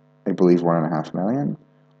population, I believe 1.5 million,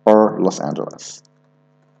 or Los Angeles?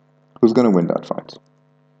 Who's going to win that fight?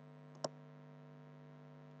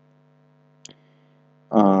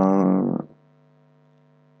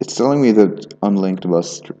 It's telling me that unlinked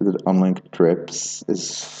trips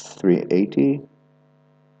is 380.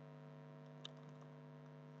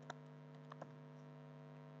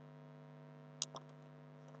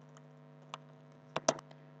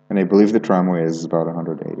 And I believe the tramway is about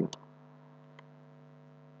 180.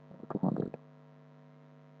 200.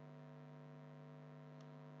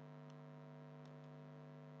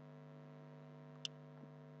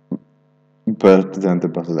 But then the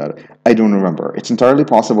bus is out. I don't remember. It's entirely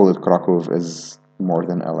possible that Krakow is more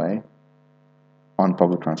than LA on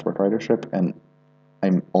public transport ridership, and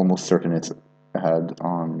I'm almost certain it's ahead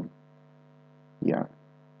on. Yeah.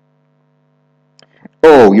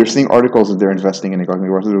 Oh, you're seeing articles that they're investing in economy.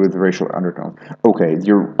 What to do with racial undertone? Okay,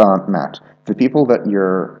 you're Matt. The people that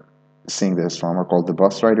you're seeing this from are called the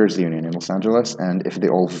Bus Riders Union in Los Angeles, and if they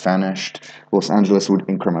all vanished, Los Angeles would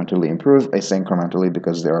incrementally improve. I say incrementally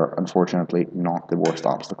because they are unfortunately not the worst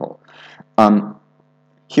obstacle. Um,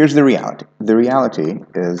 Here's the reality. The reality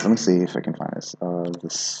is, let me see if I can find this. The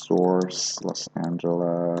source, Los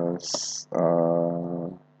Angeles.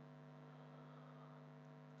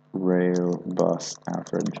 Rail bus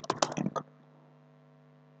average income.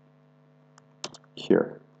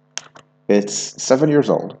 Here. It's 7 years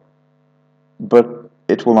old, but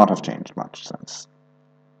it will not have changed much since.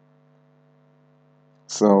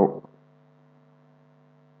 So,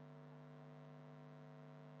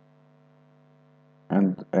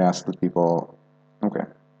 and I asked the people, okay.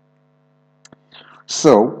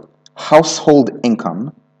 So, household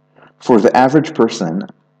income for the average person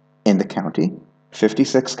in the county,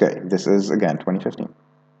 56K. This is, again, 2015.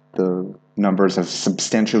 The numbers have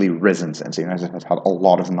substantially risen since. The United States has had a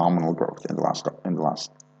lot of nominal growth in the last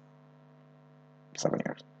 7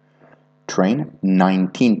 years. Train,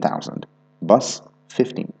 19,000. Bus,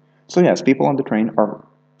 15. So yes, people on the train are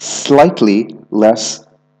slightly less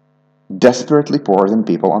desperately poor than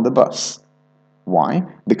people on the bus. Why?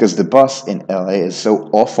 Because the bus in LA is so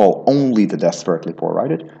awful, only the desperately poor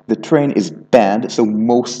ride it. The train is bad, so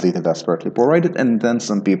mostly the desperately poor ride it, and then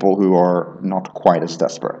some people who are not quite as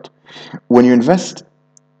desperate. When you invest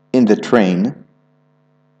in the train,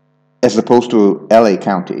 as opposed to LA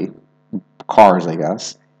County, cars, I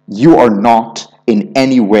guess, you are not in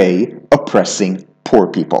any way oppressing poor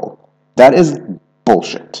people. That is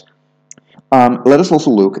bullshit. Let us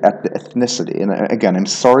also look at the ethnicity. And again, I'm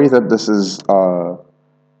sorry that this is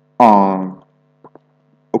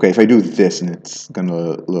okay, if I do this and it's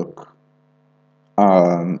gonna look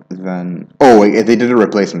then they did a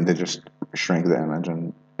replacement. They just shrank the image,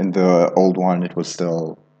 and in the old one it was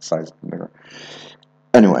still sized bigger.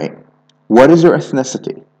 Anyway, what is your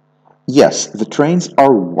ethnicity? Yes, the trains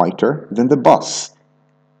are whiter than the bus.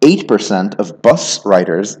 8% of bus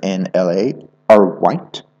riders in LA are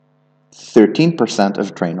white. 13%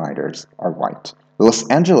 of train riders are white. Los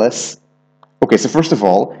Angeles, okay, so first of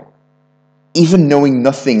all, even knowing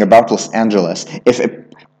nothing about Los Angeles,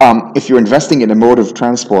 if you're investing in a mode of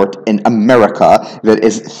transport in America that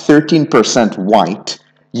is 13% white,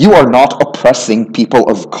 you are not oppressing people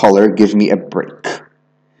of color. Give me a break.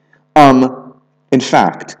 In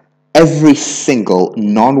fact, every single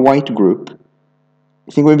non-white group,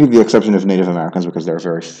 I think maybe the exception of Native Americans because there are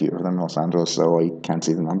very few of them in Los Angeles, so I can't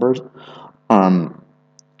see the numbers.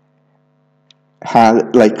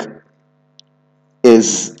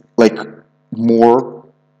 Is more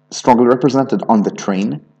strongly represented on the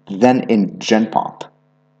train than in Gen Pop.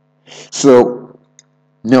 So,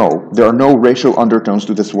 no, there are no racial undertones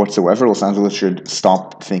to this whatsoever. Los Angeles should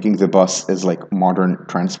stop thinking the bus is like modern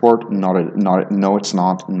transport. No, it's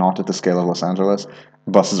not. Not at the scale of Los Angeles.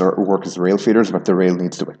 Buses work as rail feeders, but the rail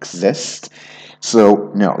needs to exist.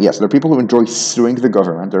 So, no, yes, there are people who enjoy suing the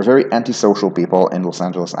government. There are very antisocial people in Los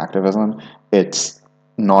Angeles activism. It's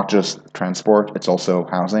not just transport, it's also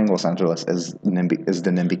housing. Los Angeles is the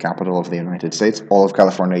NIMBY capital of the United States. All of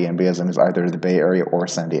California YIMBYism is either the Bay Area or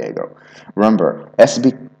San Diego. Remember,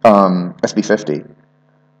 SB 50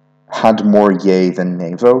 had more yay than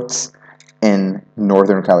nay votes in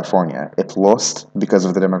Northern California. It lost because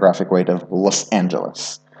of the demographic weight of Los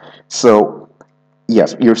Angeles. So,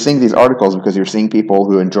 yes, you're seeing these articles because you're seeing people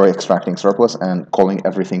who enjoy extracting surplus and calling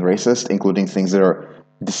everything racist, including things that are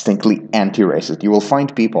distinctly anti-racist. You will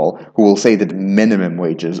find people who will say that minimum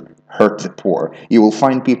wages hurt the poor. You will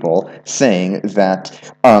find people saying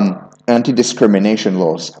that anti-discrimination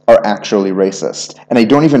laws are actually racist. And I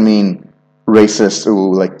don't even mean racists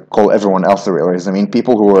who call everyone else a real racist. I mean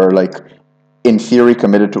people who are in theory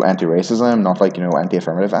committed to anti-racism, not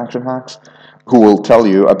anti-affirmative action hacks, who will tell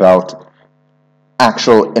you about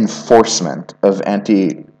actual enforcement of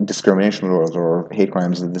anti-discrimination laws or hate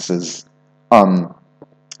crimes that this is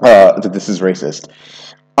racist.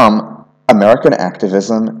 American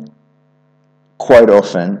activism quite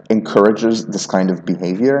often encourages this kind of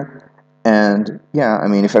behavior, and yeah, I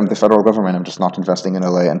mean, if I'm the federal government, I'm just not investing in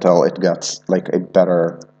LA until it gets a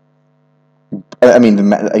better I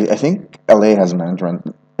mean, I think LA has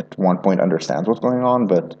management at one point understands what's going on,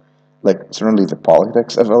 but like certainly the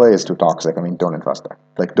politics of LA is too toxic. I mean, don't invest there.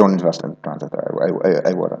 Like, don't invest in transit there.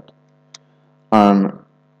 I wouldn't. Um.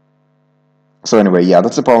 So anyway, yeah,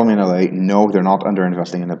 that's the problem in LA. No, they're not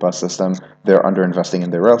underinvesting in the bus system. They're underinvesting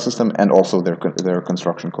in the rail system and also their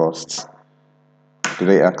construction costs. Did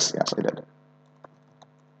I X? Yes, I did.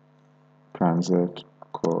 Transit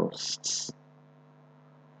costs.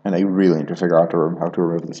 And I really need to figure out how to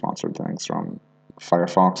remove the sponsored things from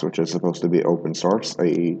Firefox, which is supposed to be open source,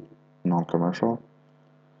 i.e. non-commercial.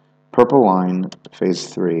 Purple Line, Phase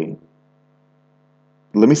 3.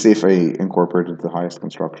 Let me see if I incorporated the highest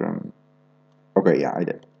construction. Okay, yeah, I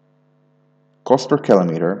did. Cost per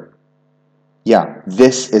kilometer. Yeah,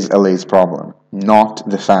 this is LA's problem, not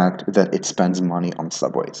the fact that it spends money on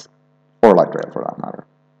subways. Or light rail, for that matter.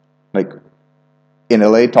 Like, in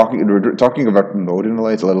LA, talking about mode in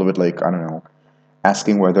LA, it's a little bit like, I don't know,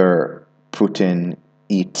 asking whether Putin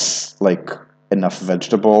eats like enough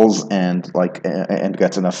vegetables and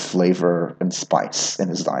gets enough flavor and spice in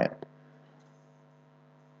his diet.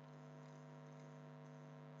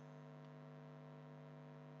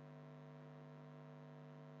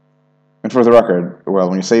 And for the record, well,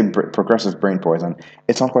 when you say progressive brain poison,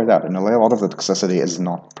 it's not quite that. In LA, a lot of the toxicity is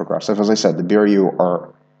not progressive. As I said, the BRU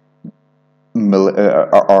are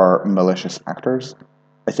malicious actors.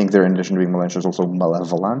 I think they're, in addition to being malicious, also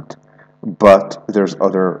malevolent. But there's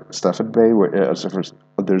other stuff at bay.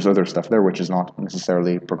 There's other stuff there which is not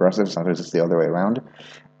necessarily progressive. Sometimes it's the other way around.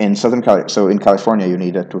 In in California, you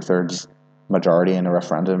need a 2/3 majority in a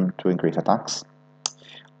referendum to increase a tax.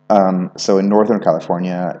 So in Northern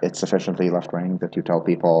California, it's sufficiently left-wing that you tell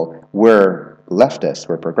people we're leftists,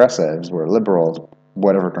 we're progressives, we're liberals,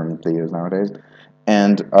 whatever term they use nowadays,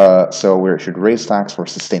 and so we should raise tax for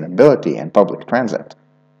sustainability and public transit.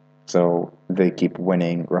 So they keep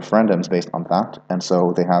winning referendums based on that, and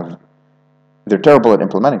so they're terrible at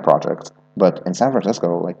implementing projects. But in San Francisco,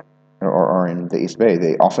 or in the East Bay,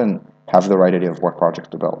 they often have the right idea of what projects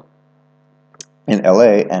to build. In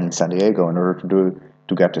LA and San Diego, in order to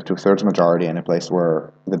get to 2/3 majority in a place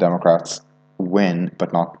where the Democrats win,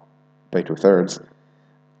 but not by 2/3,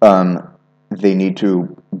 they need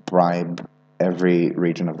to bribe every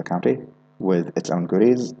region of the county with its own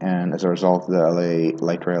goodies, and as a result, the LA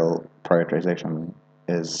light rail prioritization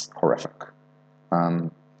is horrific.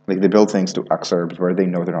 They build things to exurbs where they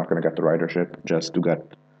know they're not going to get the ridership just to get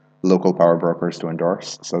local power brokers to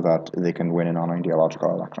endorse so that they can win a non-ideological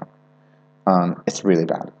election. It's really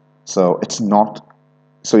bad. So it's not.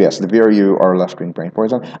 So yes, the BRU are left-wing brain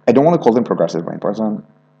poison. I don't want to call them progressive brain poison.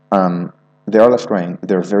 They are left-wing.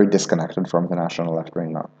 They're very disconnected from the national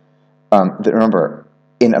left-wing now. Remember,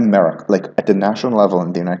 in America, like at the national level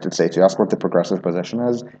in the United States, you ask what the progressive position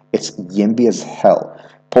is, it's YIMBY as hell.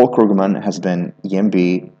 Paul Krugman has been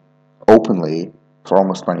YIMBY openly for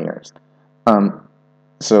almost 20 years.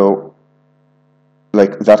 So,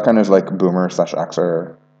 like, that kind of like boomer /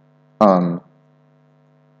 Xer,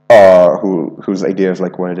 whose idea of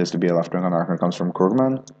like what it is to be a left-wing American comes from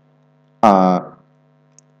Krugman,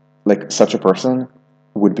 like such a person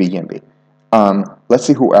would be YIMBY. Let's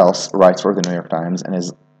see who else writes for the New York Times and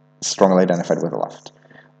is strongly identified with the left.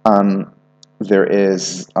 There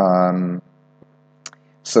is let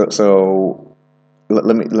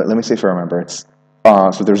me see if I remember. It's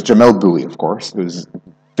so there's Jamelle Bouie, of course, who's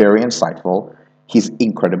very insightful. He's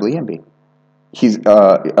incredibly YIMBY. He's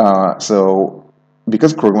so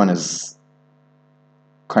because Krugman is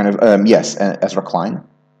kind of yes, Ezra Klein.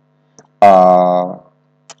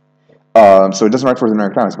 So it doesn't write for the New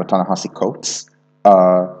York Times, but Ta-Nehisi Coates.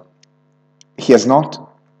 He has not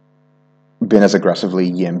been as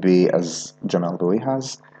aggressively YIMBY as Jamelle Bouie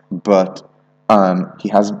has, but he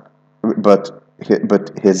has, but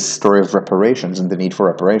his story of reparations and the need for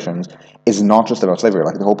reparations is not just about slavery.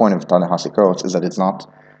 Like the whole point of Ta-Nehisi Coates is that it's not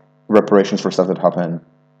reparations for stuff that happened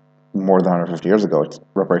more than 150 years ago. It's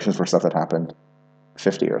reparations for stuff that happened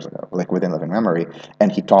 50 years ago, like within living memory.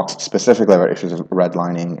 And he talks specifically about issues of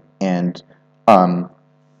redlining and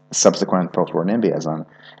subsequent post-war NIMBYism.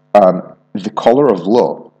 The Color of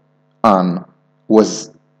Law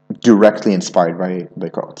was directly inspired by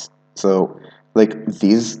Coates. So, like,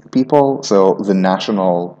 these people, so the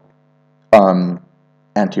national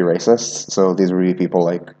anti-racists, so these would be people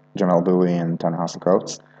like Jamelle Bouie and Ta-Nehisi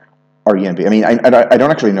Coates, are YIMBY. I mean, I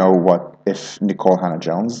don't actually know if Nikole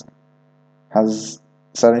Hannah-Jones has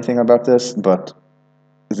said anything about this, but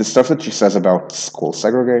the stuff that she says about school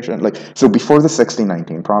segregation, like, so before the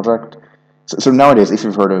 1619 Project, so nowadays, if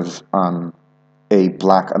you've heard of a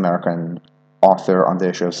Black American author on the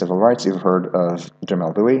issue of civil rights, you've heard of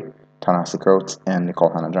Jamelle Bouie. Ta-Nehisi Coates, and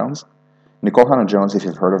Nikole Hannah-Jones. Nikole Hannah-Jones, if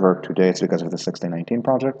you've heard of her today, it's because of the 1619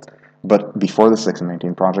 Project. But before the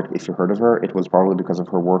 1619 Project, if you heard of her, it was probably because of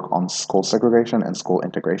her work on school segregation and school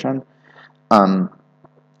integration.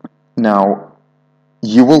 Now,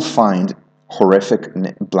 you will find horrific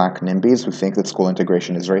black NIMBYs who think that school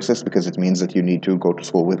integration is racist because it means that you need to go to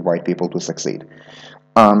school with white people to succeed.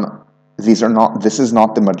 This is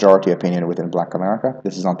not the majority opinion within Black America.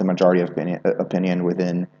 This is not the majority opinion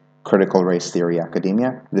within critical race theory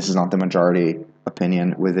academia. This is not the majority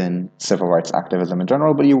opinion within civil rights activism in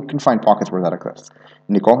general, but you can find pockets where that exists.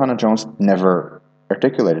 Nikole Hannah-Jones never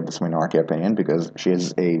articulated this minority opinion because she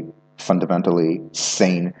is a fundamentally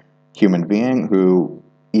sane human being who,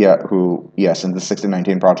 yes, in the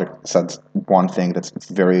 1619 Project said one thing that's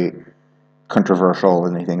very controversial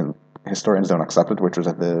and I think historians don't accept it, which was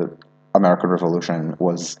that the American Revolution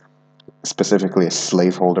was specifically a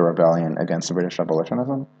slaveholder rebellion against British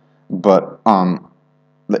abolitionism. But but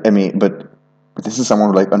this is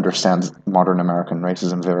someone who understands modern American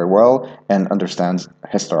racism very well and understands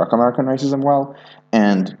historic American racism well.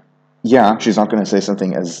 And yeah, she's not going to say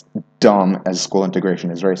something as dumb as school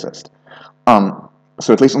integration is racist.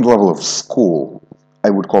 So at least on the level of school, I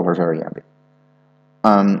would call her very yummy.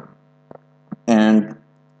 And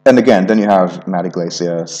again, then you have Matt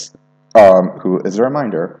Iglesias, who, as a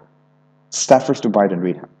reminder, staffers to Biden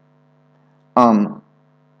read him.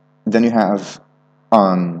 Then you have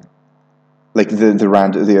the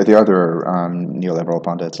other neoliberal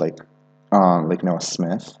pundits like Noah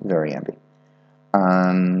Smith, very amby.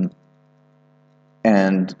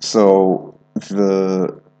 And so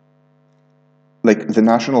the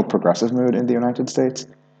national progressive mood in the United States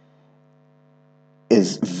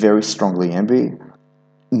is very strongly amby.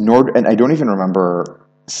 And I don't even remember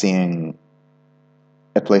seeing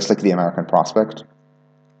a place like the American Prospect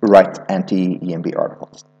write anti-YIMBY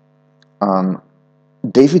articles.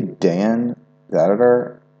 David Dayen, the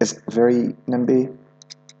editor, is very NIMBY.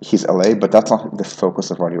 He's LA, but that's not the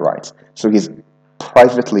focus of what he writes. So he's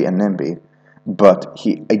privately a NIMBY, but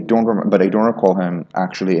I don't recall him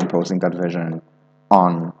actually imposing that vision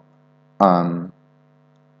on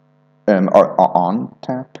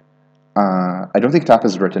TAP. I don't think TAP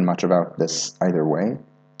has written much about this either way.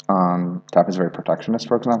 TAP is very protectionist,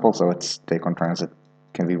 for example, so its take on transit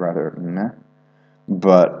can be rather meh.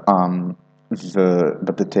 But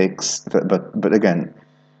again,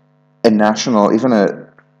 even a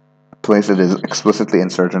place that is explicitly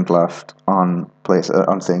insurgent left on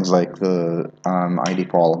things like the ID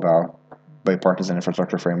poll about bipartisan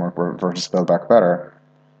infrastructure framework versus Build Back Better,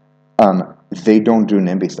 they don't do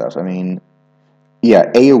NIMBY stuff. I mean,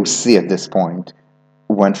 yeah, AOC at this point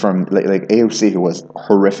went from AOC, who was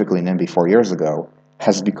horrifically NIMBY 4 years ago,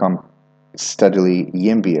 has become steadily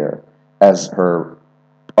YIMBYer as her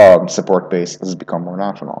support base has become more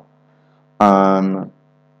national.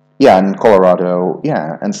 In Colorado,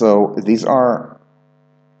 and so these are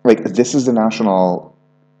this is the national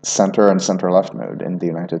center and center-left mood in the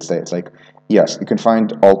United States. Yes, you can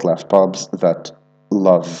find alt-left pubs that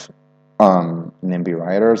love NIMBY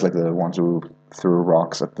rioters, like the ones who threw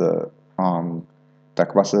rocks at the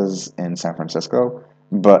tech buses in San Francisco,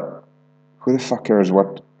 but who the fuck cares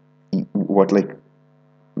what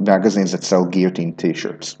magazines that sell guillotine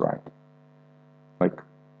T-shirts, right?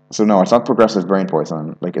 So no, it's not progressive brain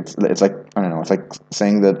poison. It's like, I don't know, it's like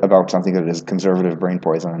saying that about something that is conservative brain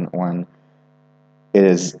poison when it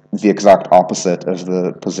is the exact opposite of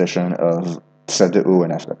the position of CDU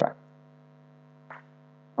and FDP.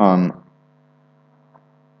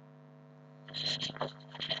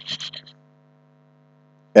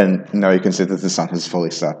 And now you can see that the sun has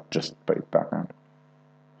fully set just by background.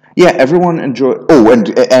 Yeah, everyone enjoyed. Oh,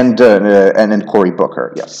 and then Cory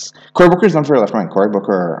Booker. Yes, Cory Booker is not very left wing. Cory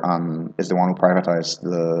Booker is the one who privatized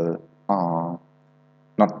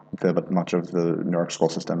but much of the New York school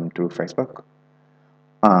system to Facebook.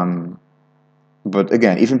 But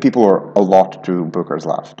again, even people who are a lot to Booker's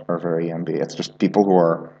left are very MB. It's just people who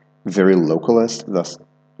are very localist, thus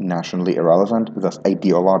nationally irrelevant, thus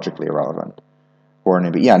ideologically irrelevant. Or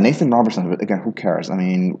maybe, Nathan Robertson, but again, who cares? I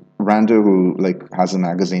mean, Rando, who has a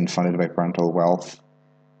magazine funded by parental wealth,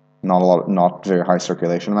 not very high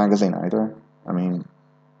circulation magazine either. I mean,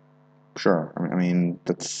 sure. I mean,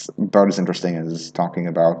 that's about as interesting as talking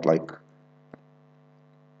about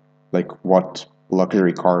what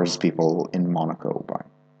luxury cars people in Monaco buy.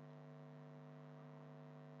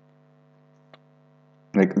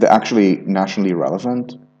 The actually nationally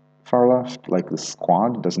relevant far left, like the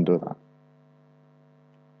Squad, doesn't do that.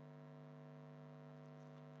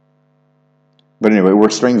 But anyway, we're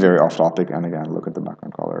straying very off topic, and again, look at the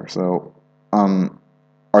background color. So,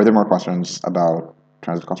 Are there more questions about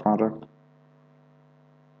Transit Cost Project?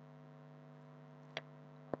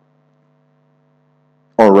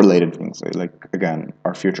 Or related things? Like, again,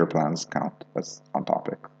 our future plans count as on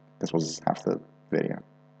topic. This was half the video.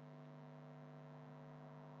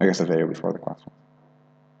 I guess the video before the question.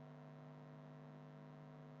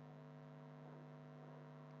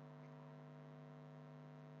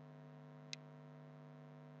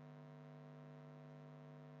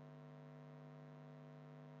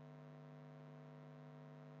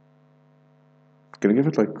 Gonna give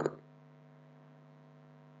it like,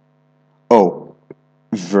 oh,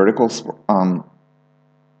 vertical.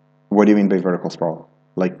 What do you mean by vertical sprawl?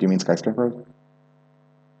 Like, do you mean skyscrapers?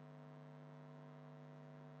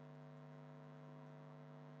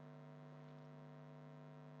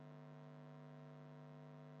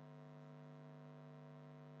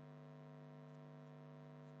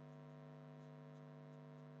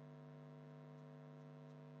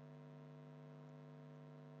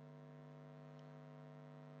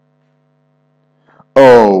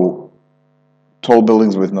 Oh, tall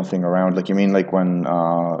buildings with nothing around. Like, you mean like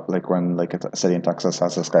a city in Texas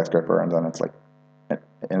has a skyscraper and then it's like,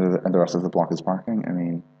 and the rest of the block is parking. I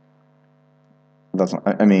mean, that's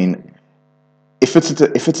not, I mean, if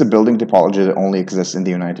it's a building topology that only exists in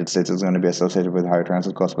the United States, it's going to be associated with higher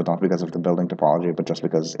transit costs, but not because of the building topology, but just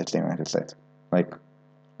because it's the United States. Like,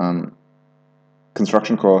 um,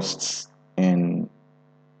 construction costs in,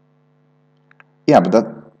 yeah, but that,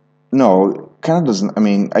 no, Canada doesn't. I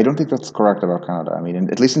mean, I don't think that's correct about Canada. I mean,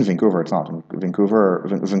 at least in Vancouver, it's not. In Vancouver,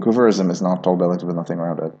 Vancouverism is not tall buildings with nothing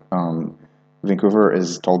around it. Vancouver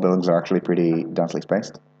is tall buildings are actually pretty densely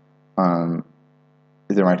spaced. Um,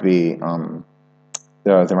 there might be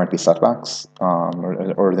there might be setbacks,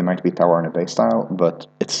 or there might be tower and a base style, but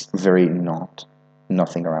it's very not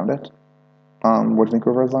nothing around it. What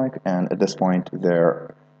Vancouver is like, and at this point,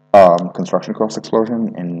 their construction cost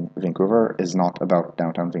explosion in Vancouver is not about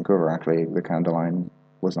downtown Vancouver. Actually, the Canada Line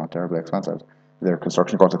was not terribly expensive. Their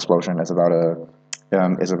construction cost explosion is about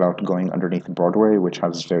going underneath Broadway, which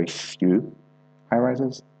has very few high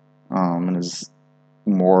rises, and is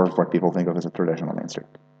more of what people think of as a traditional Main Street.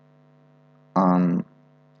 Um,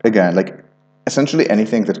 Again, like essentially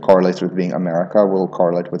anything that correlates with being America will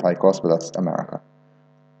correlate with high cost, but that's America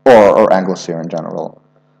or Anglosphere in general.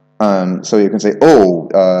 So you can say, oh,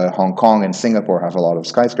 Hong Kong and Singapore have a lot of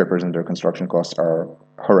skyscrapers and their construction costs are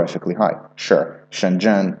horrifically high. Sure.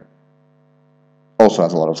 Shenzhen also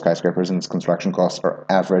has a lot of skyscrapers and its construction costs are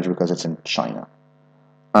average because it's in China.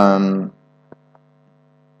 Um,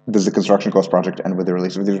 does the construction cost project end with the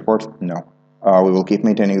release of these reports? No. We will keep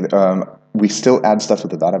maintaining. We still add stuff to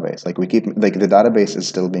the database. Like the database is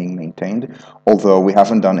still being maintained, although we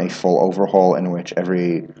haven't done a full overhaul in which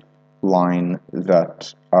every line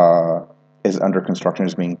that is under construction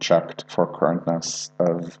is being checked for currentness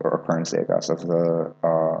of or currency, I guess, of the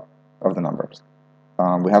numbers.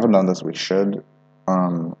 We haven't done this. We should,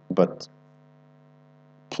 but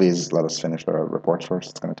please let us finish the reports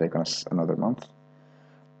first. It's going to take us another month.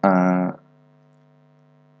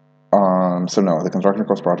 So no, the construction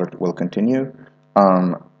cost project will continue.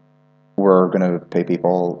 We're going to pay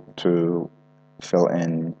people to fill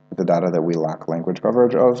in the data that we lack language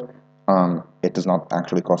coverage of. It does not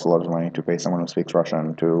actually cost a lot of money to pay someone who speaks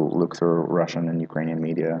Russian to look through Russian and Ukrainian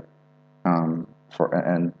media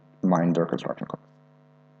and mine their construction costs.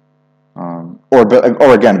 Or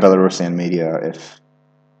again, Belarusian media, if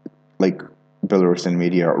like Belarusian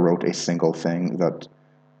media wrote a single thing that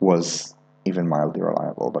was even mildly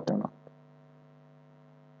reliable, but they're not.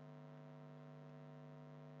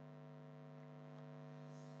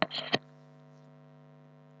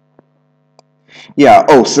 Yeah,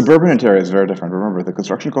 oh, suburban interior is very different. Remember, the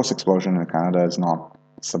construction cost explosion in Canada is not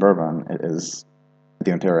suburban, it is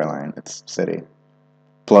the Ontario line, it's city.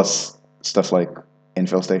 Plus stuff like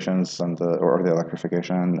infill stations and or the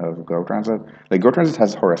electrification of GO Transit. Like GO Transit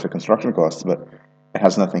has horrific construction costs, but it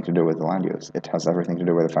has nothing to do with the land use. It has everything to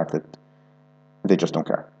do with the fact that they just don't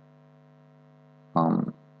care.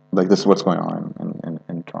 Like this is what's going on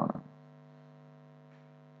in Toronto.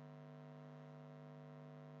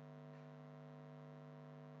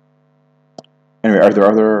 Anyway, are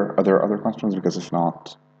there other questions? Because if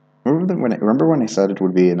not, remember when I said it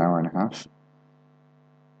would be an hour and a half?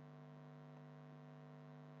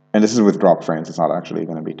 And this is with drop frames. It's not actually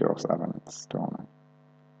going to be 207. It's 209.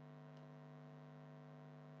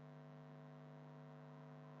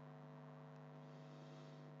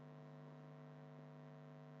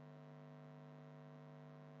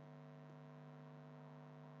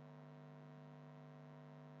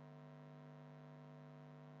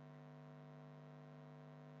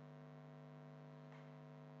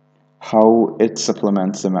 how it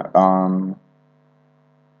supplements the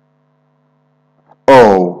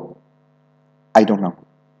oh, I don't know.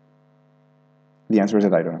 The answer is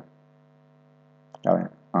that I don't know. Okay.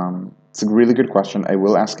 It's a really good question. I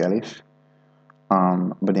will ask Elif.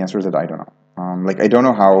 But the answer is that I don't know. Like I don't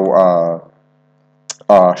know how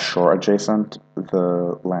shore adjacent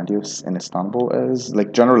the land use in Istanbul is.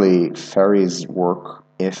 Like generally, ferries work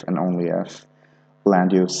if and only if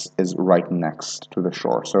land use is right next to the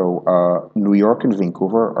shore. So New York and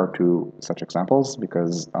Vancouver are two such examples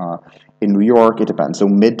because in New York it depends. So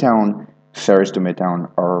Midtown ferries to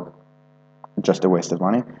Midtown are just a waste of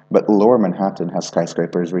money, but Lower Manhattan has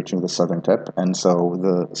skyscrapers reaching the southern tip, and so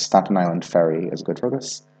the Staten Island ferry is good for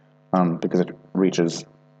this because it reaches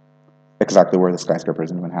exactly where the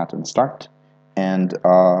skyscrapers in Manhattan start, and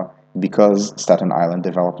because Staten Island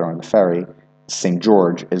developed around the ferry, St.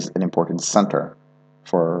 George is an important center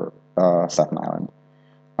for Staten Island.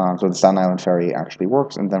 So the Staten Island ferry actually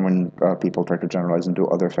works, and then when people try to generalize into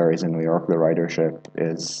other ferries in New York, the ridership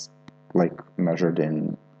is like measured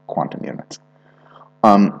in quantum units.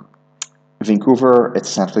 Um, Vancouver, it's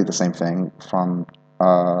essentially the same thing from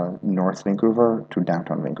North Vancouver to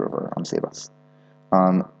downtown Vancouver on Seabus.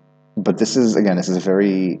 Um, but this is again, this is a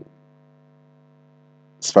very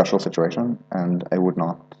special situation, and I would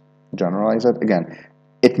not generalize it. Again,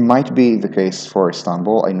 it might be the case for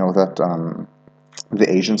Istanbul. I know that the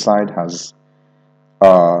Asian side has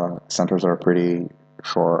centers that are pretty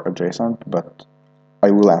shore adjacent, but I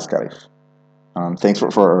will ask Arif. Thanks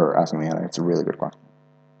for asking me, Anna. It's a really good question.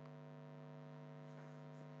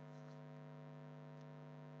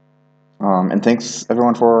 And thanks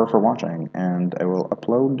everyone for watching. And I will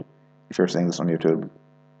upload. If you're seeing this on YouTube,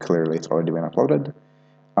 clearly it's already been uploaded.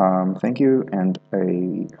 Thank you, and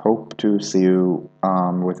I hope to see you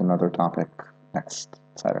with another topic next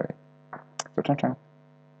Saturday. So, ciao, ciao.